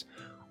sense,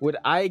 would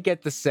I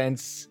get the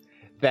sense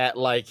that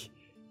like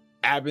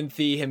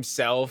Abinthy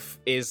himself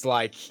is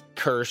like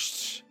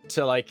cursed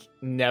to like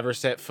never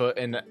set foot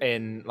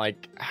in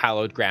like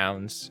hallowed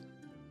grounds?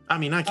 I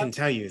mean, I can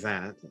tell you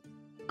that.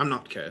 I'm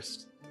not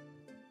cursed.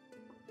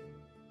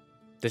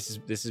 This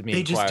is me They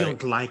inquiring. just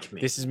don't like me.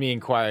 This is me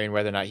inquiring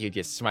whether or not he'd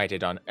get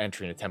smited on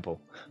entering a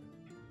temple.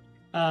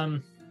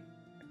 I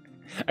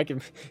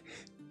can.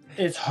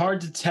 It's hard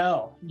to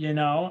tell, you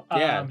know.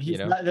 Yeah, He's you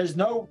know. not, there's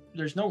no,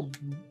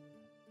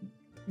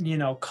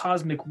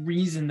 cosmic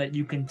reason that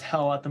you can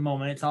tell at the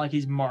moment. It's not like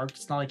he's marked.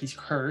 It's not like he's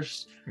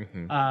cursed,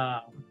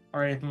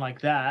 or anything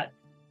like that.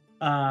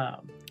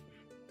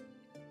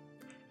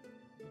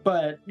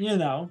 But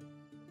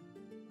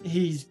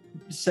he's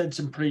said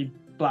some pretty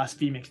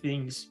blasphemic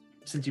things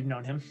since you've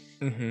known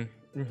him.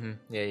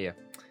 Yeah.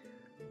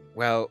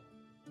 Well,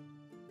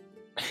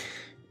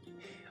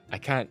 I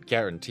can't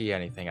guarantee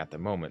anything at the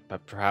moment,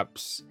 but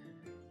perhaps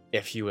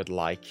if you would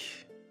like,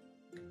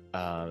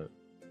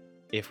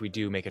 if we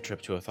do make a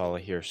trip to Athala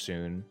here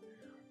soon,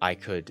 I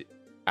could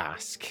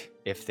ask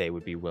if they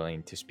would be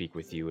willing to speak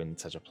with you in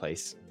such a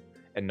place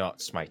and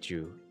not smite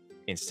you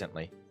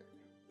instantly.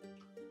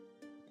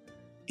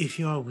 If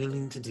you are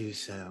willing to do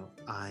so,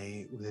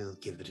 I will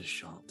give it a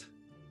shot.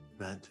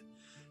 But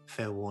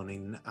fair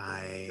warning,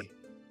 I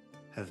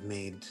have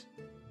made,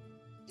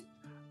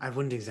 I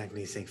wouldn't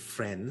exactly say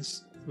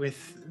friends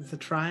with the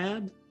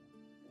Triad.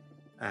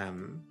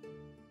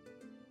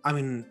 I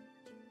mean,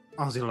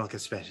 Ozilok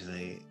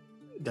especially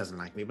doesn't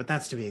like me, but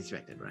that's to be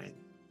expected, right?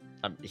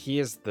 He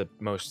is the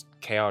most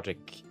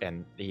chaotic,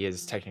 and he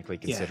is technically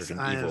considered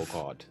an evil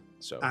god.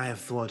 So I have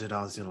thwarted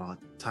Ozilok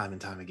time and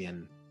time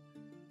again,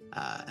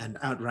 and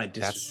outright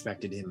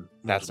disrespected him.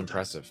 That's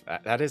impressive.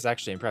 That is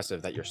actually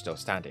impressive that you're still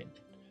standing.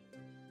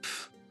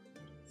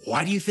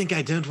 Why do you think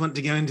I don't want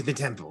to go into the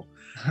temple?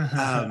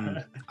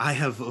 I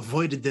have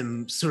avoided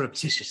them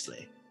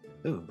surreptitiously.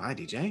 Oh, bye,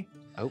 DJ.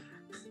 Oh,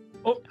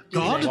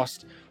 God!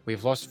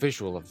 We've lost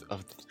visual of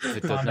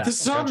the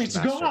song is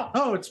gone.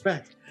 Oh, it's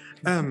back.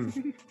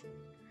 And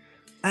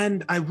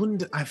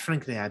I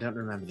frankly, I don't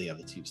remember the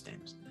other two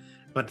names,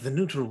 but the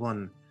neutral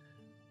one,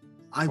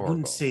 I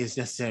wouldn't say is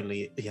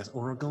necessarily, yes,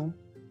 Oracle.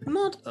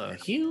 Not a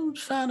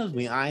huge fan of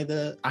me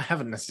either. I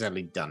haven't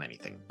necessarily done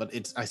anything, but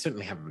I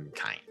certainly haven't been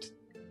kind.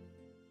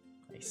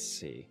 I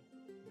see.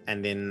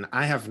 And then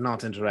I have not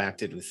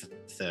interacted with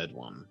the third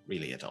one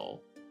really at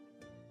all.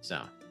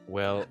 So,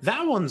 well,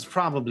 that one's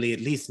probably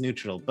at least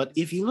neutral, but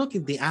if you look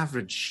at the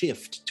average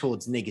shift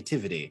towards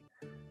negativity,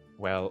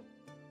 well,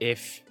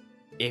 if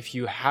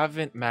you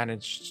haven't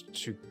managed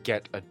to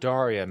get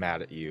Adaria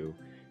mad at you,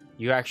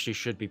 you actually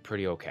should be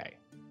pretty okay.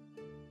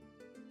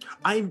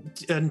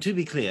 To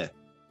be clear,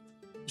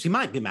 she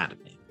might be mad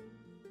at me.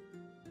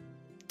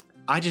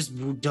 I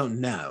just don't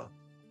know.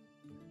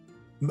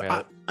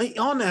 Well,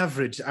 on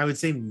average, I would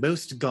say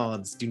most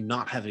gods do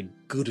not have a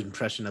good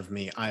impression of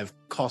me. I have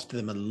cost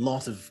them a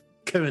lot of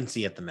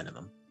currency at the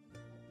minimum.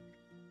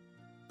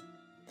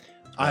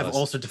 I've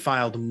also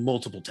defiled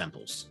multiple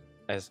temples.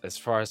 As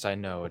far as I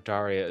know,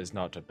 Adaria is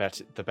not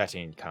the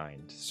betting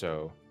kind,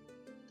 so...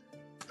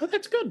 Oh,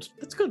 that's good.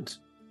 That's good.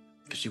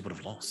 Because she would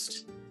have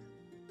lost.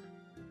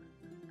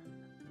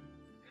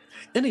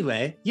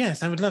 Anyway,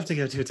 yes, I would love to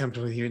go to a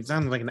temple with you. It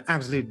sounds like an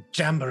absolute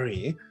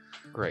jamboree.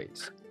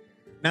 Great.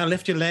 Now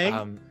lift your leg.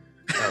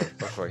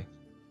 Okay.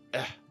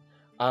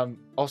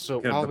 Also,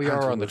 while we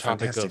are on the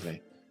topic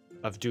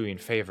of doing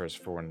favors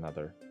for one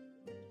another,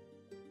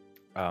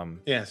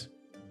 yes.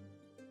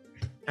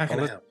 How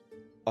can I help?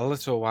 A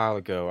little while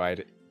ago,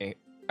 I'd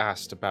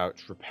asked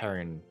about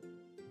repairing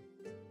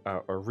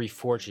or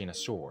reforging a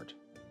sword.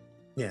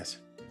 Yes.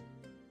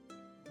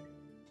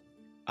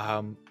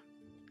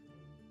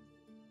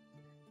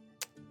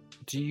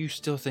 Do you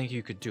still think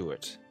you could do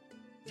it?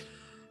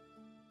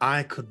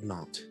 I could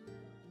not.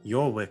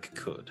 Yorwick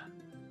could.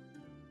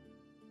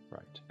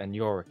 Right. And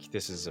Yorwick,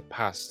 this is a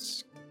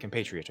past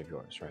compatriot of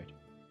yours, right?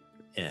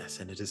 Yes,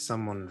 and it is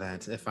someone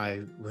that if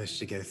I wish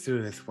to go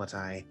through with what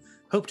I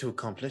hope to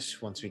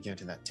accomplish once we go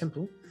to that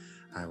temple,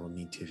 I will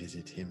need to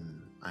visit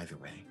him either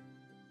way.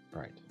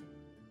 Right.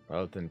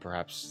 Well, then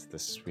perhaps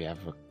we have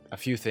a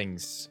few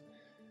things,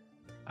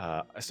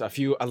 a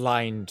few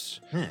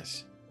aligned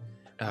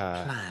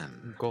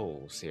plan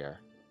goals here.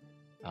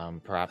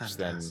 Perhaps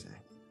Fantastic. Then.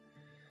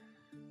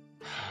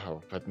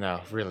 Oh, but no,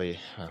 really,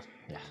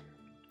 yeah.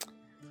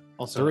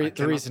 Also, I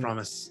cannot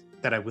promise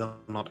that I will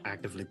not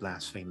actively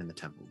blaspheme in the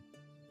temple.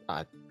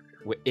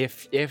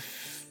 If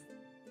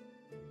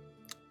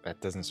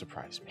that doesn't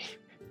surprise me,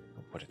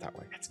 I'll put it that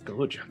way. That's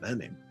good, you're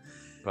learning.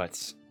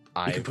 But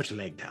you can put your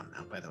leg down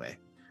now, by the way.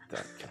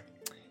 Okay.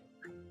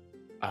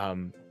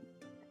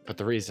 But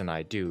the reason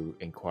I do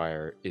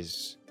inquire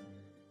is,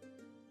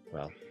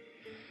 well,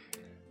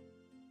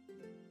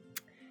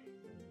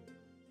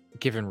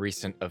 given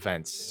recent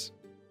events,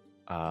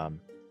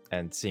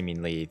 and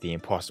seemingly the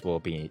impossible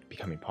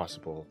becoming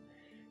possible,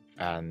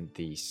 and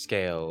the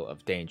scale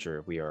of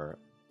danger we are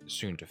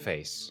soon to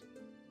face,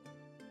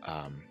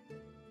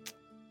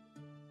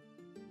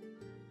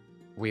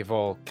 we've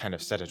all kind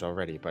of said it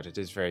already, but it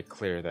is very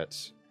clear that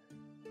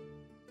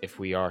if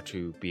we are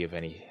to be of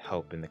any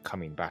help in the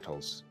coming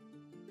battles,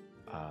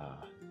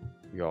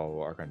 we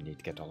all are going to need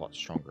to get a lot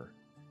stronger.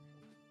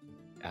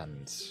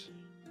 And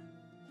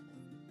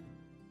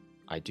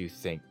I do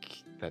think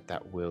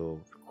that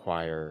will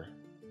require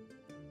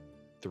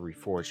the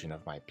reforging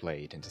of my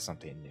blade into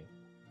something new.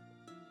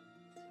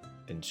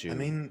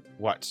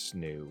 What's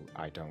new,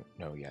 I don't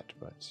know yet,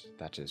 but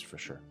that is for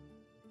sure.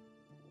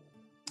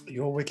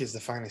 Yorwick is the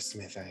finest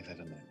smith I've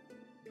ever known.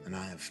 and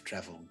I have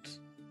traveled.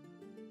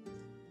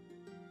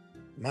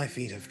 My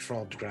feet have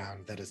trod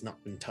ground that has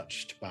not been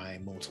touched by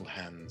mortal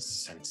hands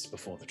since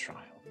before the trial.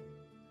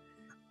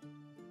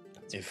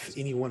 If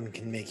anyone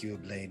can make you a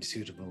blade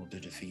suitable to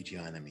defeat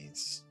your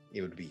enemies,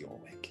 it would be your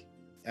wick.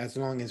 As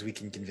long as we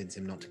can convince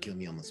him not to kill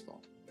me on the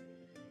spot.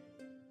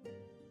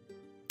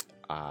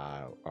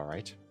 All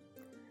right.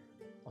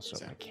 Also,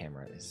 So- my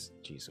camera is,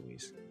 geez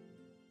Louise.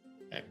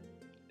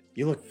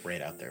 You look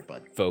great out there,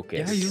 bud.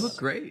 Focus. Yeah, you look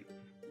great.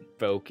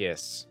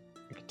 Focus.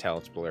 You can tell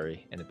it's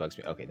blurry and it bugs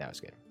me. Okay, now it's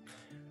good.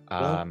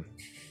 Well,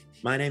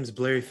 My name's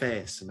Blurry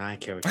Face, and I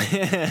carry.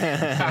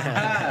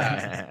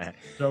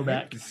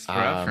 Throwback. It's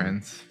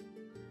reference.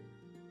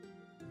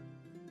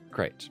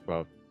 Great.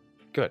 Well,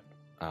 good.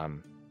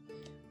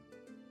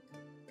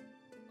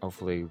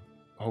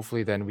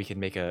 Hopefully then we can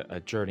make a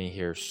journey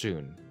here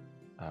soon.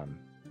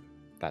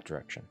 That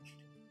direction.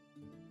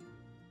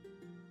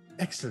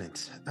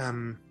 Excellent.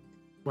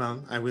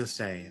 Well, I will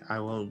say, I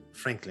will,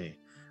 frankly,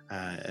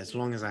 as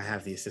long as I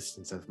have the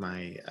assistance of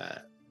my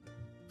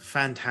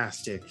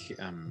fantastic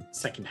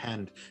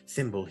second-hand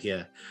thimble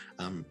here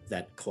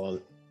that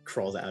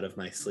crawls out of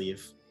my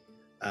sleeve,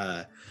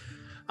 I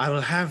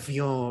will have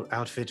your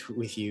outfit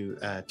with you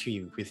to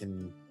you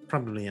within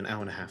probably an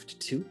hour and a half to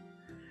 2.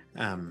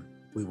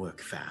 We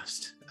work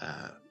fast.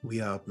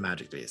 We are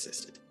magically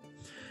assisted.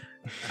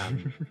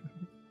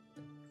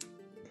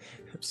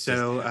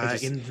 So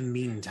in the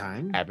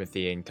meantime,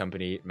 Apathy and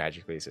Company,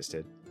 magically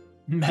assisted.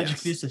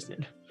 Magically Yes.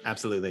 assisted.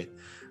 absolutely.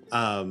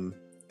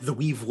 The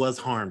weave was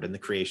harmed in the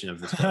creation of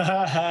this.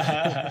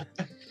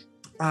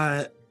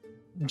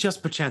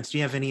 Just perchance, do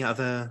you have any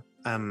other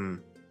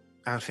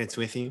outfits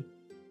with you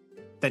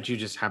that you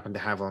just happen to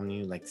have on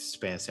you, like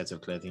spare sets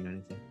of clothing or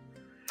anything?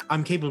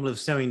 I'm capable of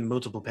sewing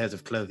multiple pairs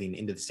of clothing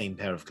into the same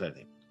pair of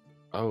clothing,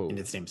 Oh.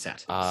 into the same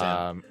set.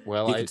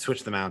 Well, You I could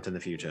switch them out in the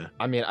future.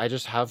 mean, I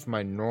just have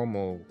my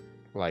normal,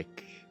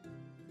 like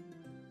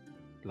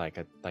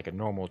a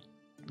normal,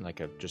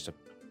 just a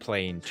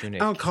plain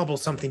tunic. I'll cobble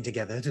something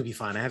together. It'll be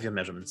fine. I have your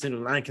measurements.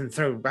 I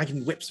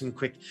can whip some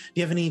quick. Do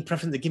you have any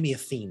preference? Give me a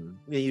theme.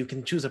 You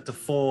can choose up to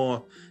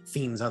 4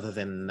 themes other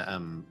than,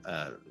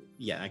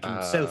 I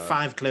can sew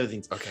 5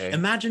 clothing. Okay.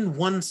 Imagine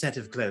one set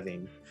of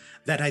clothing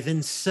that I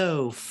then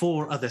sew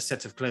 4 other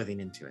sets of clothing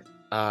into it.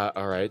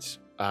 All right.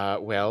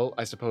 Well,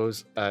 I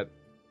suppose.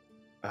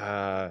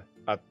 I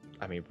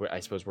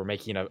suppose we're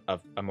making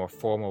a more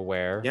formal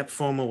wear. Yep,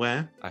 formal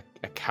wear, A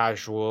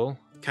casual.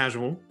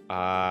 casual,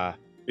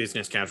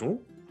 business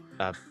casual.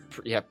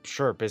 Yep,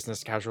 sure.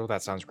 Business casual.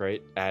 That sounds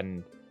great.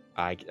 And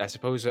I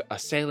suppose a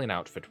sailing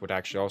outfit would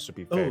actually also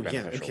be very Oh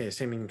yeah, beneficial. okay.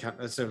 Same.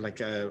 So like,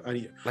 Like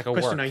a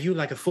question: work. Are you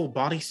like a full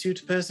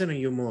bodysuit person, or are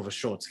you more of a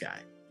shorts guy?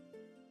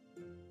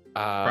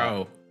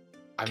 Bro,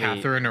 I mean,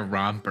 Catherine a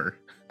romper.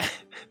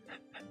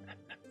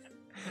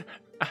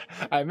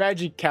 I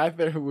imagine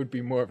Catherine would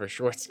be more of a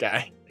shorts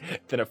guy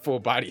than a full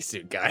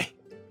bodysuit guy.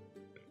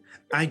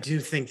 I do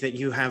think that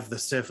you have the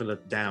surfer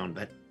down.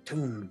 That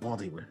toned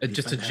body would be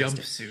Just fantastic.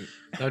 a jumpsuit.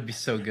 That would be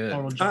so good.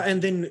 Total jump.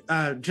 And then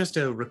just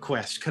a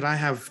request: could I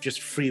have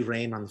just free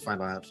reign on the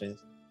final outfit?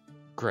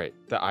 Great.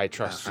 That I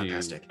trust you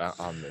fantastic.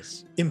 on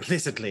this.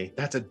 Implicitly,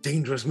 that's a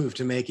dangerous move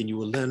to make, and you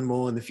will learn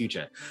more in the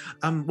future.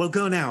 Well,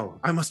 go now.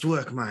 I must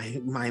work my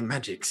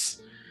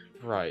magics.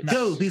 Right.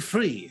 Go, be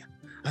free.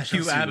 I shall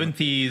Cue see you.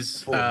 Abinthy's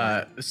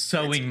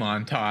sewing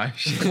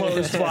montage.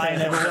 Clothes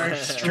flying everywhere,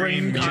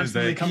 string Music.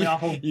 constantly coming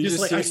off of. You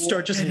just I see-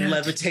 start just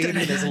levitating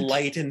as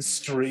light and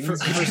strings For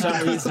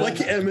some reason-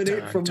 like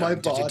emanate from my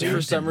body.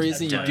 For some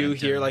reason, you do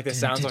hear like the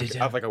sounds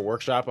of like a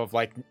workshop of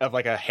like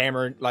a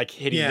hammer like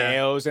hitting Yeah.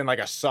 nails and like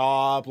a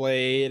saw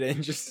blade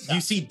and just.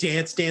 You see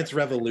Dance Dance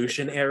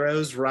Revolution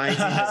arrows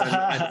rising as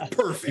I'm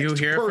perfect. You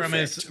hear from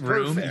perfect, his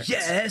room, perfect.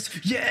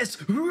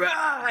 yes,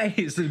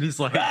 rise! And he's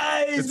like,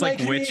 Rise, it's like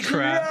my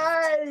witchcraft.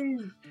 rise!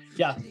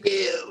 Yeah.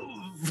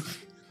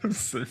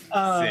 Sick.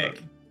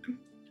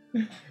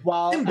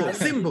 While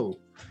Thimble.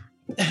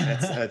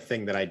 That's a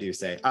thing that I do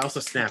say. I also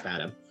snap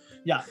at him.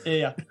 yeah.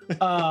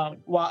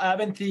 While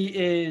Abinthy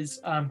is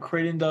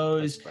creating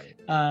those,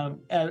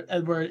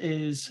 Edward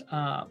is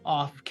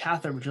off.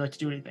 Catherine, would you like to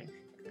do anything?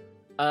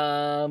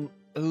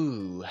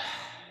 Ooh.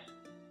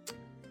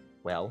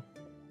 Well.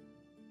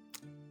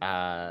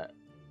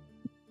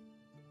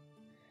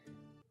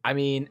 I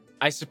mean,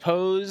 I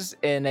suppose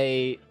in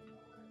a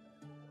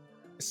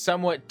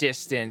somewhat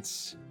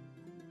distant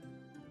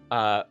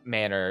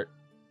manner,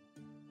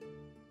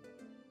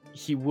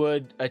 he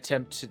would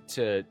attempt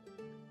to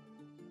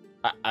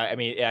I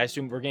mean, I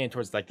assume we're getting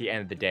towards like the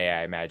end of the day,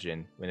 I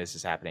imagine, when this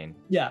is happening.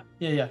 Yeah.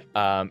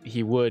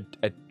 He would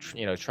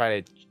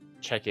try to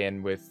check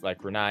in with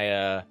like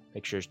Renaya,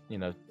 make sure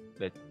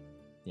that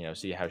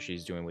see how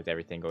she's doing with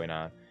everything going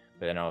on,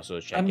 but then also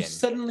check I'm in.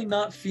 suddenly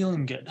not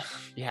feeling good.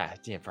 Yeah,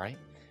 right.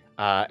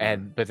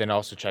 But then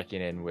also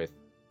checking in with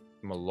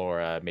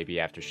Melora maybe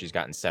after she's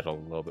gotten settled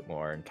a little bit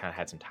more and kind of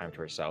had some time to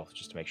herself,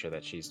 just to make sure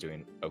that she's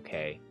doing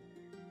okay.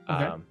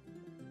 Okay.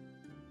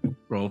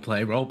 Role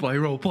play.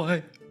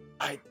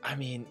 I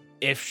mean,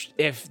 if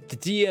the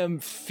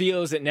DM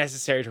feels it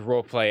necessary to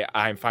roleplay,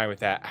 I'm fine with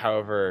that.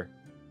 However,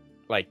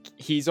 like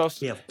he's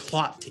also We have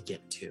plot to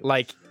get to.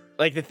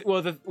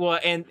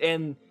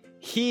 and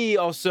he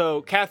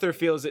also Cather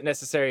feels it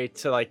necessary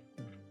to like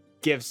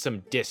give some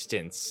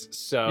distance.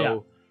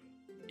 So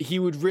he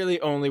would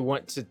really only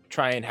want to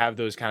try and have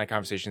those kind of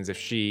conversations if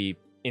she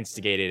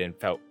instigated and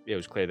felt it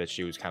was clear that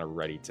she was kind of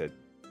ready to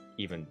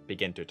even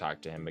begin to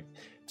talk to him,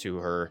 to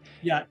her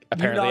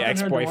apparently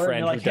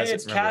ex-boyfriend. Like, hey,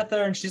 it's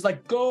Cather, and she's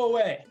like, go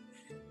away.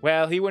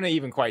 Well, he wouldn't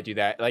even quite do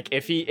that. Like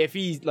if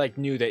he like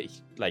knew that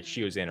like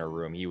she was in her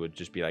room, he would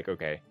just be like,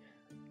 okay,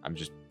 I'm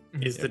just.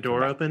 Is the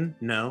door open?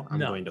 No, I'm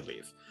going to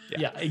leave.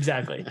 Yeah,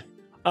 exactly.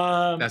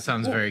 That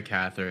sounds very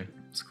Cather.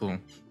 It's cool.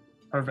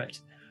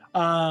 Perfect.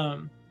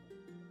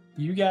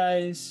 You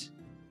guys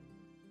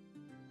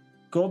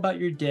go about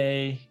your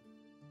day.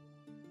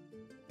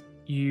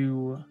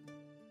 You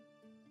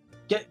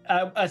get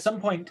at some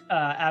point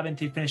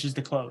Aventhy finishes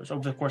the clothes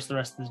over the course of the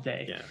rest of the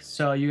day. Yes.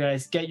 So you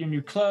guys get your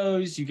new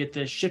clothes, you get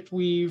the shift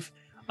weave,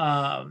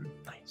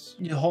 Nice.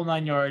 the whole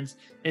 9 yards.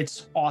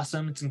 It's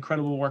awesome. It's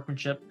incredible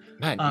workmanship.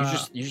 Man, I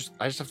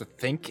just have to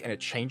think and it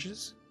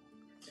changes.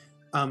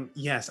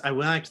 Yes, I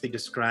will actually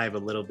describe a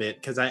little bit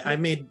because I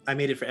made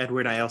it for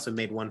Edward. I also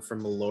made one for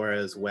Melora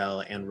as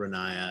well and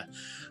Renaya.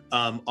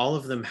 All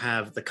of them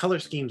have the color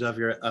schemes of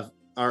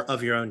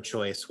your own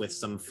choice with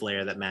some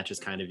flair that matches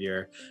kind of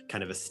your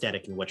kind of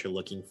aesthetic and what you're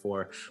looking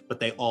for. But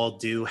they all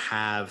do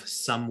have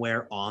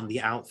somewhere on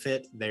the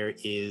outfit there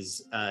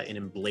is an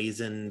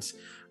emblazoned.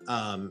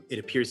 It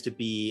appears to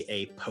be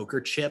a poker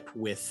chip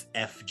with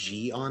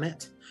FG on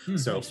it.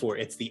 So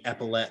it's the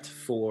epaulette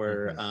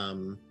for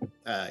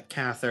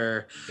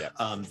Cather. Yep.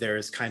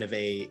 There's kind of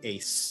a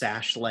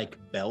sash-like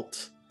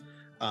belt.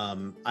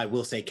 I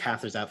will say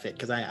Cather's outfit,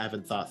 because I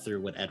haven't thought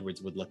through what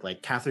Edward's would look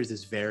like. Cather's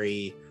is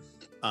very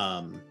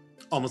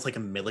almost like a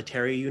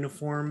military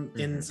uniform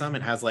in some.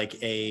 It has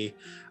like a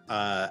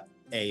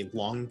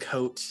long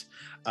coat,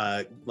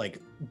 like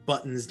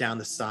buttons down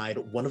the side.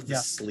 One of the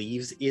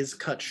sleeves is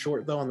cut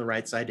short though on the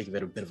right side to give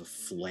it a bit of a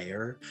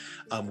flare,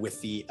 with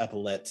the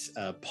epaulette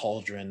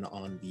pauldron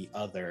on the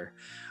other.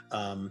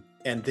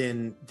 And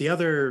then the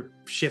other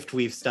shift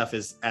weave stuff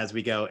is as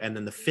we go. And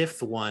then the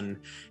fifth one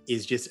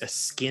is just a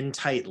skin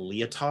tight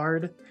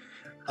leotard.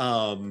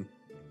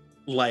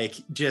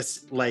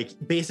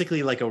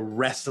 Basically like a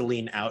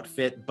wrestling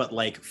outfit, but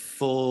like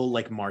full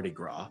like Mardi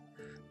Gras.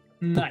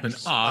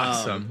 Nice.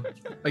 Awesome.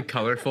 Like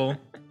colorful.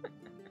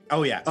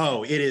 Oh yeah.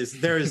 Oh, it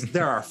is.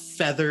 There are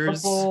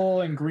feathers,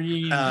 purple and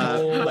green,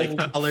 like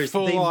colors.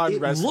 Full-on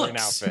wrestling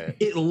outfit.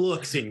 It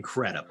looks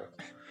incredible.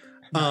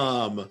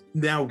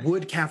 Now,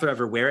 would Cather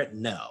ever wear it?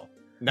 No.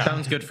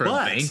 Sounds good for a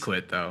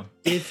banquet, though.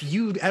 If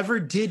you ever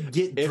did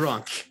get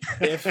drunk,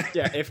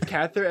 if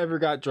Cather ever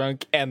got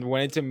drunk and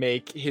wanted to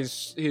make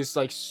his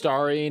like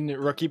starring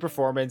rookie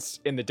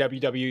performance in the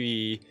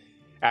WWE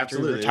after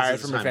he retired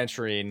from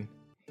adventuring,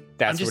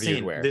 that's what he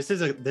would wear. This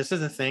is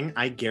a thing.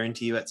 I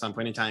guarantee you, at some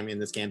point in time in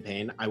this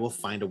campaign, I will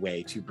find a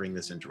way to bring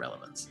this into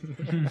relevance.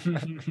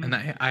 And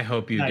I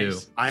hope you do.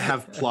 I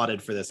have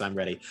plotted for this. I'm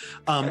ready.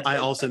 I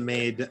also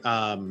made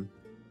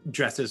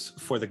dresses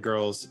for the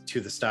girls to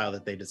the style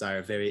that they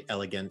desire, very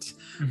elegant.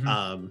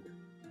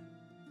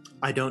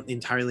 I don't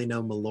entirely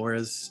know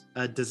Melora's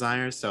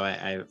desires, so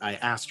I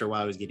asked her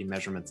while I was getting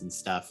measurements and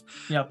stuff.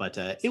 Yeah, but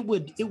it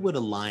would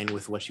align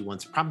with what she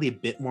wants. Probably a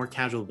bit more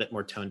casual, a bit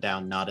more toned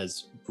down, not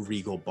as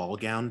regal ball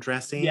gown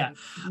dressing. Yeah,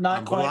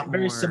 not quite.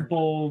 Very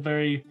simple.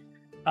 Very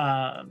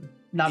not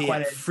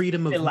quite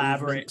freedom of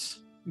elaborate.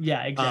 Movement.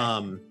 Yeah,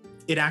 exactly.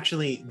 It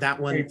actually, that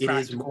one, it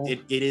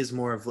is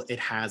more of, it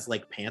has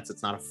like pants.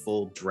 It's not a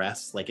full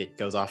dress. Like it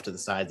goes off to the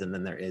sides, and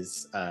then there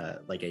is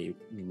like a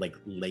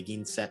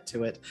legging set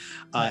to it.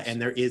 Nice.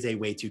 And there is a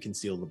way to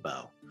conceal the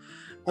bow.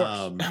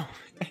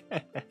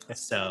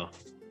 So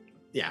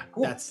yeah,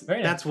 cool.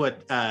 That's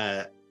what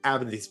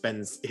Abernathy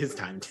spends his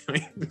time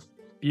doing.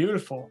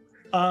 Beautiful.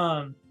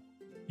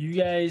 You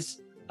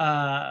guys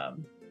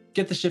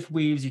get the shift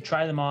weaves, you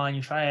try them on,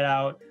 you try it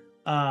out.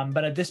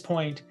 But at this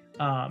point,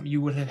 you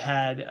would have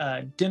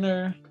had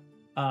dinner,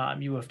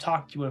 you would have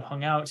talked, you would have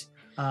hung out,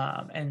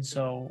 and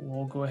so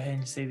we'll go ahead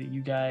and say that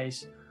you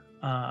guys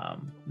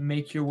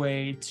make your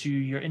way to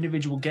your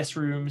individual guest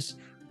rooms,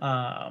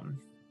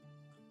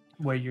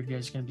 where you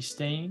guys are going to be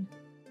staying.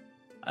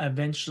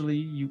 Eventually,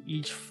 you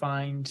each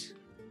find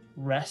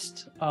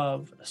rest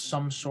of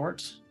some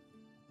sort.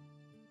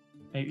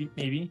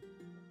 Maybe.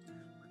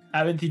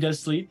 Aventhy does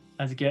sleep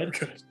as a kid.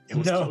 It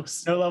was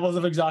close. No levels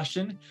of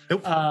exhaustion.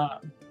 Nope.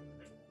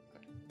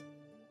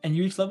 And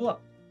you each level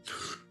up.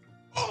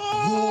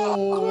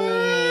 Oh,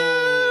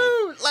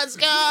 let's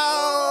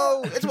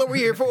go! It's what we're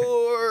here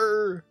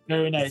for.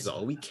 Very nice. This is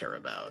all we care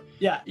about.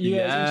 Yeah, you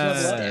guys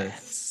each level up.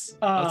 Yes.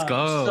 Let's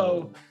go.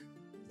 So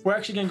we're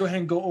actually going to go ahead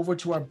and go over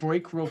to our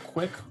break real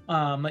quick.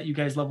 Let you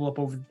guys level up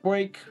over the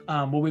break.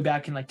 We'll be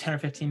back in like 10 or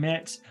 15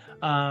 minutes.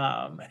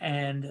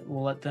 And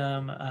we'll let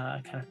them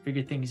kind of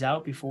figure things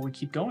out before we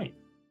keep going.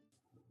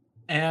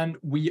 And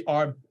we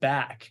are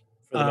back.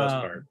 For the most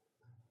part.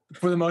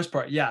 For the most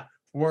part, yeah.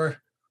 we're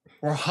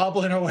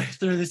hobbling our way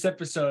through this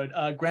episode.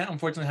 Grant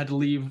unfortunately had to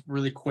leave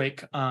really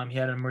quick. He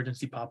had an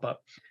emergency pop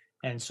up,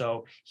 and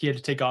so he had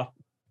to take off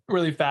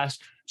really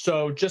fast.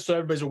 So just so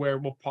everybody's aware,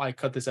 we'll probably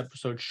cut this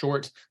episode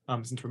short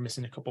since we're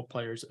missing a couple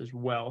players as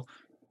well.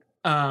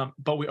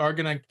 But we are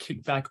gonna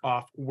kick back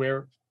off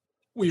where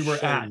we were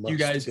Show at. You must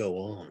guys, go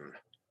on.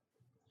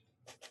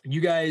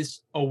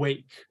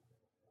 awake,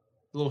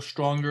 a little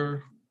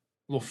stronger,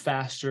 a little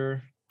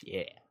faster,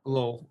 Yeah. a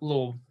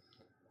little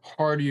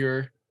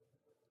hardier.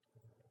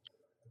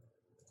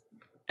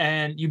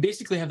 And you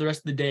basically have the rest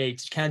of the day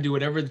to kind of do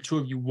whatever the two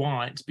of you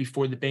want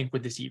before the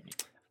banquet this evening.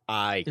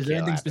 Is there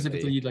anything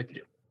specifically you'd like to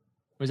do?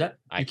 Was that?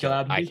 I kill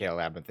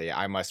Abinthy.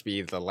 I must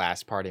be the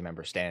last party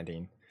member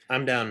standing.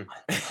 I'm down.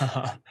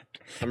 I'm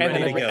And ready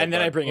then, to go. and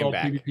then I bud. bring him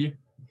back. PvP.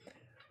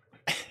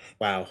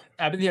 Wow.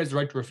 Abinthy has the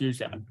right to refuse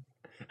that.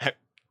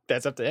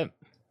 That's up to him.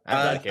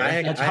 I don't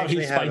care. That's how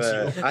he actually have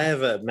spites you. I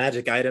have a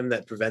magic item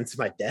that prevents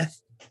my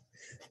death.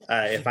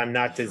 If I'm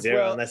knocked to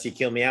zero, Well, unless you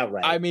kill me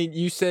outright. I mean,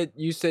 you said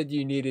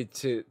you needed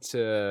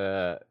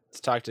to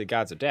talk to the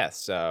gods of death,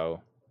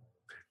 so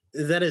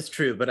That is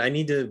true, but I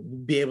need to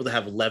be able to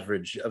have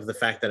leverage of the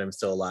fact that I'm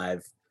still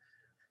alive.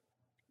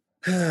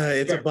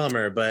 It's a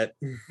bummer, but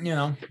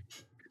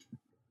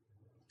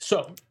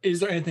So, is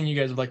there anything you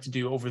guys would like to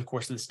do over the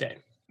course of this day?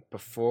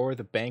 before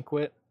the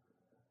banquet,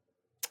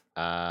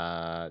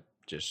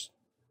 just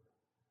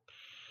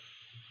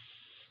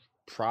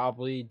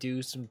probably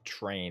do some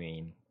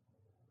training.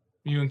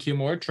 You and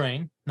Kimura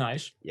train.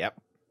 Nice.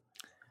 Yep.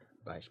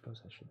 But I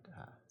suppose I should.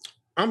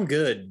 I'm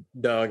good,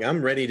 dog.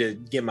 I'm ready to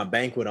get my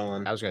banquet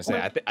on. I was gonna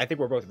say, I think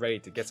we're both ready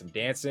to get some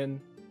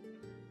dancing.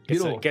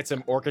 Beautiful. Get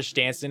some orcish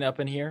dancing up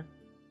in here.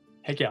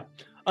 Heck yeah.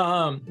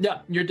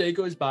 Yeah, your day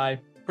goes by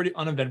pretty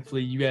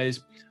uneventfully. You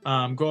guys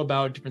go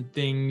about different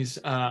things.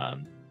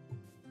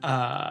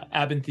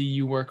 Abinthy,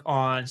 you work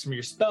on some of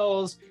your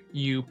spells.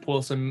 You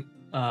pull some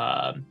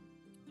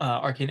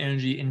arcane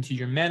energy into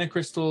your mana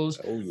crystals.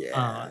 Oh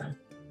yeah.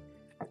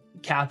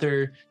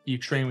 Cather, you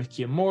train with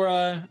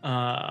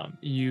Kiamura.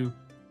 You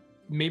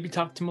maybe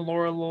talk to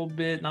Melora a little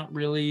bit. Not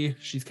really.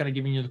 She's kind of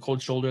giving you the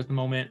cold shoulder at the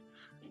moment.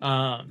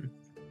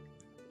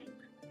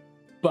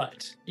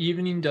 But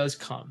evening does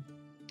come,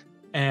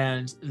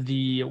 and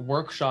the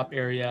workshop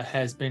area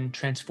has been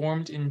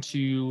transformed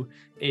into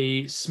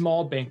a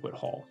small banquet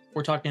hall.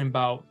 We're talking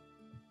about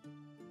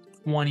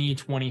 20,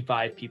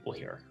 25 people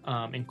here,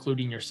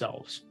 including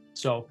yourselves.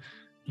 So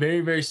very,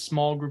 very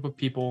small group of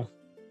people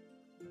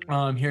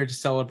here to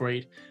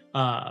celebrate.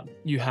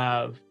 You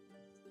have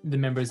the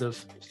members of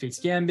Fate's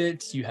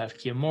Gambit, you have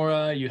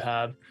Kiamura, you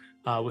have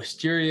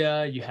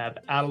Wisteria, you have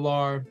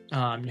Adelar,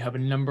 you have a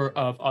number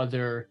of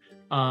other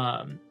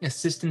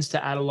assistants to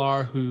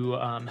Adelar who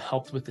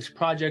helped with this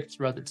project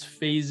throughout its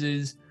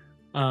phases.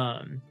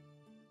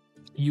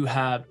 You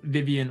have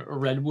Vivian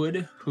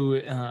Redwood, who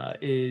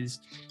is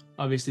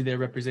obviously there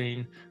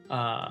representing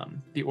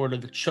the Order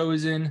of the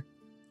Chosen.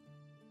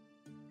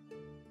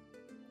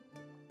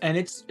 And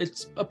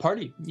it's a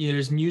party.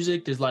 There's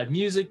music, there's live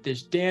music,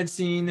 there's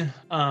dancing,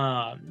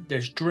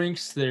 there's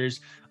drinks,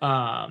 there's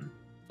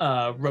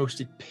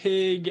roasted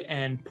pig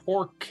and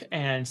pork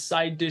and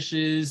side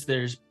dishes,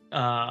 there's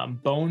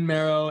bone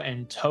marrow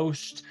and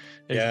toast,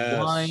 there's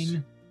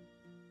wine.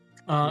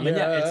 And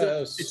yeah,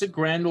 it's a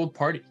grand old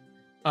party.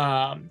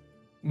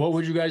 What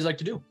would you guys like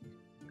to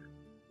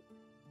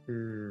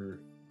do?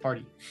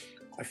 Party.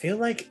 I feel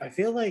like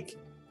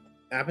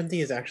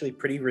Abinthy is actually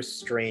pretty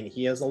restrained.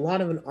 He has a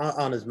lot of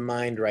on his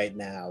mind right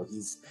now.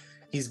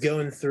 He's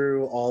going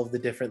through all of the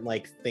different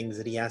things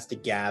that he has to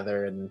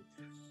gather and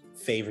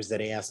favors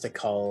that he has to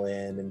call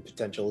in and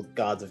potential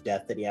gods of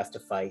death that he has to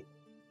fight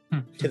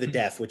to the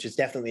death, which is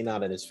definitely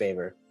not in his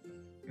favor.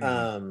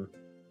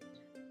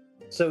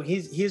 So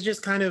he's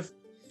just kind of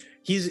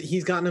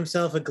he's gotten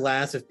himself a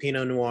glass of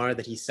Pinot Noir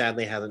that he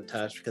sadly hasn't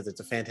touched because it's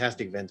a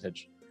fantastic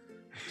vintage.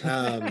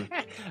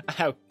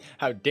 How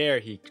dare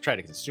he try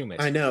to consume it?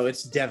 I know,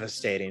 it's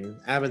devastating.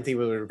 Abinthy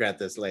will regret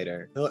this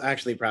later. He'll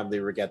actually probably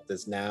regret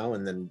this now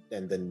and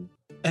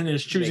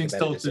is choosing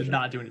still to decision.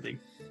 not do anything.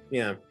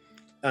 Yeah.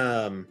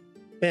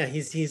 Yeah,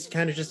 he's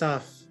kind of just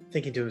off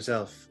thinking to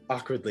himself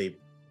awkwardly.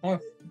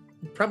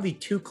 Probably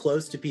too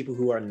close to people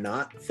who are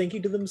not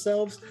thinking to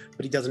themselves,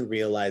 but he doesn't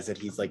realize that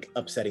he's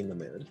upsetting the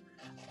mood.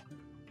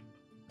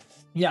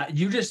 Yeah,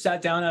 you just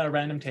sat down at a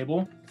random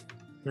table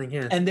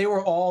Yeah. and they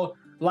were all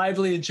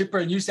lively and chipper,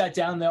 and you sat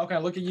down and they all kind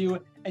of look at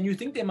you and you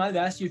think they might have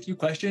asked you a few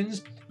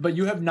questions, but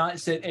you have not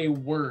said a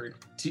word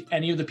to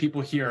any of the people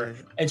here.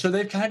 And so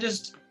they've kind of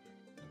just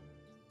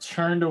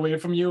turned away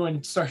from you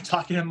and started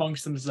talking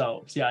amongst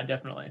themselves. Yeah,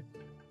 definitely.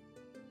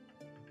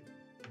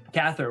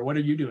 Cather, what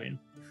are you doing?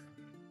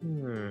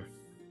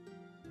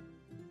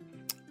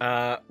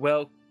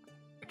 Well,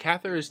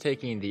 Cather is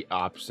taking the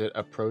opposite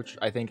approach,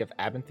 I think, of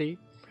Abinthy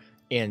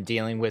in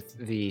dealing with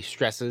the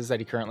stresses that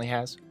he currently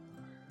has.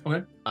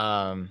 Okay.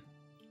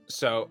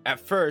 So at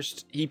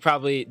first, he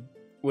probably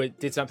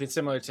did something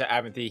similar to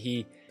Abinthy.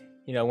 He,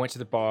 went to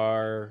the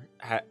bar,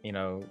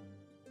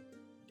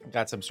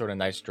 got some sort of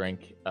nice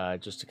drink,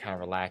 just to kind of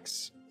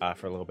relax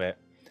for a little bit.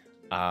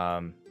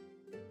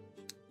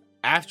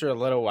 After a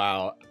little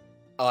while,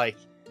 like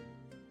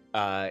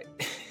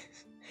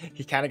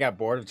he kind of got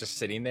bored of just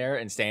sitting there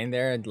and standing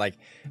there and like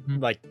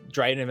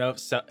driving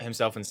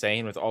himself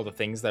insane with all the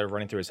things that are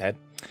running through his head.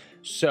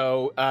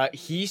 So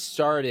he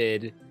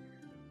started.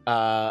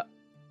 I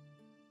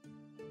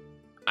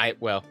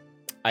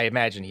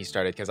imagine he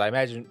started because I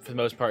imagine for the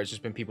most part it's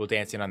just been people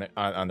dancing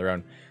on their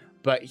own.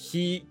 But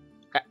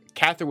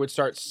Cather would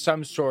start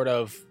some sort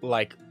of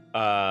like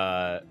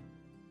I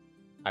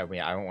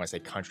don't want to say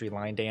country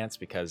line dance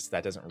because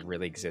that doesn't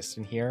really exist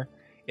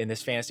in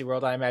this fantasy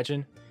world, I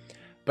imagine.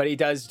 But he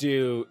does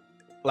do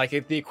like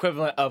the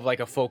equivalent of like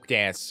a folk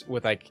dance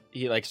with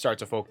he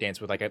starts a folk dance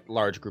with like a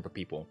large group of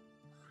people.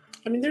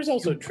 I mean, there's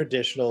also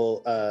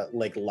traditional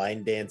like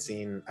line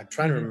dancing. I'm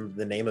trying to remember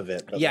the name of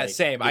it. But yeah, like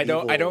same.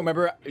 medieval... I don't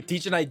remember.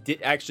 Deej and I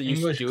did actually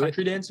used to do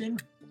country dancing.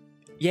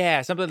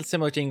 Yeah, something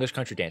similar to English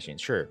country dancing.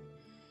 Sure.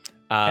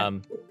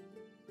 But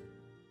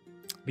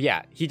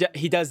yeah, he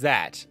does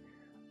that.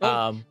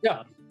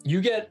 Yeah,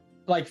 you get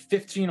like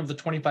 15 of the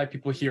 25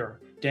 people here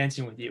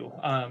dancing with you.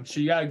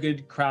 So you got a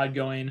good crowd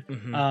going.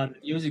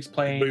 Music's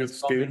playing. Booth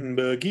scooting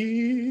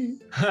boogie.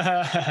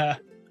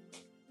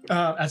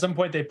 At some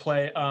point they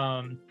play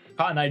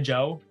Cotton Eye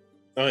Joe.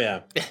 Oh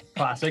yeah,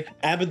 classic.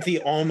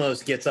 Abinthy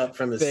almost gets up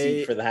from his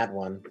seat for that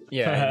one.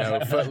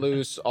 Yeah,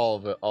 Footloose, all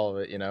of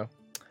it. You know,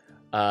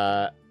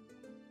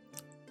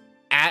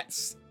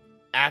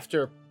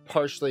 after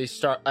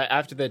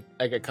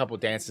a couple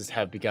dances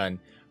have begun,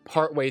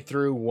 partway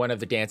through one of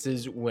the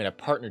dances, when a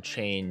partner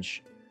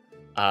change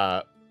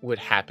would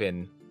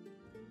happen,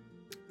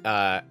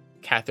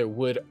 Cather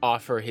would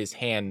offer his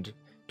hand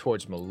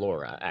towards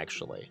Melora.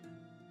 Actually,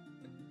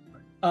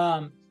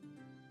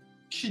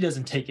 she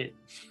doesn't take it.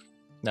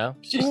 No.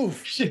 She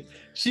looks at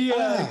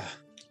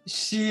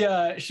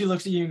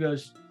you and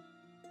goes,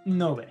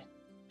 "No way,"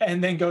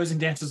 and then goes and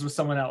dances with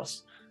someone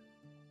else.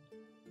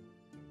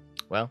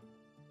 Well,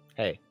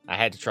 hey, I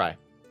had to try.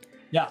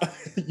 Yeah.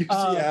 You see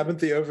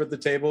Abinthy over at the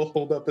table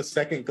hold up a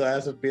second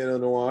glass of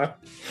Pinot Noir.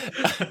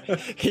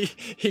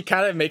 he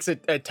kind of makes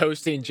a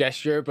toasting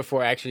gesture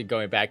before actually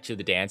going back to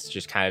the dance,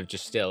 just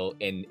still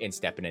in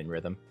step and in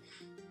rhythm.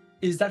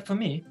 Is that for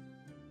me?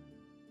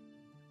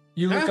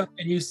 You look up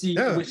and you see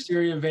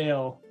Wisteria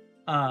Vale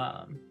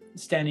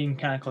standing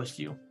kind of close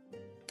to you.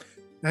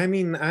 I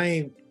mean,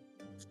 I'm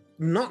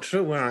not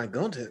sure where I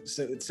got it,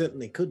 so it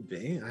certainly could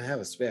be. I have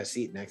a spare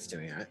seat next to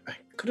me. I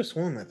could have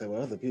sworn that there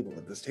were other people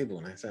at this table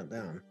when I sat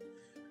down.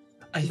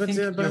 I think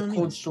your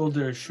cold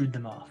shoulder shooed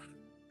them off.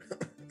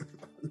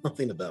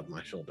 Nothing about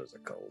my shoulders are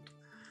cold.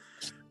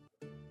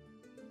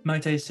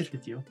 Might I sit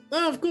with you?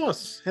 Oh, of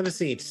course. Have a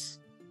seat.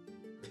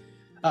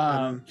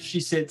 She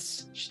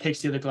sits. She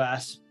takes the other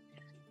glass.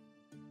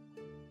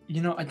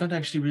 You know, I don't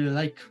actually really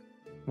like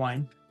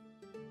wine.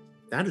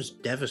 That is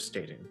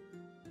devastating.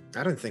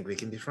 I don't think we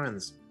can be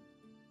friends.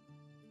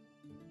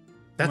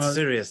 That's a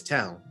serious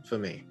tell for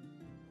me,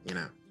 you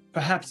know.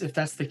 Perhaps if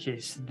that's the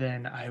case,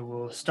 then I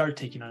will start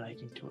taking a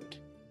liking to it.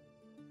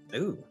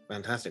 Ooh,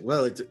 fantastic.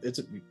 Well,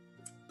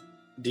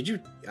 did you?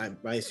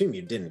 I assume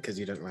you didn't because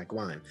you don't like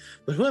wine.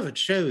 But whoever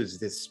chose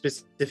this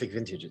specific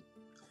vintage,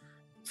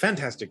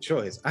 fantastic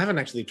choice. I haven't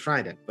actually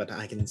tried it, but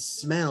I can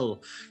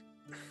smell.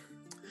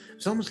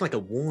 It's almost like a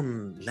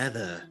worn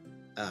leather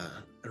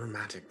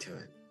aromatic to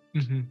it.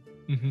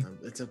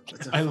 It's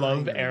I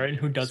love Aaron,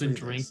 who doesn't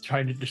drink,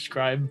 trying to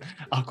describe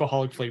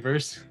alcoholic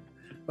flavors.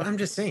 But I'm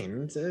just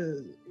saying,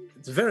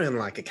 it's very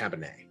unlike a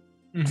Cabernet.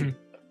 Me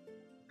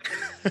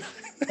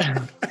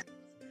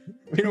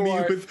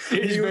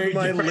with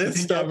my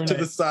list up to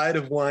the side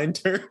of wine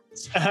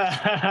terms.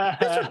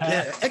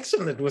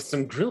 Excellent with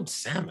some grilled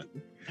salmon.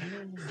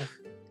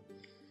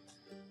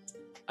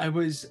 I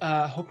was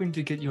hoping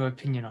to get your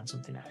opinion on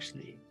something,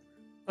 actually.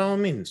 By all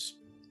means.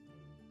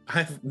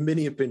 I have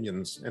many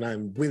opinions, and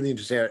I'm willing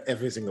to share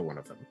every single one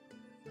of them.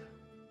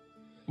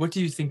 What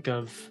do you think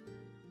of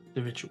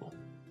the ritual?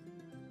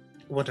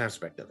 What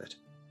aspect of it?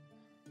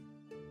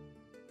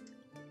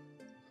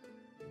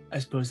 I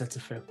suppose that's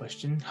a fair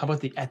question. How about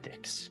the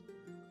ethics?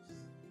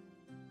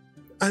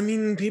 I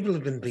mean, people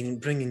have been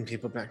bringing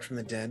people back from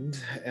the dead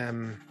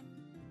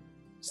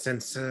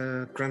since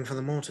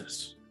Grandfather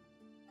Mortis.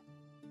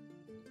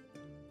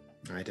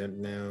 I don't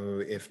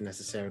know if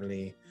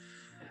necessarily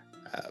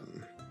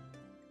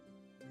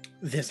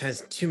this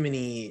has too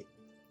many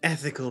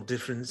ethical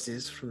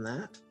differences from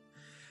that.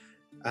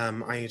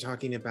 Are you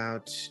talking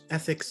about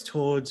ethics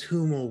towards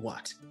whom or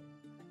what?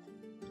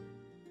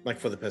 Like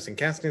for the person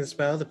casting the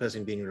spell, the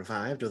person being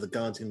revived, or the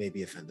gods who may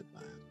be offended by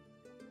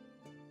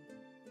it?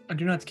 I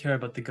do not care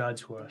about the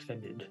gods who are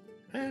offended.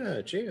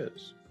 Ah,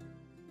 cheers.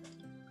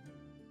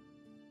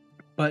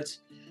 But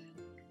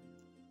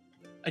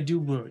I do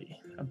worry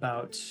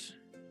about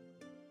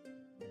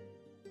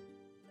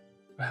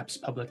perhaps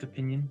public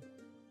opinion.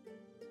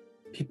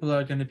 People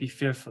are going to be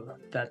fearful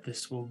that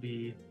this will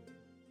be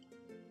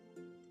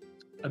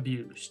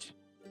abused.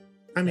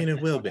 I mean,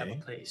 it will be.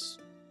 Place.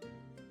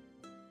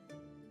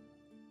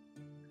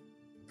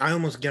 I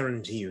almost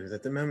guarantee you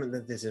that the moment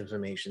that this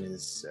information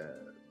is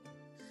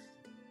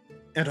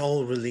at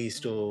all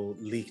released or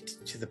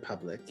leaked to the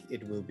public,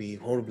 it will be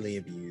horribly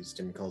abused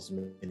and cause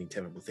many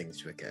terrible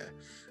things to occur.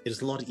 It is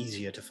a lot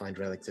easier to find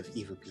relics of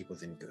evil people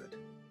than good.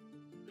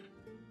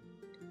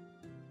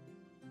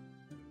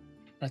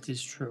 That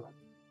is true.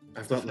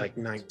 I've got like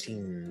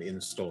 19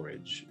 in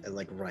storage,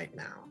 like right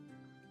now.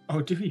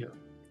 Oh, do you?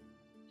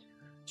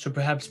 So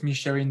perhaps me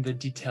sharing the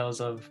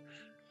details of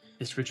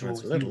this ritual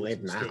It's a with you little was a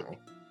late mistake. now.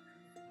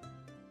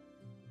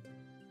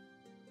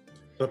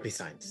 But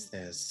besides,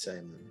 there's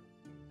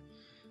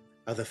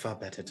other far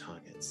better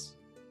targets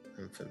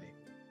for me.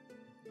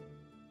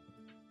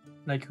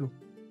 Like who?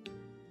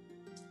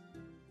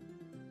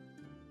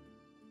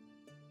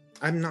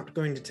 I'm not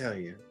going to tell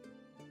you.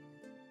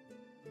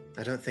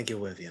 I don't think you're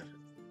worthy of it.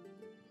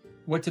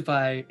 What if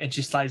I, and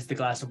she slides the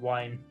glass of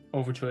wine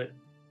over to it,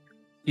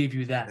 give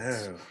you that?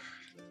 No.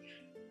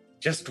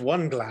 Just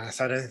one glass.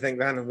 I don't think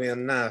that'll be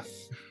enough.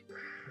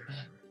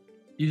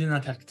 You do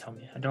not have to tell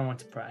me. I don't want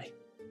to pry.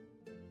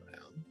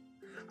 Well,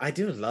 I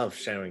do love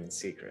sharing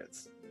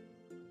secrets.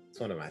 It's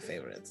one of my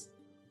favorites.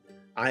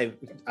 I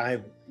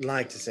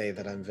like to say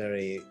that I'm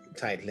very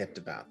tight-lipped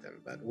about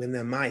them, but when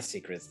they're my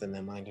secrets, then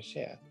they're mine to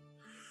share.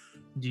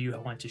 Do you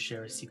want to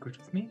share a secret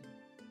with me?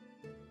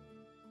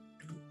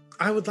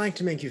 I would like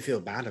to make you feel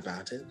bad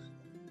about it.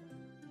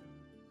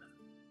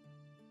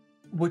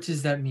 What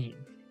does that mean?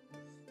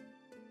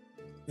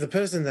 The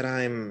person that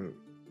I'm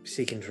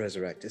seeking to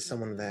resurrect is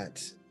someone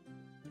that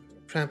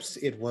perhaps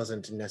it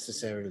wasn't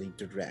necessarily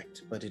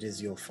direct, but it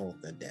is your fault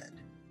they're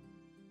dead.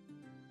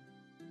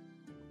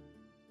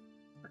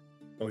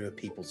 Or your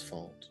people's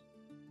fault.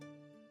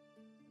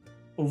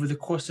 Over the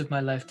course of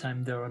my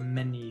lifetime, there are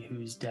many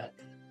whose death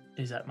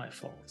is at my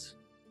fault.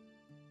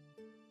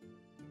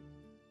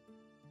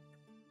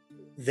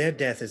 Their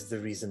death is the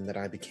reason that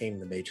I became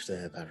the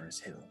Maester of Avarice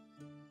Hill.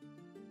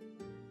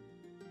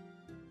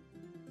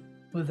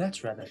 Well,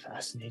 that's rather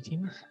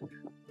fascinating.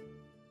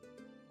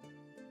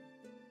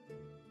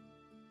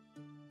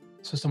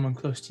 So someone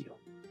close to you.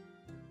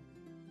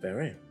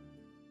 Very.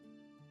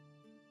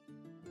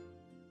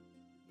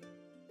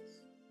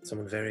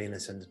 Someone very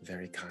innocent and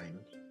very kind.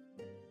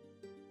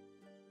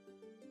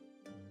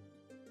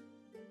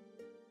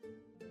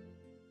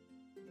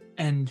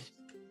 And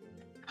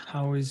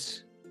how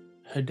is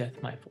her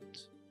death my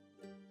fault?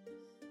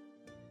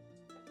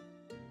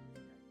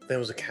 There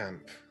was a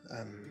camp,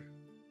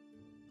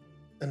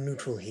 a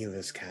neutral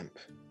healers camp,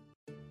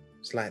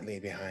 slightly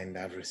behind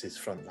Avarice's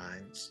front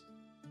lines.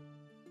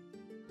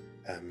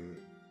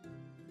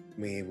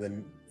 We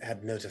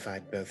had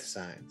notified both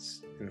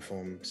sides,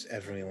 informed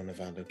everyone of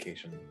our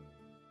location.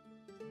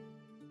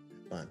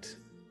 But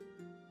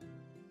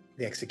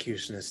the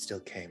executioners still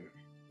came.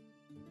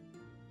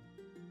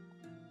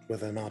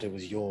 Whether or not it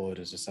was your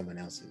orders or someone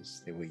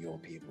else's, they were your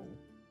people.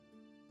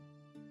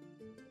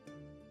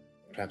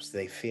 Perhaps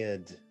they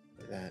feared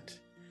that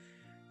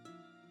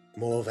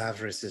more of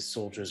Avarice's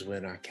soldiers were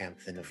in our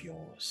camp than of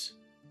yours.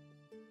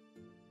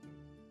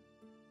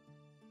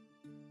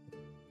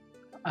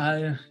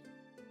 I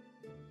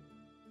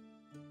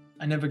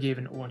never gave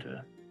an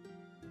order.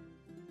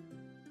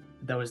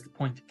 That was the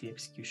point of the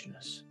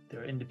executioners. They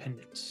were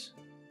independent.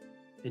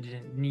 They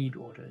didn't need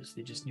orders,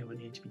 they just knew what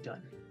needed to be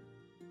done.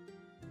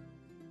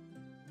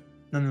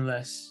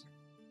 Nonetheless,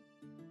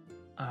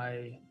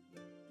 I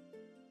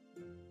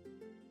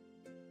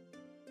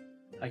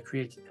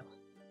created them.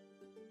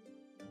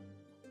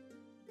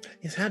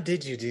 Yes, how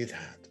did you do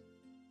that?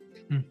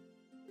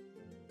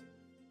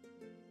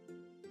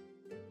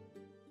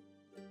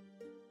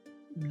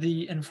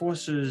 The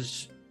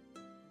enforcers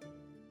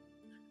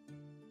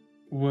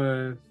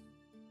were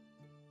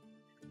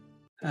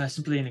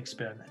simply an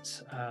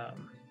experiment,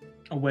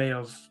 a way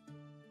of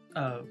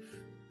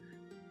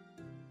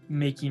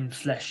making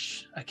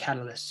flesh a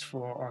catalyst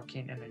for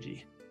arcane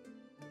energy.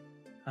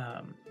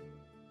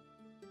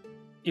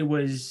 It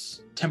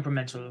was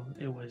temperamental,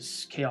 it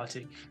was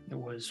chaotic, it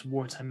was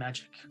wartime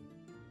magic,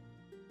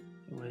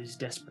 it was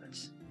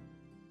desperate.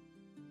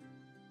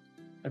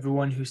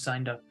 Everyone who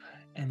signed up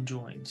and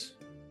joined,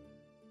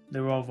 they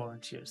were all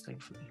volunteers,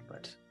 thankfully,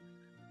 but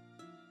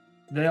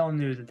they all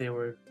knew that they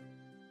were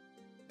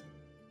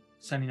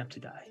signing up to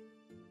die.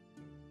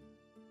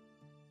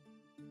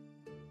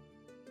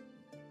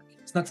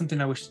 It's not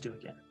something I wish to do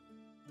again.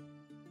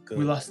 Good.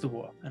 We lost the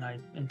war, and I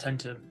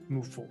intend to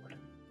move forward.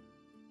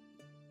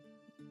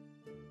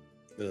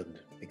 Good,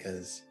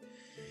 because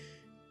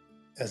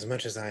as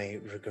much as I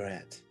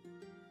regret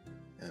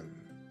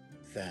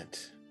that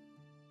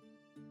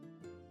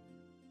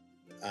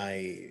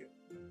I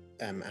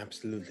am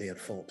absolutely at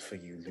fault for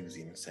you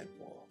losing said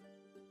war,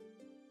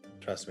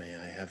 trust me,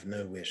 I have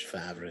no wish for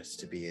Avarice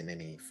to be in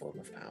any form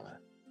of power.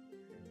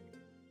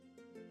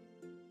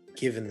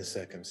 Given the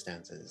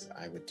circumstances,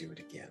 I would do it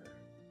again,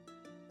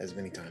 as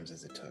many times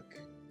as it took.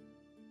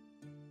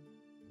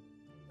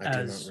 I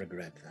do not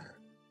regret that.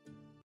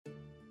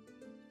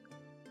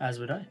 As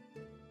would I.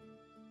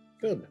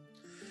 Good.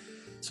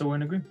 So we're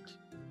in agreement.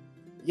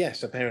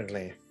 Yes,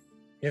 apparently.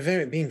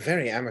 You're being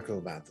very amicable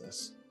about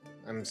this.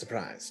 I'm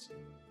surprised.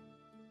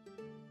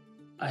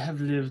 I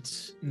have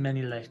lived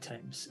many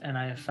lifetimes, and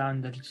I have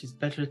found that it is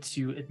better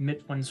to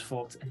admit one's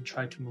fault and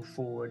try to move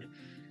forward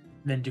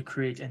than to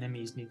create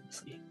enemies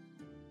needlessly.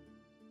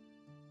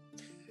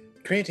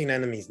 Creating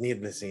enemies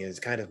needlessly is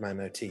kind of my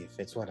motif.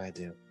 It's what I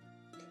do.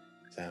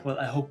 So, Well,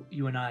 I hope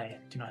you and I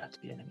do not have to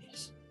be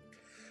enemies.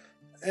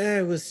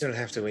 we'll still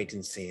have to wait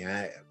and see.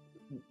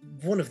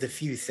 One of the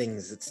few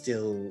things that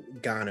still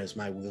garners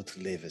my will to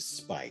live is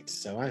spite,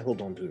 so I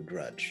hold on to a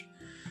grudge.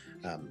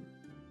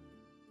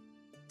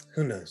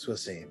 Who knows? We'll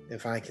see.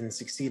 If I can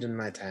succeed in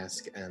my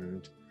task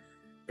and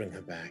bring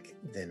her back,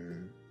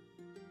 then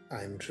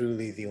I'm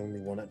truly the only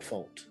one at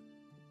fault.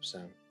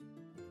 So,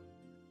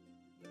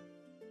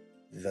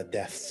 the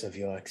deaths of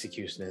your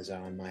executioners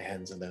are on my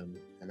hands alone,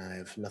 and I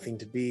have nothing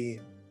to be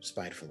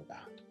spiteful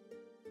about.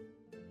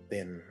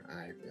 Then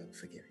I will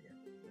forgive you.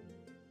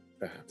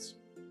 Perhaps.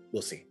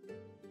 We'll see.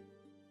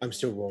 I'm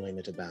still rolling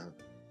it about.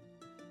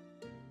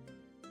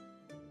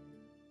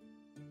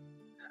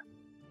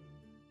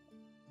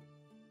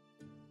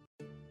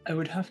 I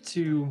would have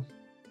to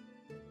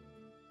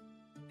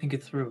think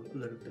it through a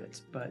little bit,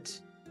 but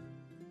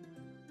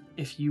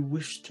if you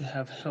wish to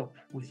have help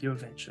with your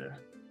venture,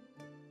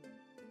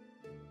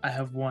 I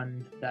have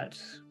one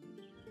that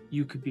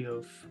you could be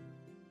of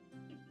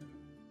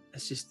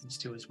assistance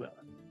to as well.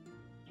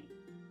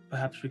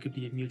 Perhaps we could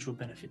be of mutual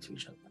benefit to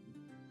each other.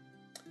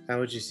 How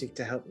would you seek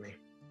to help me?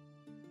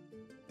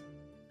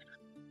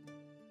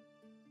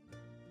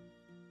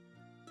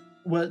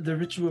 Well, the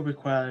ritual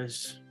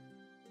requires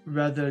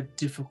rather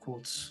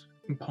difficult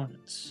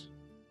components.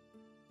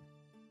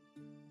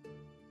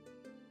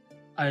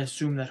 I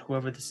assume that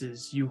whoever this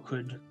is, you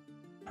could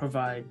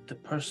provide the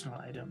personal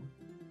item,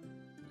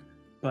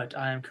 but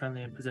I am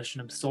currently in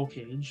possession of the soul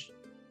cage,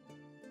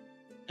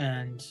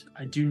 and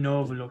I do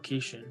know of a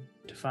location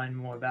to find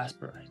more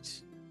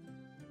Vasporites,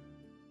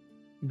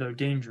 though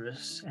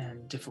dangerous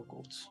and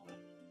difficult.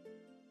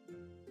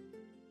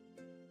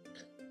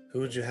 Who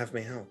would you have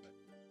me help?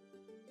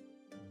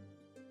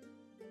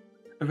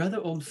 A rather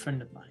old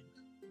friend of mine.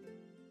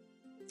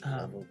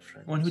 Old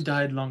friends. One who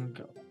died long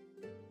ago.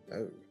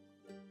 Oh.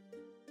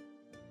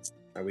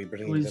 Are we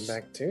bringing them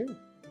back too?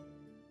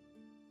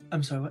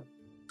 I'm sorry, what?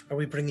 Are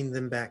we bringing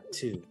them back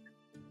too?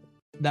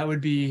 That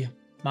would be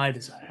my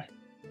desire.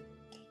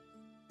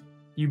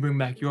 You bring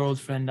back your old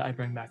friend, I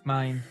bring back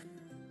mine.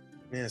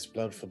 Yes,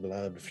 blood for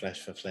blood, flesh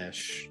for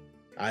flesh,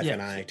 eye for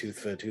an eye, tooth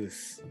for a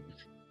tooth.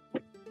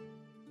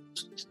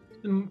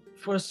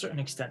 For a certain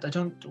extent, I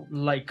don't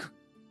like,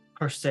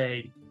 per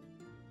se,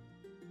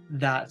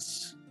 that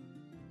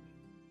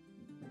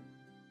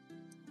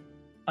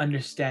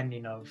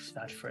understanding of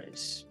that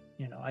phrase.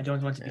 You know, I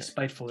don't want to be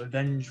spiteful or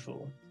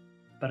vengeful,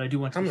 but I do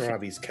want to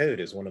Hammurabi's Code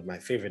is one of my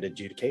favorite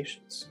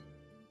adjudications.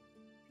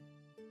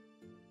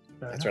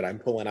 That's right, I'm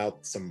pulling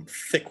out some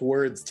thick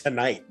words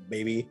tonight,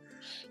 baby.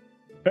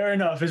 Fair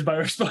enough is my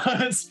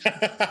response.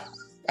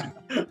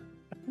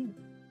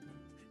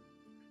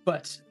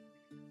 But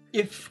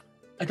if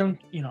I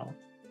don't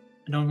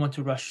want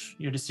to rush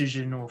your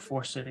decision or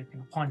force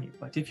anything upon you,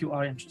 but if you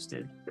are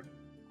interested.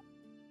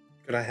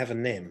 Could I have a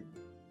name?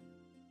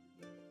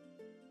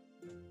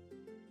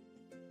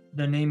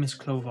 The name is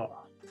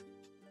Clovar.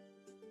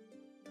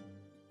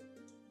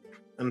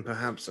 And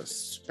perhaps a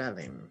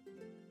spelling.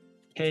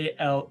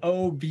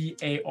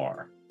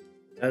 Klovar.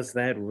 Does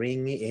that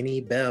ring any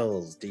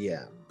bells,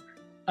 DM?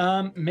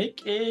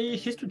 Make a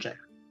history check.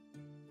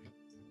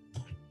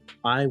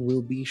 I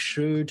will be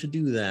sure to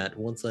do that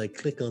once I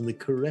click on the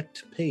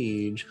correct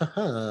page.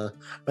 Haha.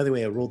 By the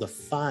way, I rolled a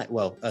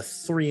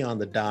 3 on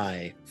the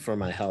die for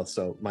my health,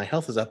 so my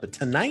health is up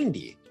to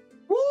 90.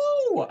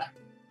 Woo!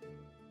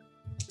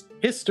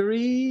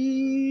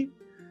 History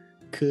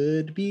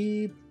could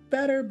be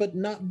better, but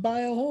not by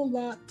a whole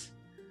lot.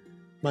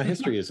 My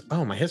history is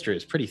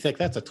pretty thick.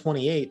 That's a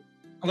 28.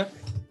 Okay.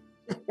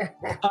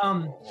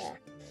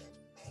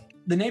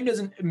 The name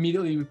doesn't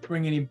immediately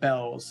ring any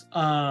bells.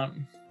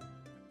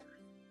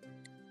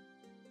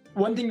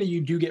 One thing that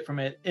you do get from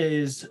it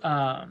is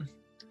the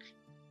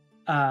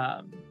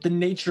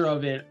nature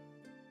of it.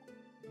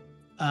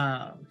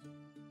 How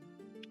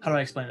do I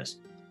explain this?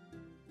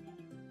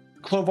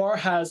 Clovar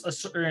has a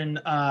certain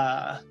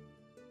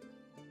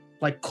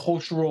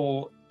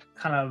cultural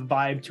kind of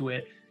vibe to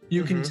it.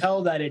 You can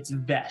tell that it's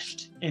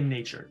Vesht in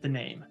nature, the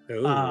name,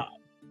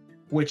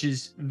 which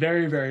is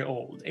very, very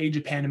old. Age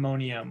of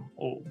Pandemonium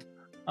old.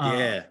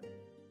 Yeah.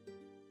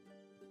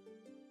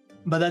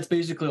 But that's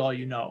basically all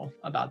you know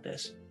about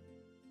this.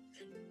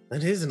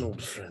 That is an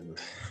old friend.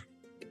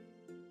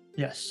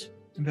 Yes,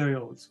 very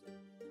old.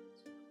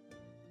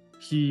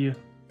 He,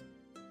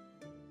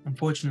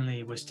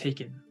 unfortunately, was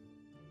taken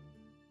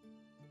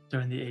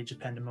during the Age of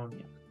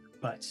Pandemonium,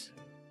 but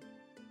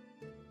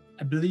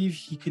I believe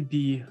he could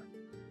be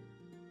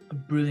a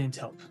brilliant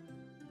help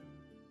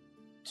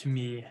to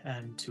me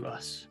and to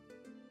us.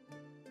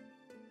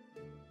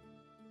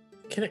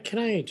 Can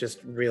I just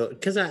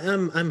because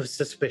I'm a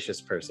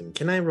suspicious person.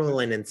 Can I roll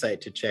an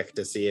insight to check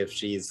to see if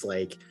she's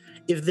like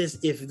if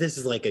this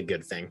is like a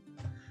good thing.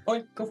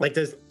 Okay, go for Like,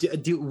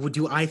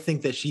 do I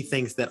think that she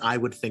thinks that I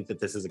would think that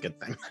this is a good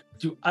thing?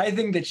 Do I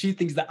think that she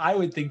thinks that I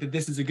would think that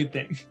this is a good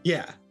thing?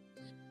 Yeah.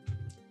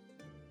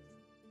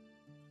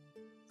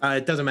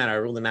 It doesn't matter. I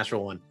rolled a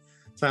natural one,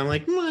 so I'm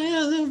like,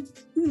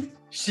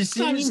 She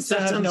seems to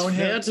have known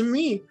fair him. to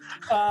me.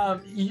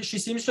 She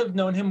seems to have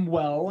known him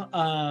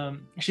well.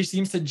 She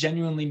seems to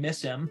genuinely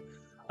miss him.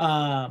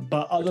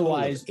 But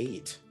otherwise,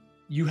 8.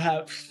 you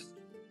have,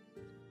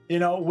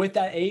 with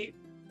that 8,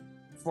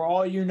 for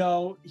all you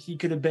know, he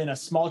could have been a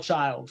small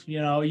child. This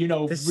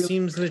really-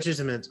 seems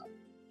legitimate.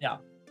 Yeah.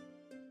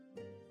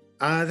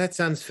 That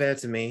sounds fair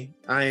to me.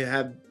 I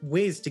have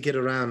ways to get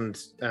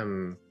around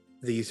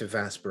the use of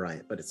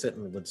Vasperite, but it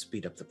certainly would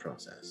speed up the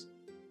process.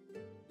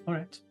 All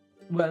right.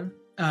 Well,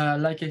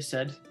 like I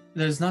said,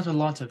 there's not a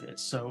lot of it,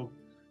 so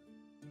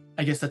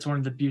I guess that's one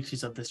of the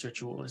beauties of this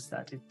ritual is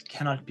that it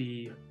cannot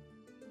be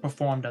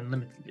performed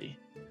unlimitedly.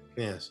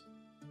 Yes.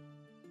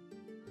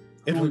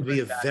 It would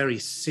be a very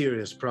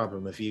serious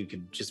problem if you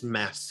could just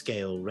mass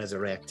scale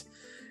resurrect,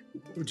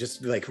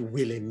 just like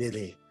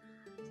willy-nilly.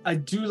 I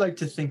do like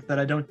to think that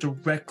I don't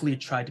directly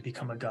try to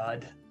become a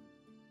god.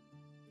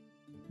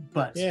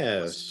 But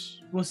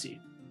Yes. we'll see.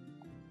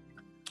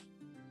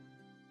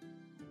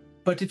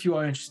 But if you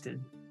are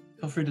interested,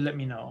 feel free to let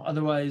me know.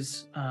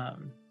 Otherwise, Oh,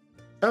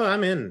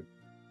 I'm in.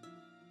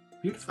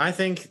 beautiful. I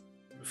think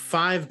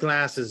 5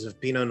 glasses of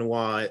Pinot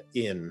Noir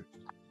in.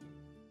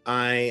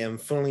 I am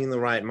fully in the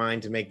right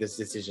mind to make this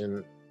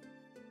decision,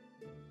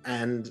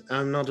 and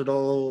I'm not at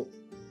all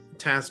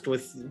tasked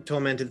with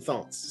tormented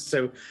thoughts.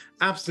 So,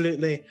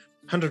 absolutely,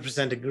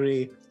 100%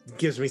 agree.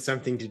 Gives me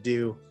something to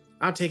do.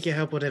 I'll take your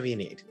help, whatever you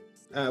need.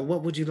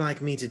 What would you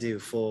like me to do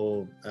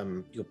for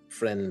your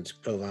friend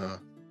Provar?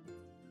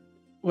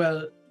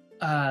 Well,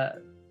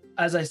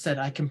 as I said,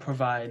 I can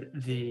provide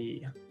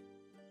the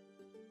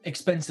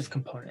expensive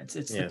components.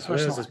 It's Yes, the what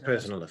personal is his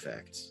personal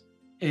effects?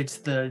 It's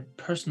the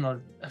personal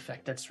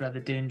effect that's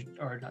rather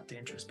not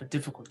dangerous, but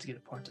difficult to get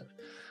a part of.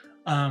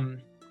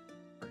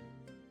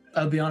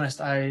 I'll be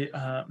honest. I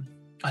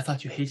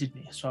thought you hated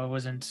me, so I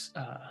wasn't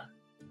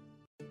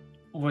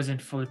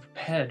fully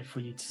prepared for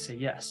you to say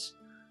yes.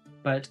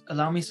 But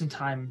allow me some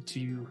time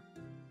to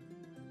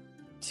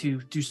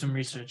do some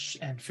research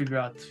and figure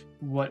out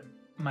what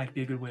might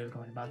be a good way of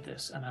going about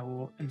this, and I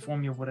will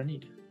inform you of what I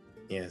need.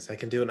 Yes, I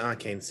can do an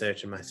arcane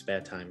search in my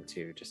spare time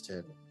too, just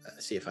to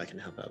see if I can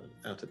help out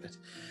a bit.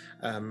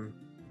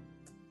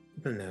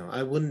 But no,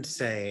 I wouldn't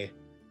say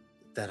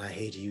that I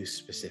hate you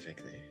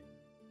specifically.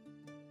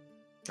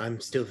 I'm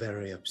still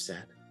very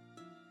upset.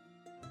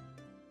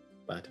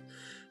 But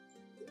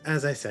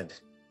as I said,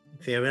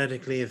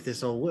 theoretically, if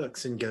this all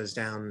works and goes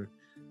down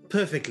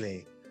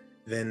perfectly,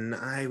 then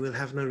I will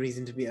have no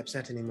reason to be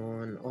upset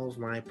anymore, and all of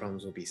my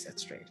problems will be set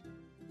straight.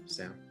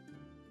 So,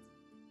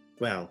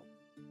 well,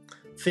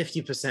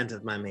 50%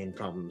 of my main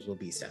problems will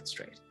be set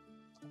straight.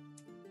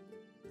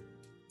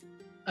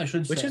 I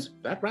should Which say, is,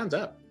 that rounds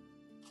up.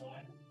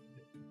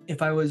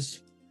 if I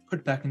was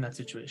put back in that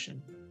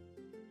situation,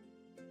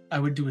 I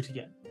would do it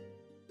again,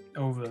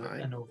 over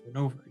Fine. and over and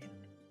over again.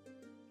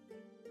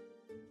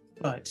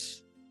 But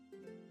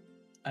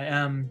I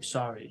am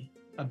sorry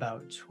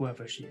about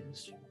whoever she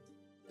is.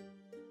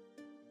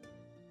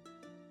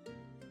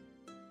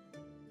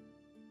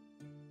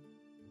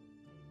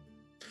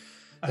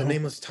 Her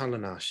name was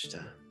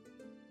Talanashta,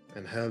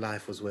 and her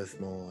life was worth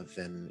more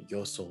than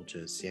your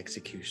soldiers, the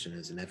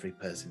executioners, and every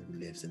person who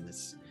lives in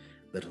this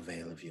little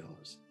vale of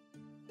yours.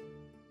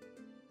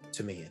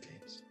 To me, at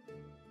least.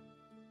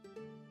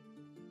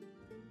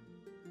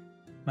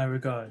 My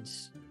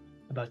regards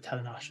about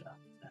Talanasha.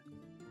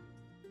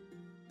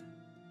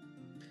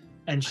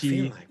 And I she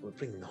feel like we're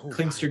bringing the whole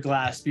clinks her vibe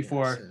glass back, yeah,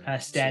 before so- kind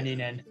of standing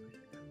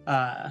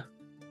so-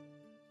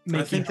 and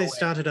I think they her way.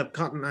 started up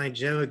Cotton Eye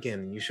Joe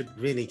again. You should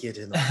really get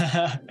in on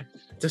it.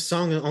 The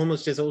song is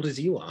almost as old as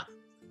you are.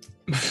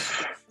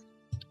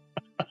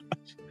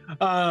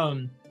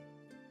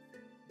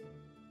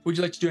 Would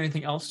you like to do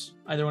anything else,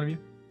 either one of you,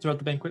 throughout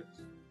the banquet?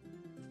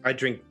 I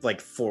drink like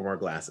 4 more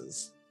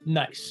glasses.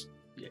 Nice.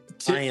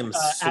 I am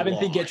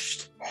Aventhy gets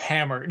sloshed.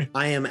 hammered.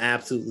 I am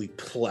absolutely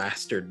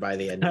plastered by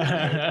the end of the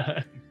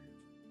night.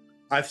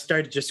 I've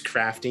started just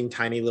crafting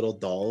tiny little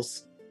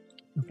dolls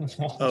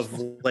of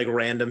like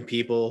random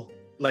people.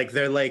 Like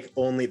they're like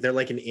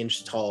an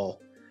inch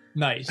tall.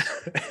 Nice.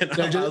 And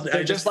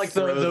They're just like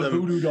the throw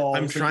them. voodoo dolls.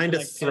 I'm that trying you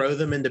to can, throw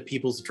them into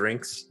people's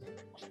drinks.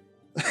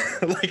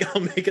 Like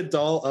I'll make a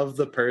doll of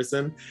the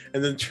person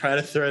and then try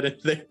to throw it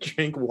into their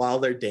drink while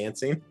they're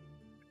dancing.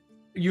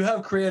 You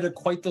have created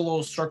quite the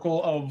little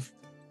circle of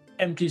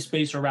empty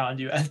space around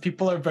you, as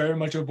people are very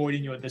much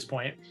avoiding you at this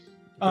point.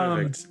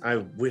 Perfect. I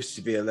wish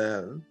to be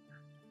alone.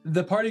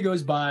 The party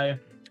goes by.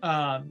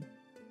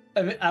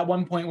 At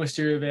one point,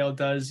 Wisteria Vale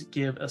does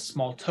give a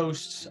small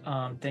toast,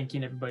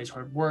 thanking everybody's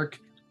hard work,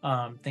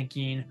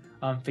 thanking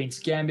Faint's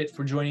Gambit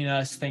for joining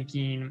us,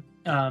 thanking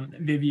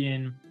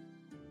Vivian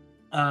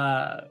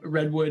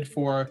Redwood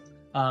for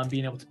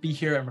being able to be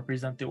here and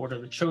represent the Order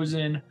of the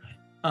Chosen.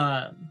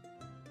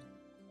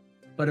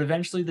 But But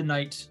eventually the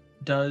night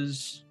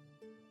does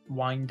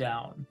wind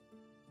down.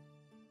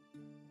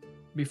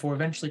 Before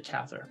eventually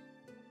Cather.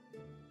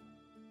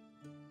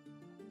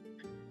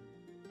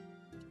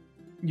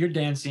 You're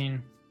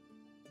dancing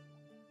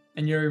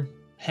and you're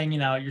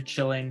hanging out, you're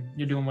chilling,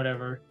 you're doing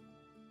whatever.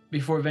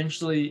 Before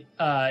eventually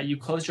you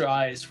close your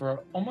eyes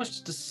for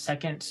almost just a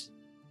second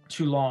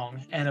too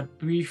long, and a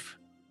brief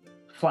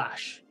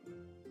flash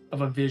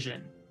of a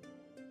vision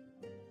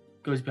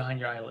goes behind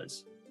your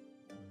eyelids.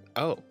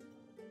 Oh,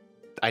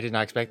 I did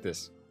not expect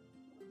this.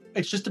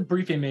 It's just a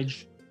brief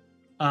image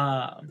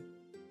at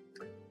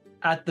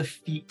the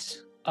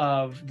feet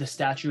of the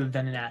statue of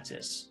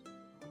Venenatus.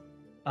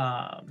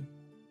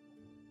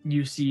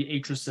 You see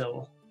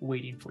Atrasil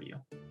waiting for you.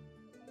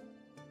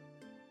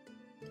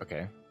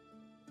 Okay.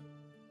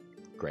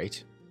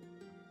 Great.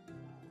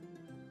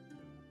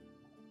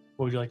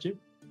 What would you like to do?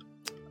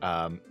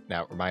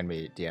 Now remind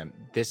me, DM.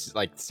 This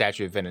like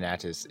statue of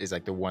Venenatus is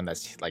like the one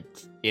that's like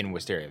in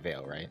Wisteria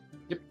Vale, right?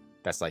 Yep.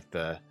 That's like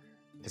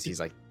because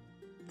he's like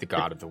the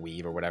god of the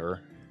weave or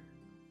whatever.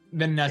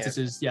 Venenatus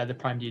is the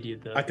prime deity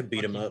of the. I could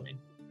beat him up.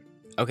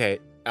 Okay.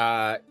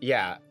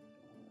 Yeah.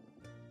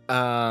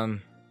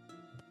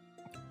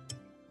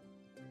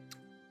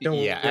 Don't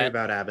Yeah, worry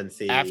about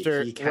Abinthy.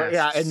 After, He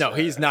casts,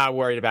 he's not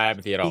worried about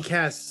Abinthy at all. He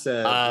casts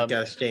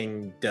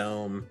Gusting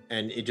Dome,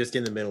 and it just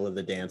in the middle of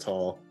the dance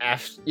hall.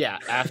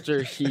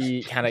 After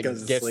he kind of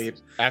Goes to gets, sleep.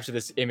 after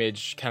this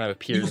image kind of You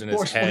appears in his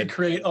forcefully head,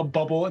 create a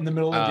bubble in the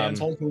middle of the dance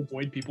hall to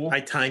avoid people. My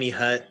tiny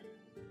hut,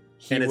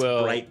 he and it's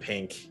will bright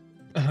pink.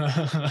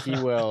 he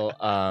will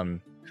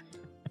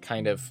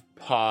kind of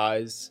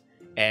pause,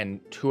 and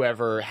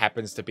whoever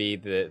happens to be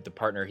the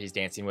partner he's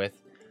dancing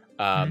with,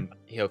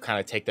 he'll kind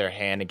of take their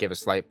hand and give a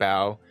slight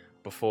bow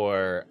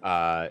before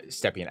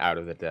stepping out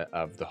of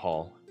the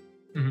hall.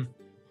 Mm-hmm.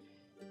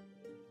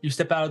 You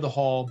step out of the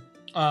hall.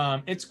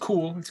 It's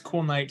cool. It's a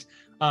cool night.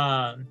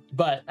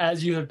 But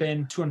as you have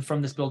been to and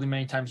from this building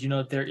many times, you know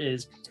that there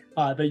is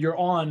that you're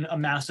on a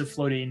massive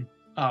floating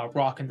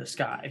rock in the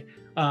sky.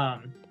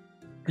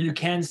 You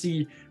can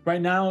see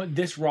right now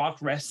this rock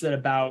rests at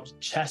about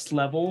chest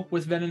level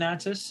with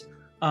Venenatus.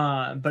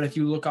 But if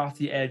you look off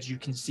the edge, you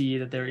can see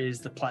that there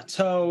is the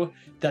plateau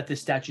that this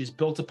statue is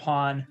built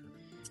upon.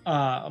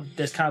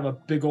 There's kind of a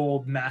big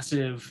old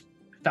massive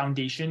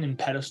foundation and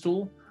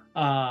pedestal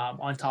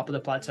on top of the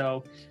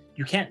plateau.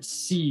 You can't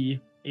see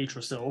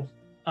Atrasil,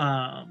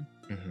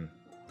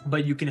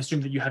 but you can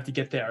assume that you have to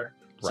get there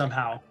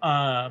somehow.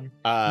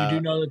 You do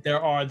know that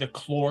there are the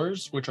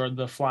claws, which are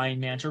the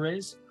flying manta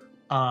rays.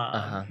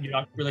 You're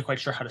not really quite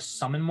sure how to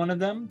summon one of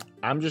them.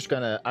 I'm just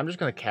gonna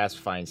cast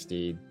Find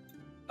Steed.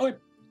 Okay.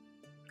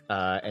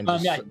 And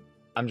just,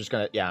 I'm just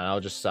gonna I'll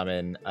just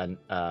summon an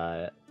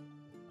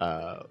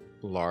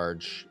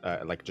large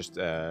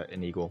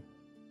an eagle.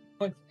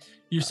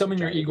 You summon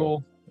your giant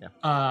eagle,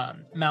 Yeah.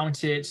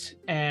 Mount it,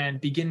 and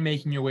begin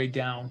making your way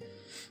down.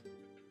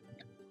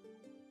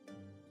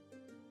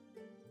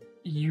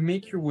 You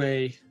make your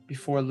way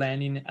before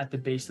landing at the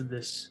base of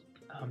this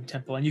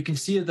temple, and you can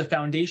see that the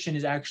foundation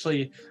is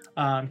actually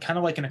kind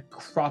of like an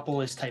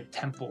Acropolis type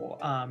temple,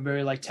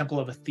 very like Temple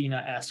of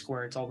Athena-esque,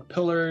 where it's all the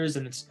pillars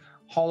and it's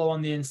hollow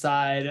on the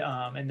inside,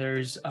 and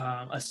there's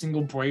a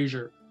single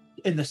brazier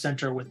in the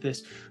center with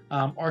this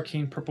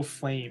arcane purple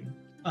flame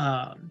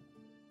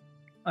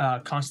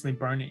constantly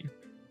burning.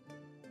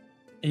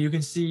 And you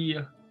can see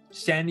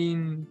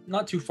standing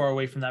not too far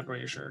away from that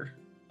brazier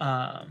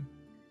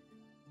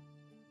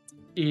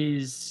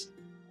is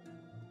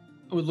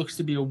what looks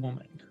to be a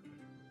woman,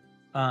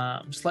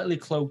 slightly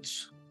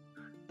cloaked,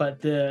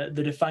 but the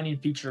defining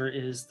feature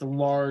is the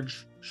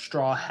large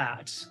straw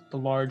hat, the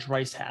large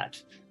rice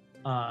hat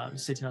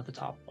sitting at the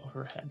top of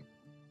her head.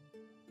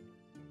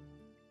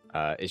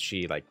 Is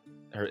she like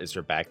is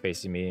her back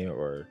facing me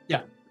or?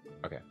 Yeah.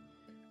 Okay.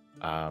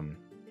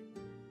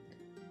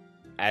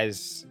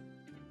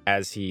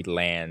 As he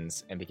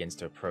lands and begins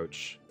to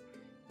approach,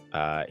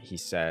 he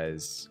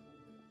says,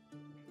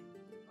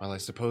 "Well, I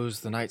suppose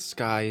the night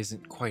sky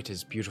isn't quite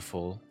as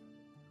beautiful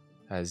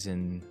as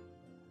in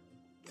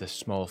the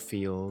small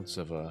fields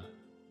of a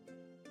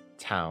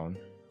town,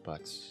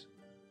 but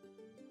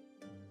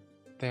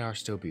they are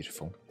still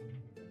beautiful."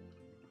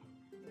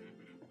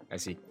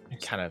 As he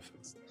kind of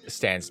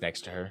stands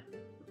next to her.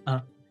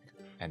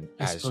 And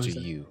I as to suppose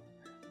that- you.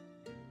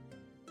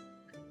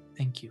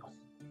 Thank you.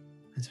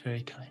 That's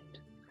very kind.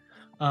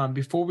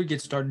 Before we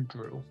get started,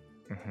 Drew,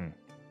 I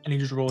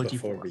need you to roll a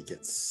Before d4. we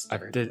get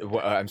started,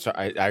 I'm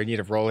sorry, I need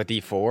to roll a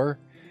d4?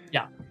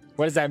 Yeah.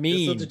 What does that this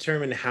will mean?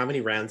 determine how many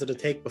rounds it'll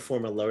take before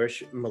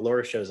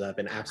Melora shows up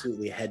and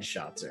absolutely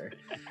headshots her.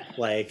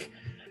 Like,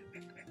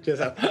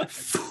 just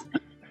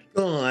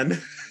gone.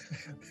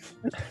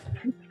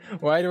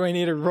 Why do I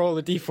need to roll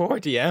a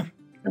d4, DM?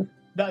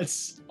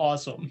 That's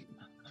awesome.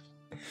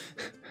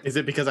 Is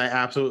it because I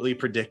absolutely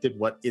predicted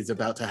what is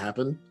about to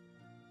happen?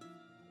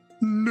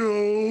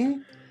 No.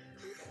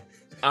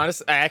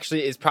 Honestly,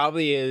 actually, it's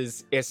probably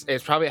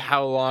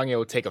how long it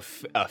will take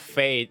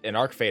an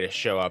arc fade to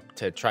show up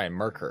to try and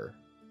murk her.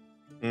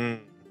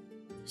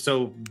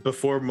 So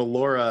before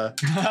Melora,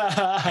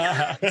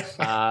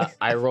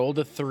 I rolled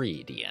a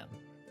 3, DM.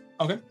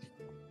 Okay.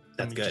 that's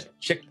Let me good. just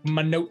check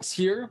my notes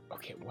here.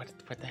 Okay, what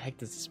the heck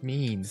does this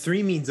mean?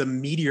 3 means a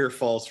meteor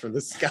falls from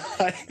the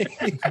sky.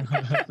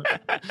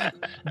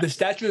 The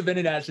statue of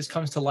Venidas just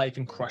comes to life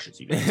and crushes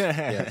you guys.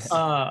 Yes.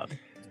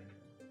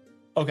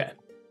 Okay.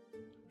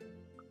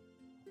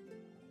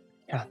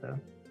 Cather,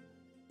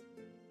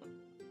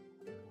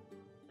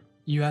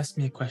 you asked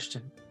me a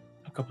question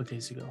a couple of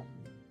days ago.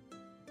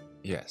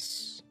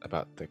 Yes,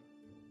 about the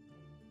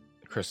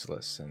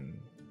Chrysalis and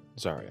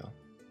Zariel.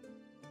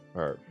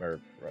 Or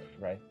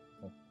right?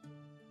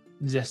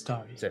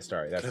 Zestari.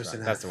 Zestari, Close that's right.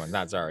 enough. That's the one,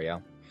 not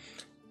Zariel.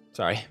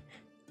 Sorry.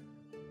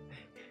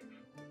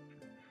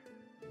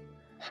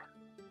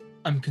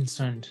 I'm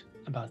concerned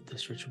about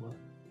this ritual.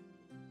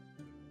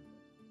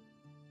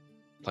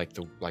 Like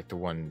the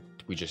one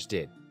we just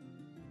did.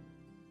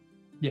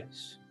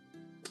 Yes.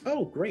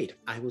 Oh, great.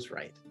 I was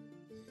right.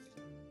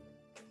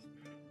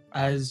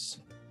 As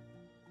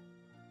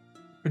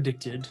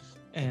predicted,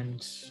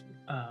 and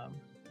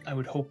I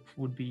would hope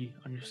would be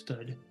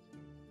understood,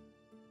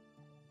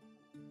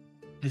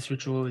 this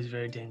ritual is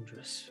very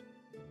dangerous.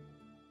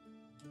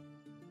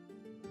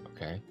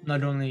 Okay.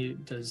 Not only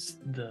does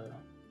the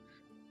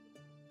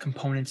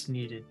components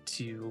needed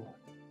to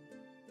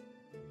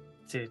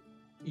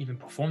even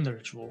perform the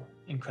ritual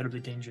incredibly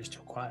dangerous to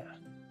acquire.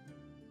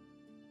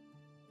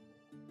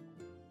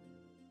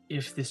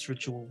 If this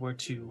ritual were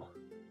to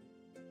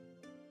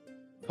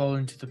fall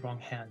into the wrong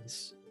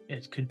hands,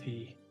 it could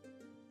be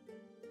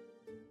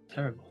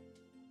terrible.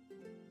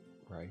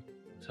 Right.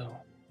 So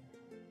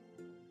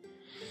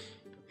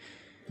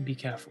be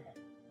careful.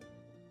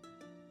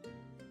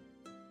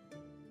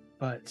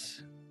 But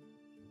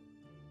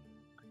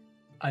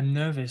I'm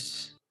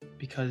nervous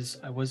because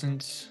I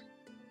wasn't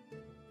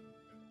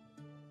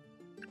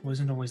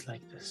always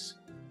like this.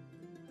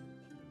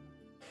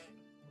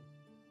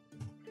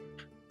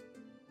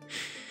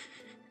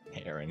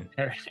 Aaron.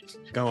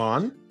 Go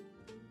on.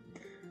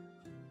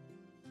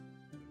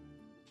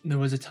 There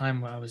was a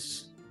time where I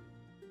was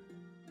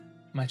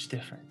much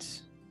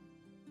different.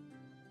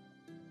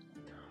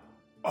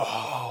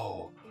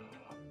 Oh,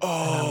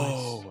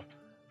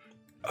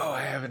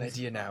 I have an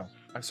idea now.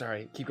 I'm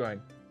sorry. Keep going.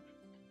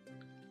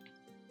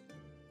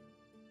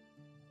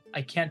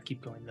 I can't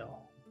keep going though,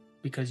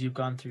 because you've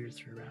gone through your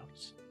 3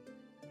 rounds.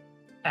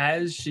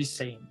 As she's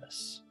saying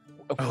this,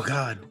 Oh,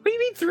 God. What do you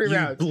mean 3 You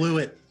rounds? blew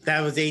it.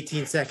 That was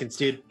 18 seconds,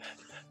 dude.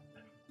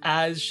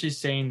 as she's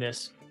saying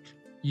this,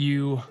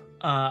 you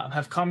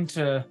have come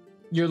to,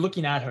 you're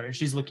looking at her and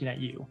she's looking at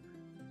you.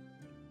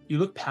 You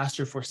look past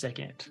her for a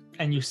second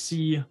and you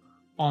see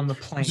on the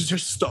plane, It's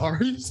just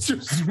stars. you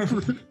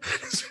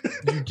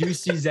do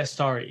see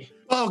Zestari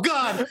Oh,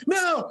 God.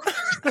 No.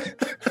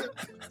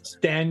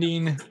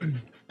 standing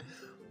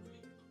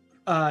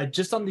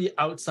just on the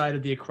outside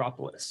of the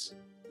Acropolis.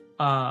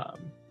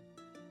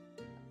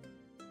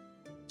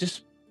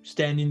 Just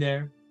standing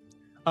there.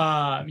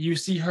 You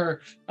see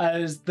her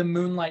as the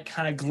moonlight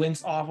kind of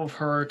glints off of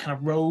her kind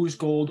of rose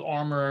gold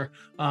armor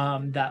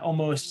that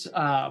almost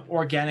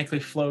organically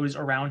flows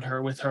around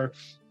her, with her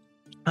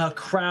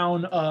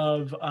crown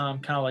of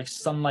kind of like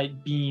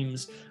sunlight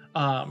beams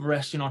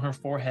resting on her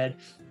forehead,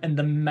 and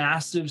the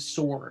massive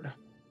sword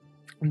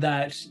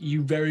that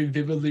you very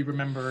vividly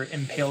remember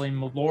impaling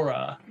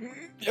Melora.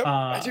 Yep,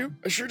 I do.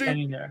 I sure do.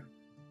 Standing there.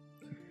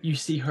 You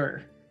see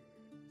her.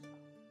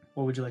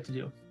 What would you like to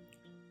do?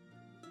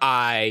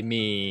 I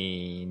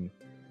mean,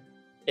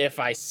 if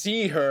I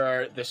see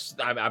her,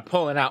 I'm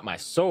pulling out my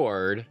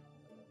sword.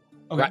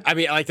 Okay. Right? I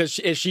mean, like, is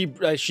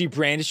she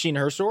brandishing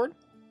her sword?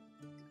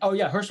 Oh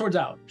yeah, her sword's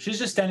out. She's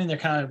just standing there,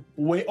 kind of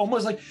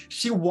almost like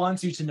she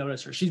wants you to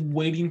notice her. She's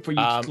waiting for you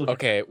to look.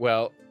 Okay,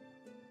 well,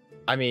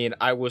 I mean,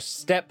 I will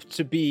step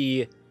to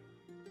be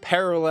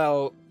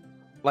parallel,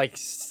 like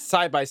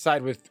side by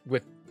side with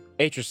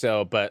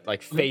Atracel, but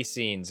like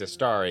facing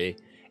Zestari,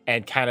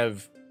 and kind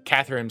of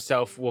Catherine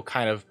himself will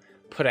kind of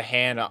put a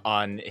hand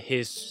on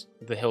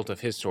the hilt of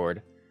his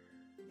sword.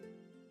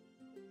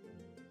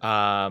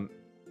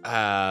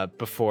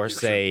 Before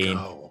saying,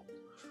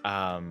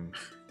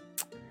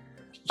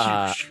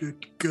 You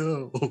should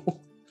go.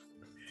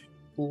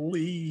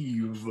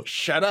 Leave.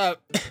 shut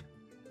up.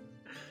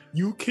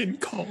 You can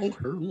call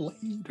her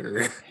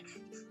later.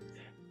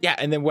 Yeah,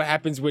 and then what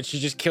happens when she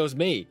just kills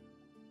me?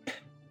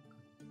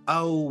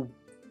 Oh,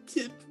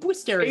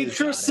 Wisteria.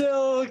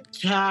 Atracel,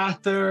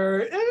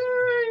 Cather,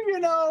 you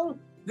know,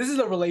 this is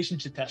a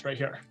relationship test right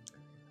here.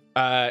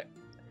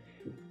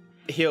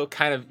 He'll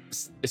kind of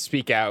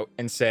speak out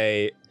and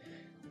say,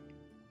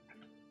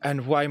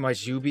 "And why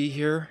might you be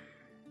here?"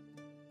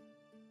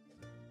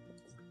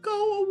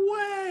 Go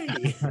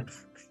away.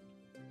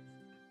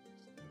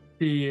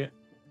 He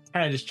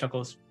kind of just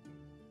chuckles.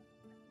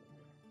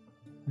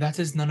 That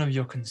is none of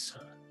your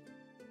concern.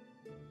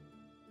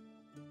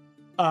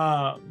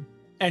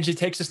 And she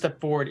takes a step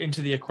forward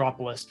into the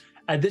Acropolis.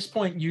 At this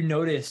point, you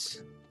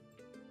notice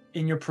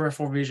in your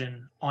peripheral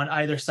vision on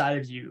either side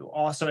of you,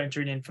 also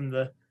entering in from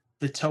the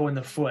toe and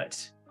the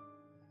foot,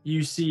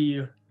 you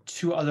see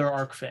 2 other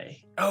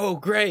Arcfey. Oh,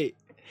 great.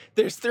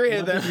 There's 3 of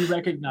One that them. you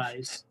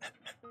recognize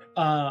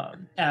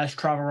as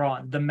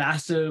Travaron, the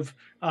massive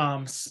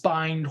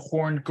spined,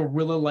 horned,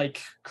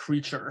 gorilla-like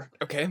creature.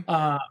 Okay.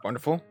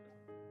 Wonderful.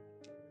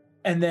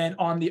 And then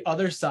on the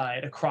other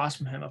side, across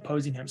from him,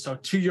 opposing him. So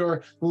to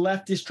your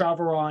left is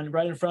Travaron,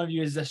 right in front of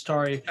you is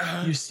Zestari.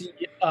 You see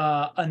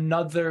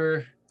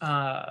another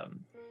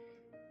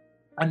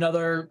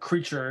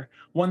creature,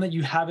 one that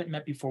you haven't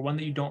met before, one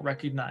that you don't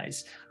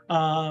recognize.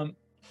 Kind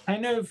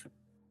of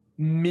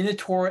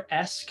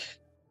Minotaur-esque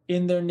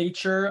in their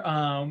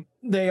nature.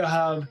 They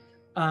have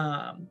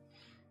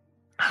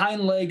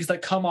hind legs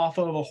that come off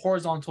of a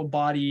horizontal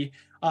body,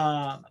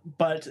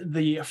 but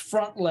the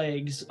front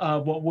legs,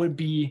 what would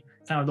be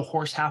kind of the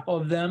horse half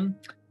of them,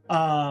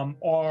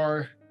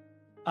 are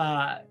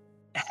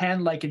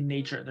hand-like in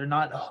nature. They're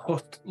not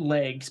hoofed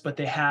legs, but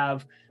they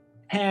have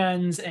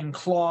hands and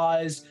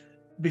claws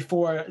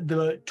before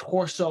the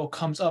torso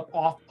comes up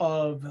off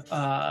of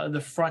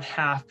the front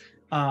half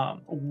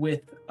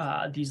with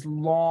these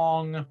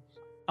long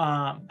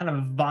kind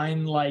of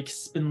vine-like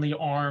spindly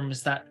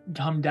arms that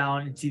come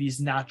down into these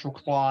natural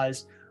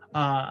claws.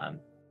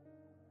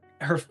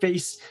 Her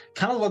face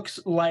kind of looks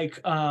like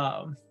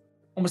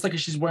almost like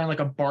she's wearing like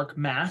a bark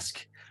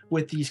mask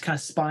with these kind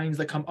of spines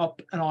that come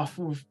up and off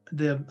of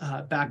the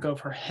back of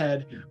her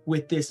head,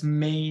 with this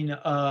mane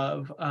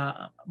of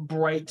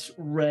bright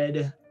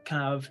red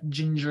kind of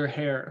ginger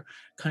hair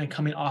kind of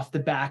coming off the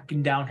back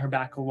and down her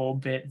back a little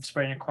bit and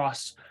spreading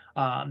across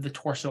the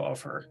torso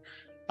of her.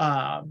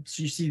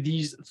 So you see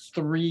these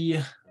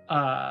 3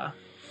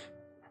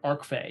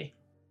 Arcfey.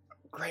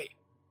 Great.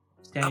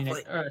 Standing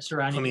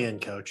surrounding. Put me in,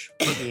 coach.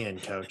 Put me in,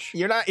 coach.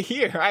 You're not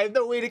here. I have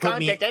no way to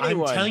contact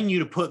anyone. I'm telling you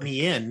to put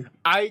me in.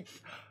 I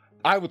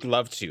would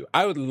love to.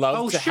 I would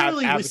love to have.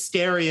 Surely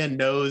Wisteria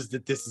knows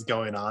that this is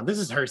going on. This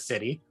is her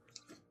city.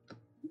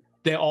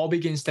 They all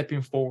begin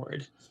stepping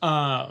forward.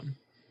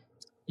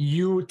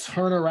 You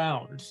turn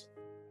around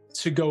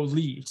to go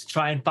leave, to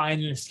try and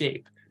find an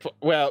escape.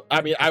 Well,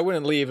 I mean, I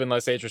wouldn't leave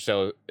unless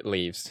Atrasil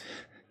leaves.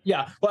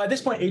 Yeah, well, at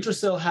this point,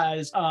 Atrasil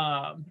has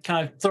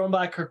kind of thrown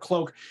back her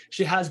cloak.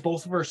 She has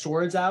both of her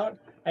swords out,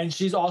 and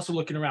she's also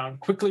looking around,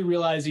 quickly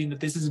realizing that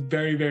this is a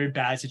very, very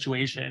bad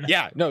situation.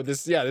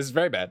 This is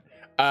very bad.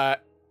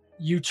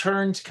 You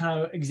turn to kind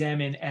of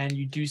examine, and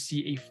you do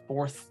see a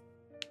 4th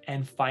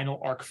and final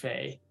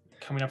Arcfey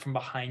coming up from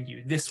behind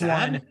you. This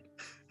Dad?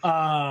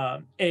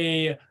 one,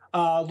 a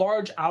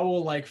large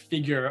owl-like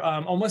figure,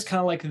 almost kind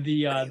of like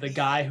the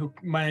guy who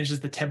manages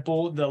the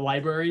temple, the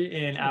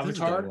library in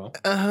Avatar.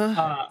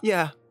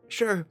 Yeah,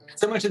 sure.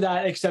 Similar to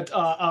that, except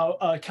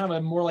kind of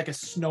a more like a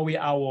snowy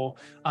owl,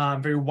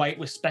 very white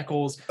with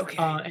speckles,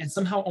 and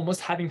somehow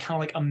almost having kind of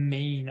like a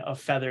mane of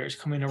feathers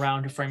coming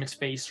around to frame its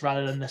face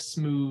rather than the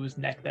smooth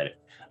neck that it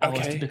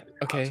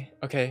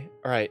Okay.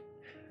 All right.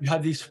 You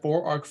have these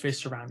 4 Arcfey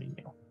surrounding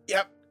you.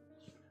 Yep.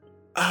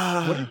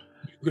 What are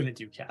you gonna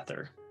do,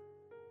 Cather?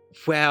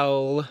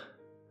 Well,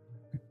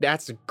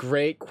 that's a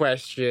great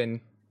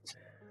question.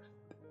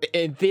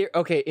 In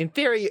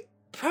theory,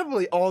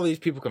 probably all these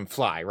people can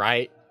fly,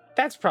 right?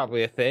 That's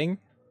probably a thing.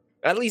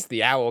 At least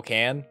the owl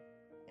can.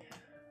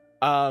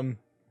 Atrasil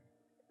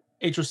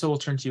will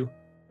turn to you.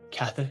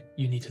 Cather,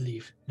 you need to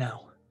leave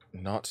now.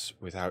 Not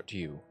without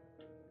you.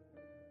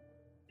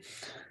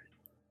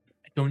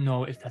 I don't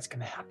know if that's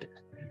gonna happen.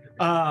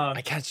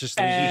 I can't just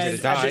leave you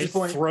and to at die. this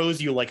point- Throws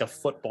you like a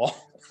football.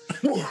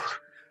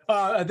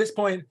 At this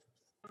point,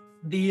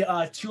 the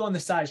 2 on the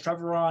sides,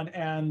 Travaron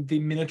and the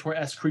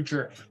Minotaur-esque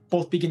creature,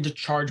 both begin to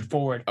charge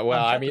forward.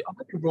 Well, I mean, I'll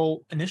let you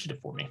roll initiative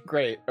for me.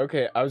 Great.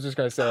 Okay, I was just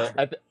gonna say.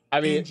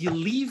 I mean, And you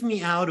leave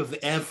me out of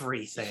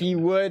everything. he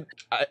would.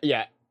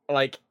 Yeah,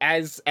 like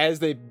as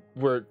they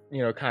were,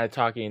 kind of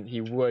talking,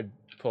 he would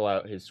pull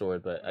out his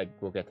sword, but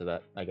we'll get to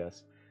that, I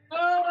guess.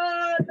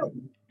 No.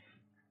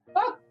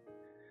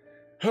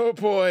 Oh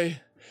boy,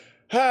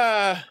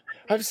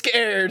 I'm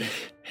scared.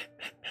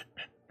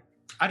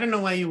 I don't know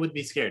why you would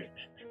be scared.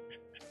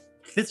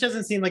 This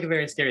doesn't seem like a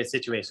very scary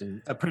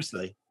situation,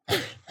 personally.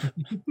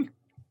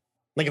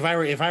 Like if I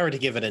were to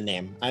give it a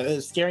name,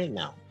 it's scary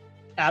now.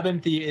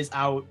 Abinthy is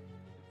out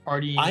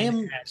partying. I am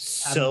and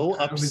so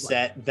having-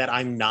 upset that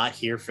I'm not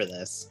here for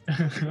this.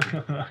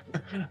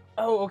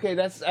 Oh, okay,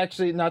 that's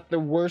actually not the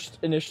worst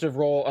initiative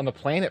roll on the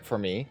planet for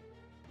me.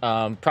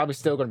 Probably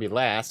still going to be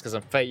last because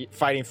I'm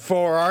fighting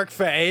 4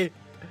 Arcfey.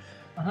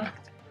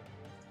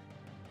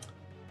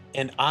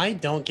 And I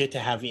don't get to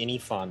have any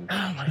fun.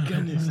 Oh my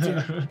goodness,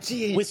 dude.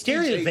 Gee,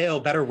 Wisteria DJ. Veil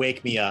better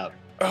wake me up.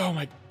 Oh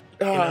my.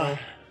 You know?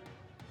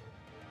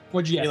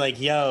 What'd you Be get? like,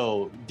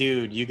 yo,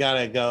 dude, you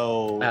gotta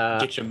go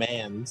get your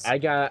mans. I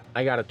got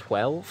a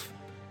 12.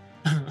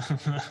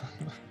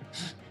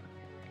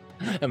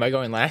 Am I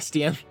going last,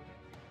 DM?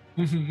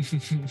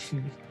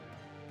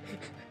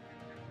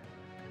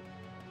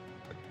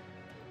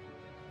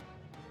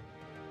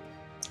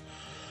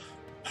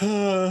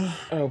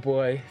 Oh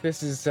boy,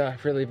 this is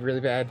really,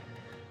 really bad.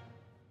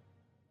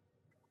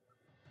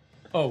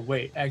 Oh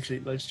wait,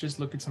 actually, let's just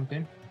look at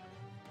something.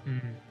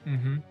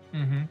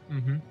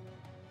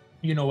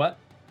 You know what?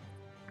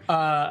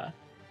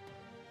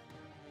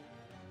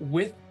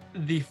 With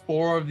the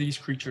 4 of these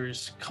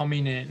creatures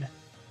coming in,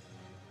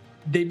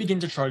 they begin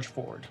to charge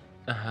forward.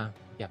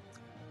 Yeah.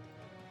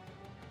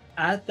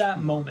 At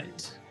that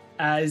moment,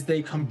 as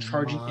they come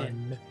charging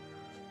in,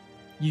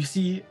 you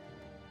see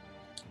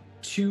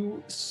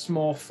 2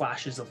 small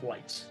flashes of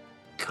light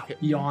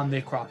beyond the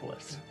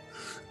Acropolis.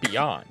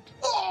 Beyond.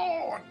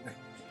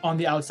 On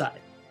the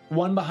outside.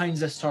 One behind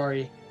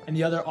Zestari, and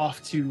the other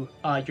off to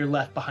your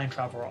left behind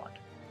Travelrod.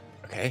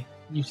 Okay.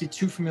 You see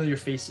 2 familiar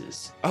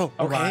faces Oh,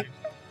 okay. arrive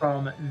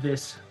from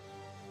this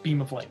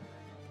beam of light.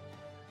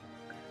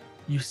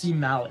 You see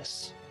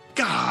Malice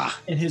Gah!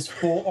 in his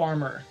full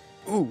armor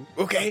Ooh,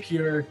 okay.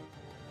 appear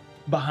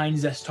behind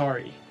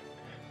Zestari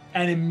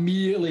and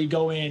immediately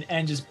go in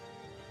and just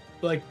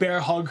like bear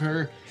hug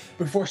her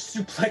before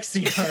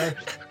suplexing her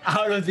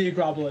out of the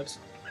Acropolis.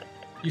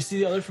 You see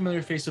the other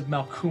familiar face of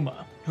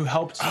Malkuma, who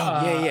helped.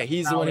 Yeah.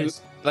 He's the one who,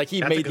 Malice. like, he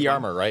That's a made good the one.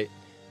 armor, right?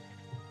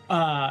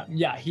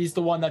 Yeah, he's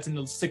the one that's in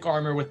the sick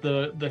armor with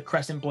the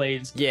crescent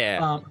blades.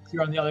 Yeah.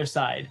 Here on the other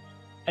side,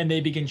 and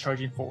they begin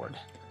charging forward.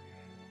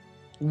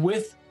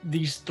 With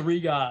these 3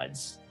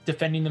 gods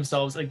defending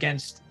themselves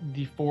against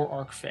the 4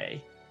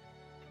 Archfey,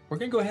 we're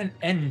gonna go ahead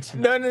and end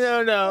tonight.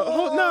 No.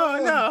 Hold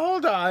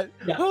on.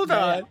 Yeah, Hold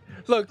yeah, on.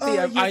 Look,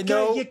 Thea, I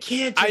know. you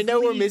can't. I just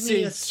know we're leave me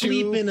missing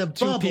asleep in a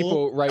two bubble.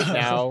 people right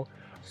now,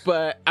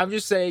 but I'm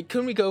just saying,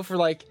 couldn't we go for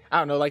like, I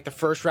don't know, like the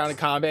first round of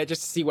combat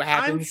just to see what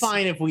happens? I'm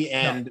fine if we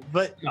end,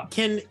 but No.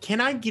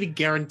 can I get a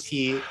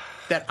guarantee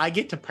that I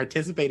get to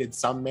participate in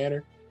some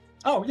manner?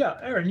 Oh yeah,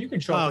 Aaron, you can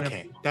show up.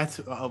 Okay, that's.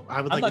 I would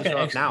I'm like not to show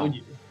gonna up now. exclude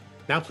you.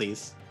 Now,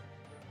 please.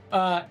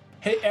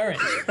 Hey Aaron,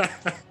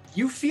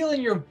 you feel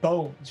in your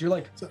bones. You're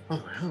like,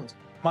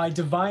 my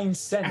divine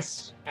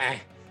sense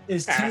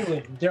is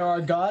tingling. There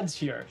are gods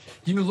here.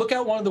 You look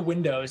out one of the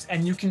windows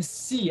and you can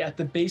see at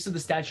the base of the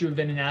statue of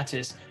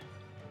Venenatus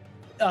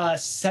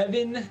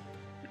 7,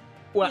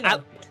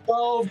 Well,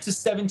 12 to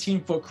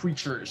 17 foot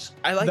creatures.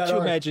 I like that to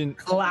are imagine.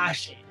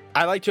 clashing.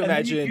 I like to And then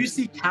imagine. you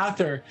see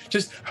Cather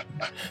just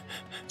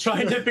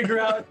trying to figure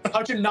out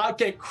how to not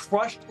get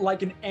crushed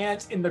like an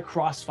ant in the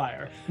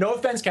crossfire. No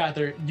offense,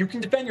 Cather, you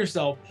can defend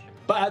yourself,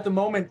 but at the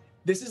moment,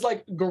 this is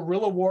like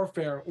guerrilla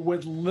warfare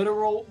with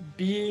literal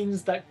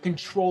beings that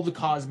control the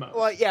cosmos.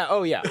 Well, yeah.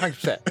 Oh, yeah.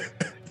 100%.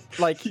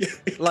 Like,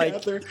 like.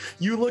 Cather,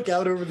 you look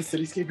out over the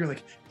cityscape. You're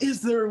like,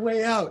 "Is there a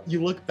way out?"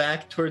 You look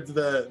back towards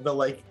the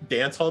like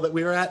dance hall that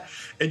we were at,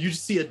 and you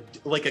just see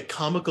a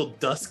comical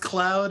dust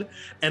cloud,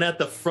 and at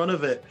the front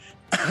of it,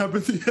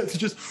 Apathy has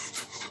just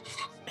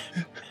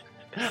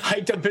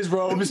Hiked up his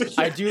robes.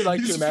 I do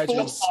like to he's imagine.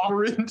 full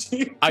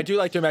sovereignty. I do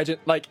like to imagine,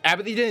 like,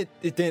 Apathy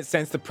didn't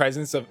sense the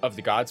presence of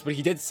the gods, but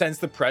he did sense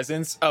the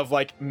presence of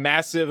like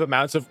massive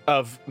amounts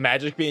of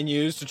magic being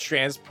used to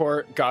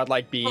transport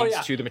godlike beings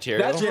yeah. to the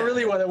material. That's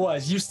really what it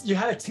was. You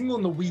had a tingle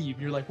in the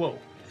weave. You're like, whoa,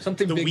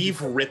 something The big.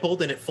 weave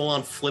rippled and it full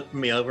on flipped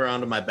me over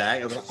onto my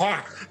back. I was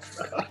like,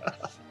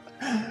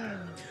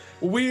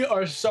 We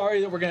are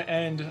sorry that we're going to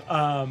end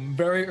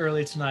very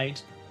early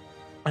tonight.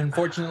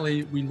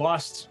 Unfortunately, we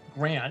lost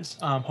Grant.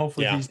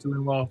 Hopefully Yeah. he's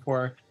doing well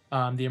for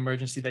the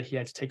emergency that he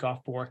had to take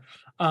off for.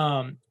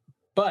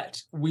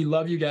 But we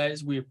love you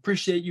guys. We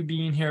appreciate you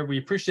being here. We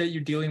appreciate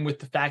you dealing with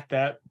the fact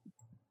that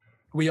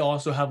we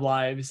also have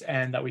lives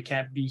and that we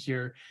can't be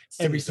here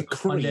every single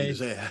Sunday.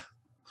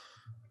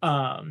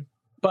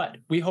 But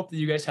we hope that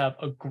you guys have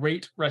a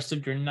great rest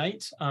of your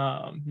night.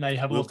 Now you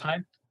have a little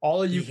time.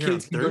 All of you be here on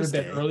kids can go to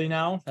bed Thursday. early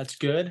now. That's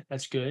good.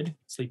 That's good.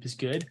 Sleep is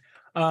good.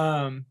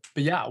 But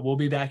yeah, we'll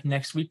be back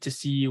next week to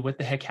see what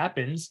the heck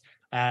happens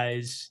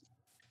as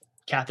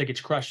Cather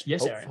gets crushed.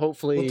 Yes, Aaron.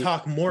 Hopefully, We'll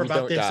talk more we about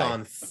don't this die.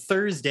 on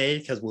Thursday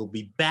because we'll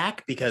be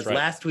back because That's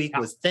right. last week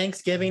was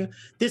Thanksgiving.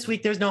 This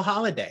week there's no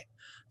holiday.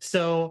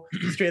 So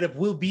straight up,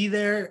 we'll be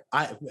there.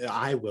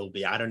 I will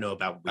be. I don't know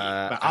about we,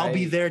 but I'll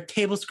be there.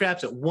 Table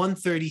scraps at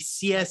 1:30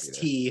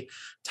 CST.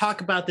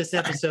 Talk about this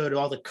episode,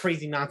 all the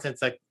crazy nonsense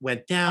that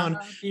went down.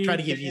 Try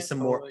to give you some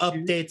more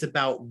updates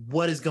about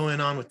what is going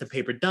on with the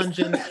paper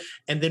dungeon,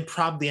 and then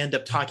probably end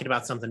up talking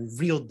about something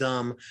real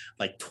dumb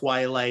like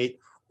Twilight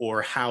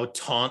or how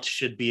taunt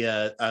should be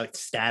a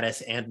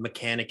status and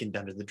mechanic in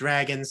Dungeons and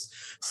Dragons,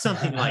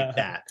 something like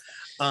that.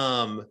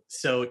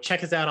 So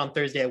check us out on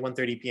Thursday at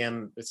 1:30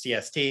 p.m.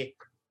 CST.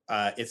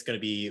 It's going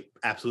to be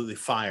absolutely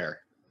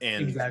fire,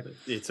 and Exactly.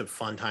 it's a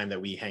fun time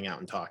that we hang out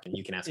and talk, and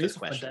you can ask It us is a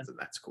fun questions, time. and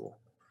that's cool.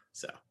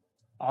 So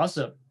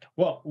Awesome.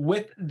 Well,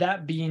 with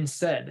that being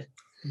said,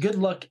 good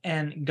luck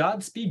and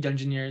Godspeed,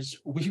 Dungeoneers.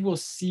 We will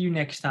see you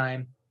next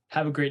time.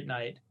 Have a great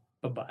night.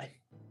 Bye-bye.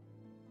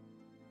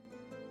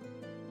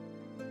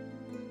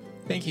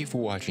 Thank you for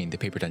watching the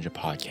Paper Dungeon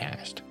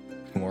podcast.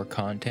 For more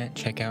content,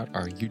 check out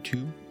our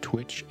YouTube,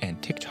 Twitch, and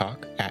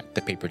TikTok at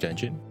The Paper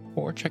Dungeon,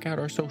 or check out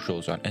our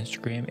socials on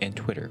Instagram and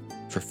Twitter.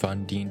 For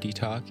fun D&D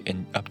talk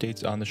and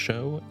updates on the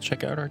show,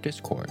 check out our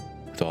Discord.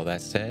 With all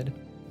that said,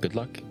 good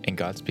luck and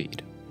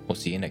Godspeed. We'll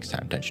see you next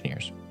time,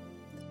 Dungeoneers.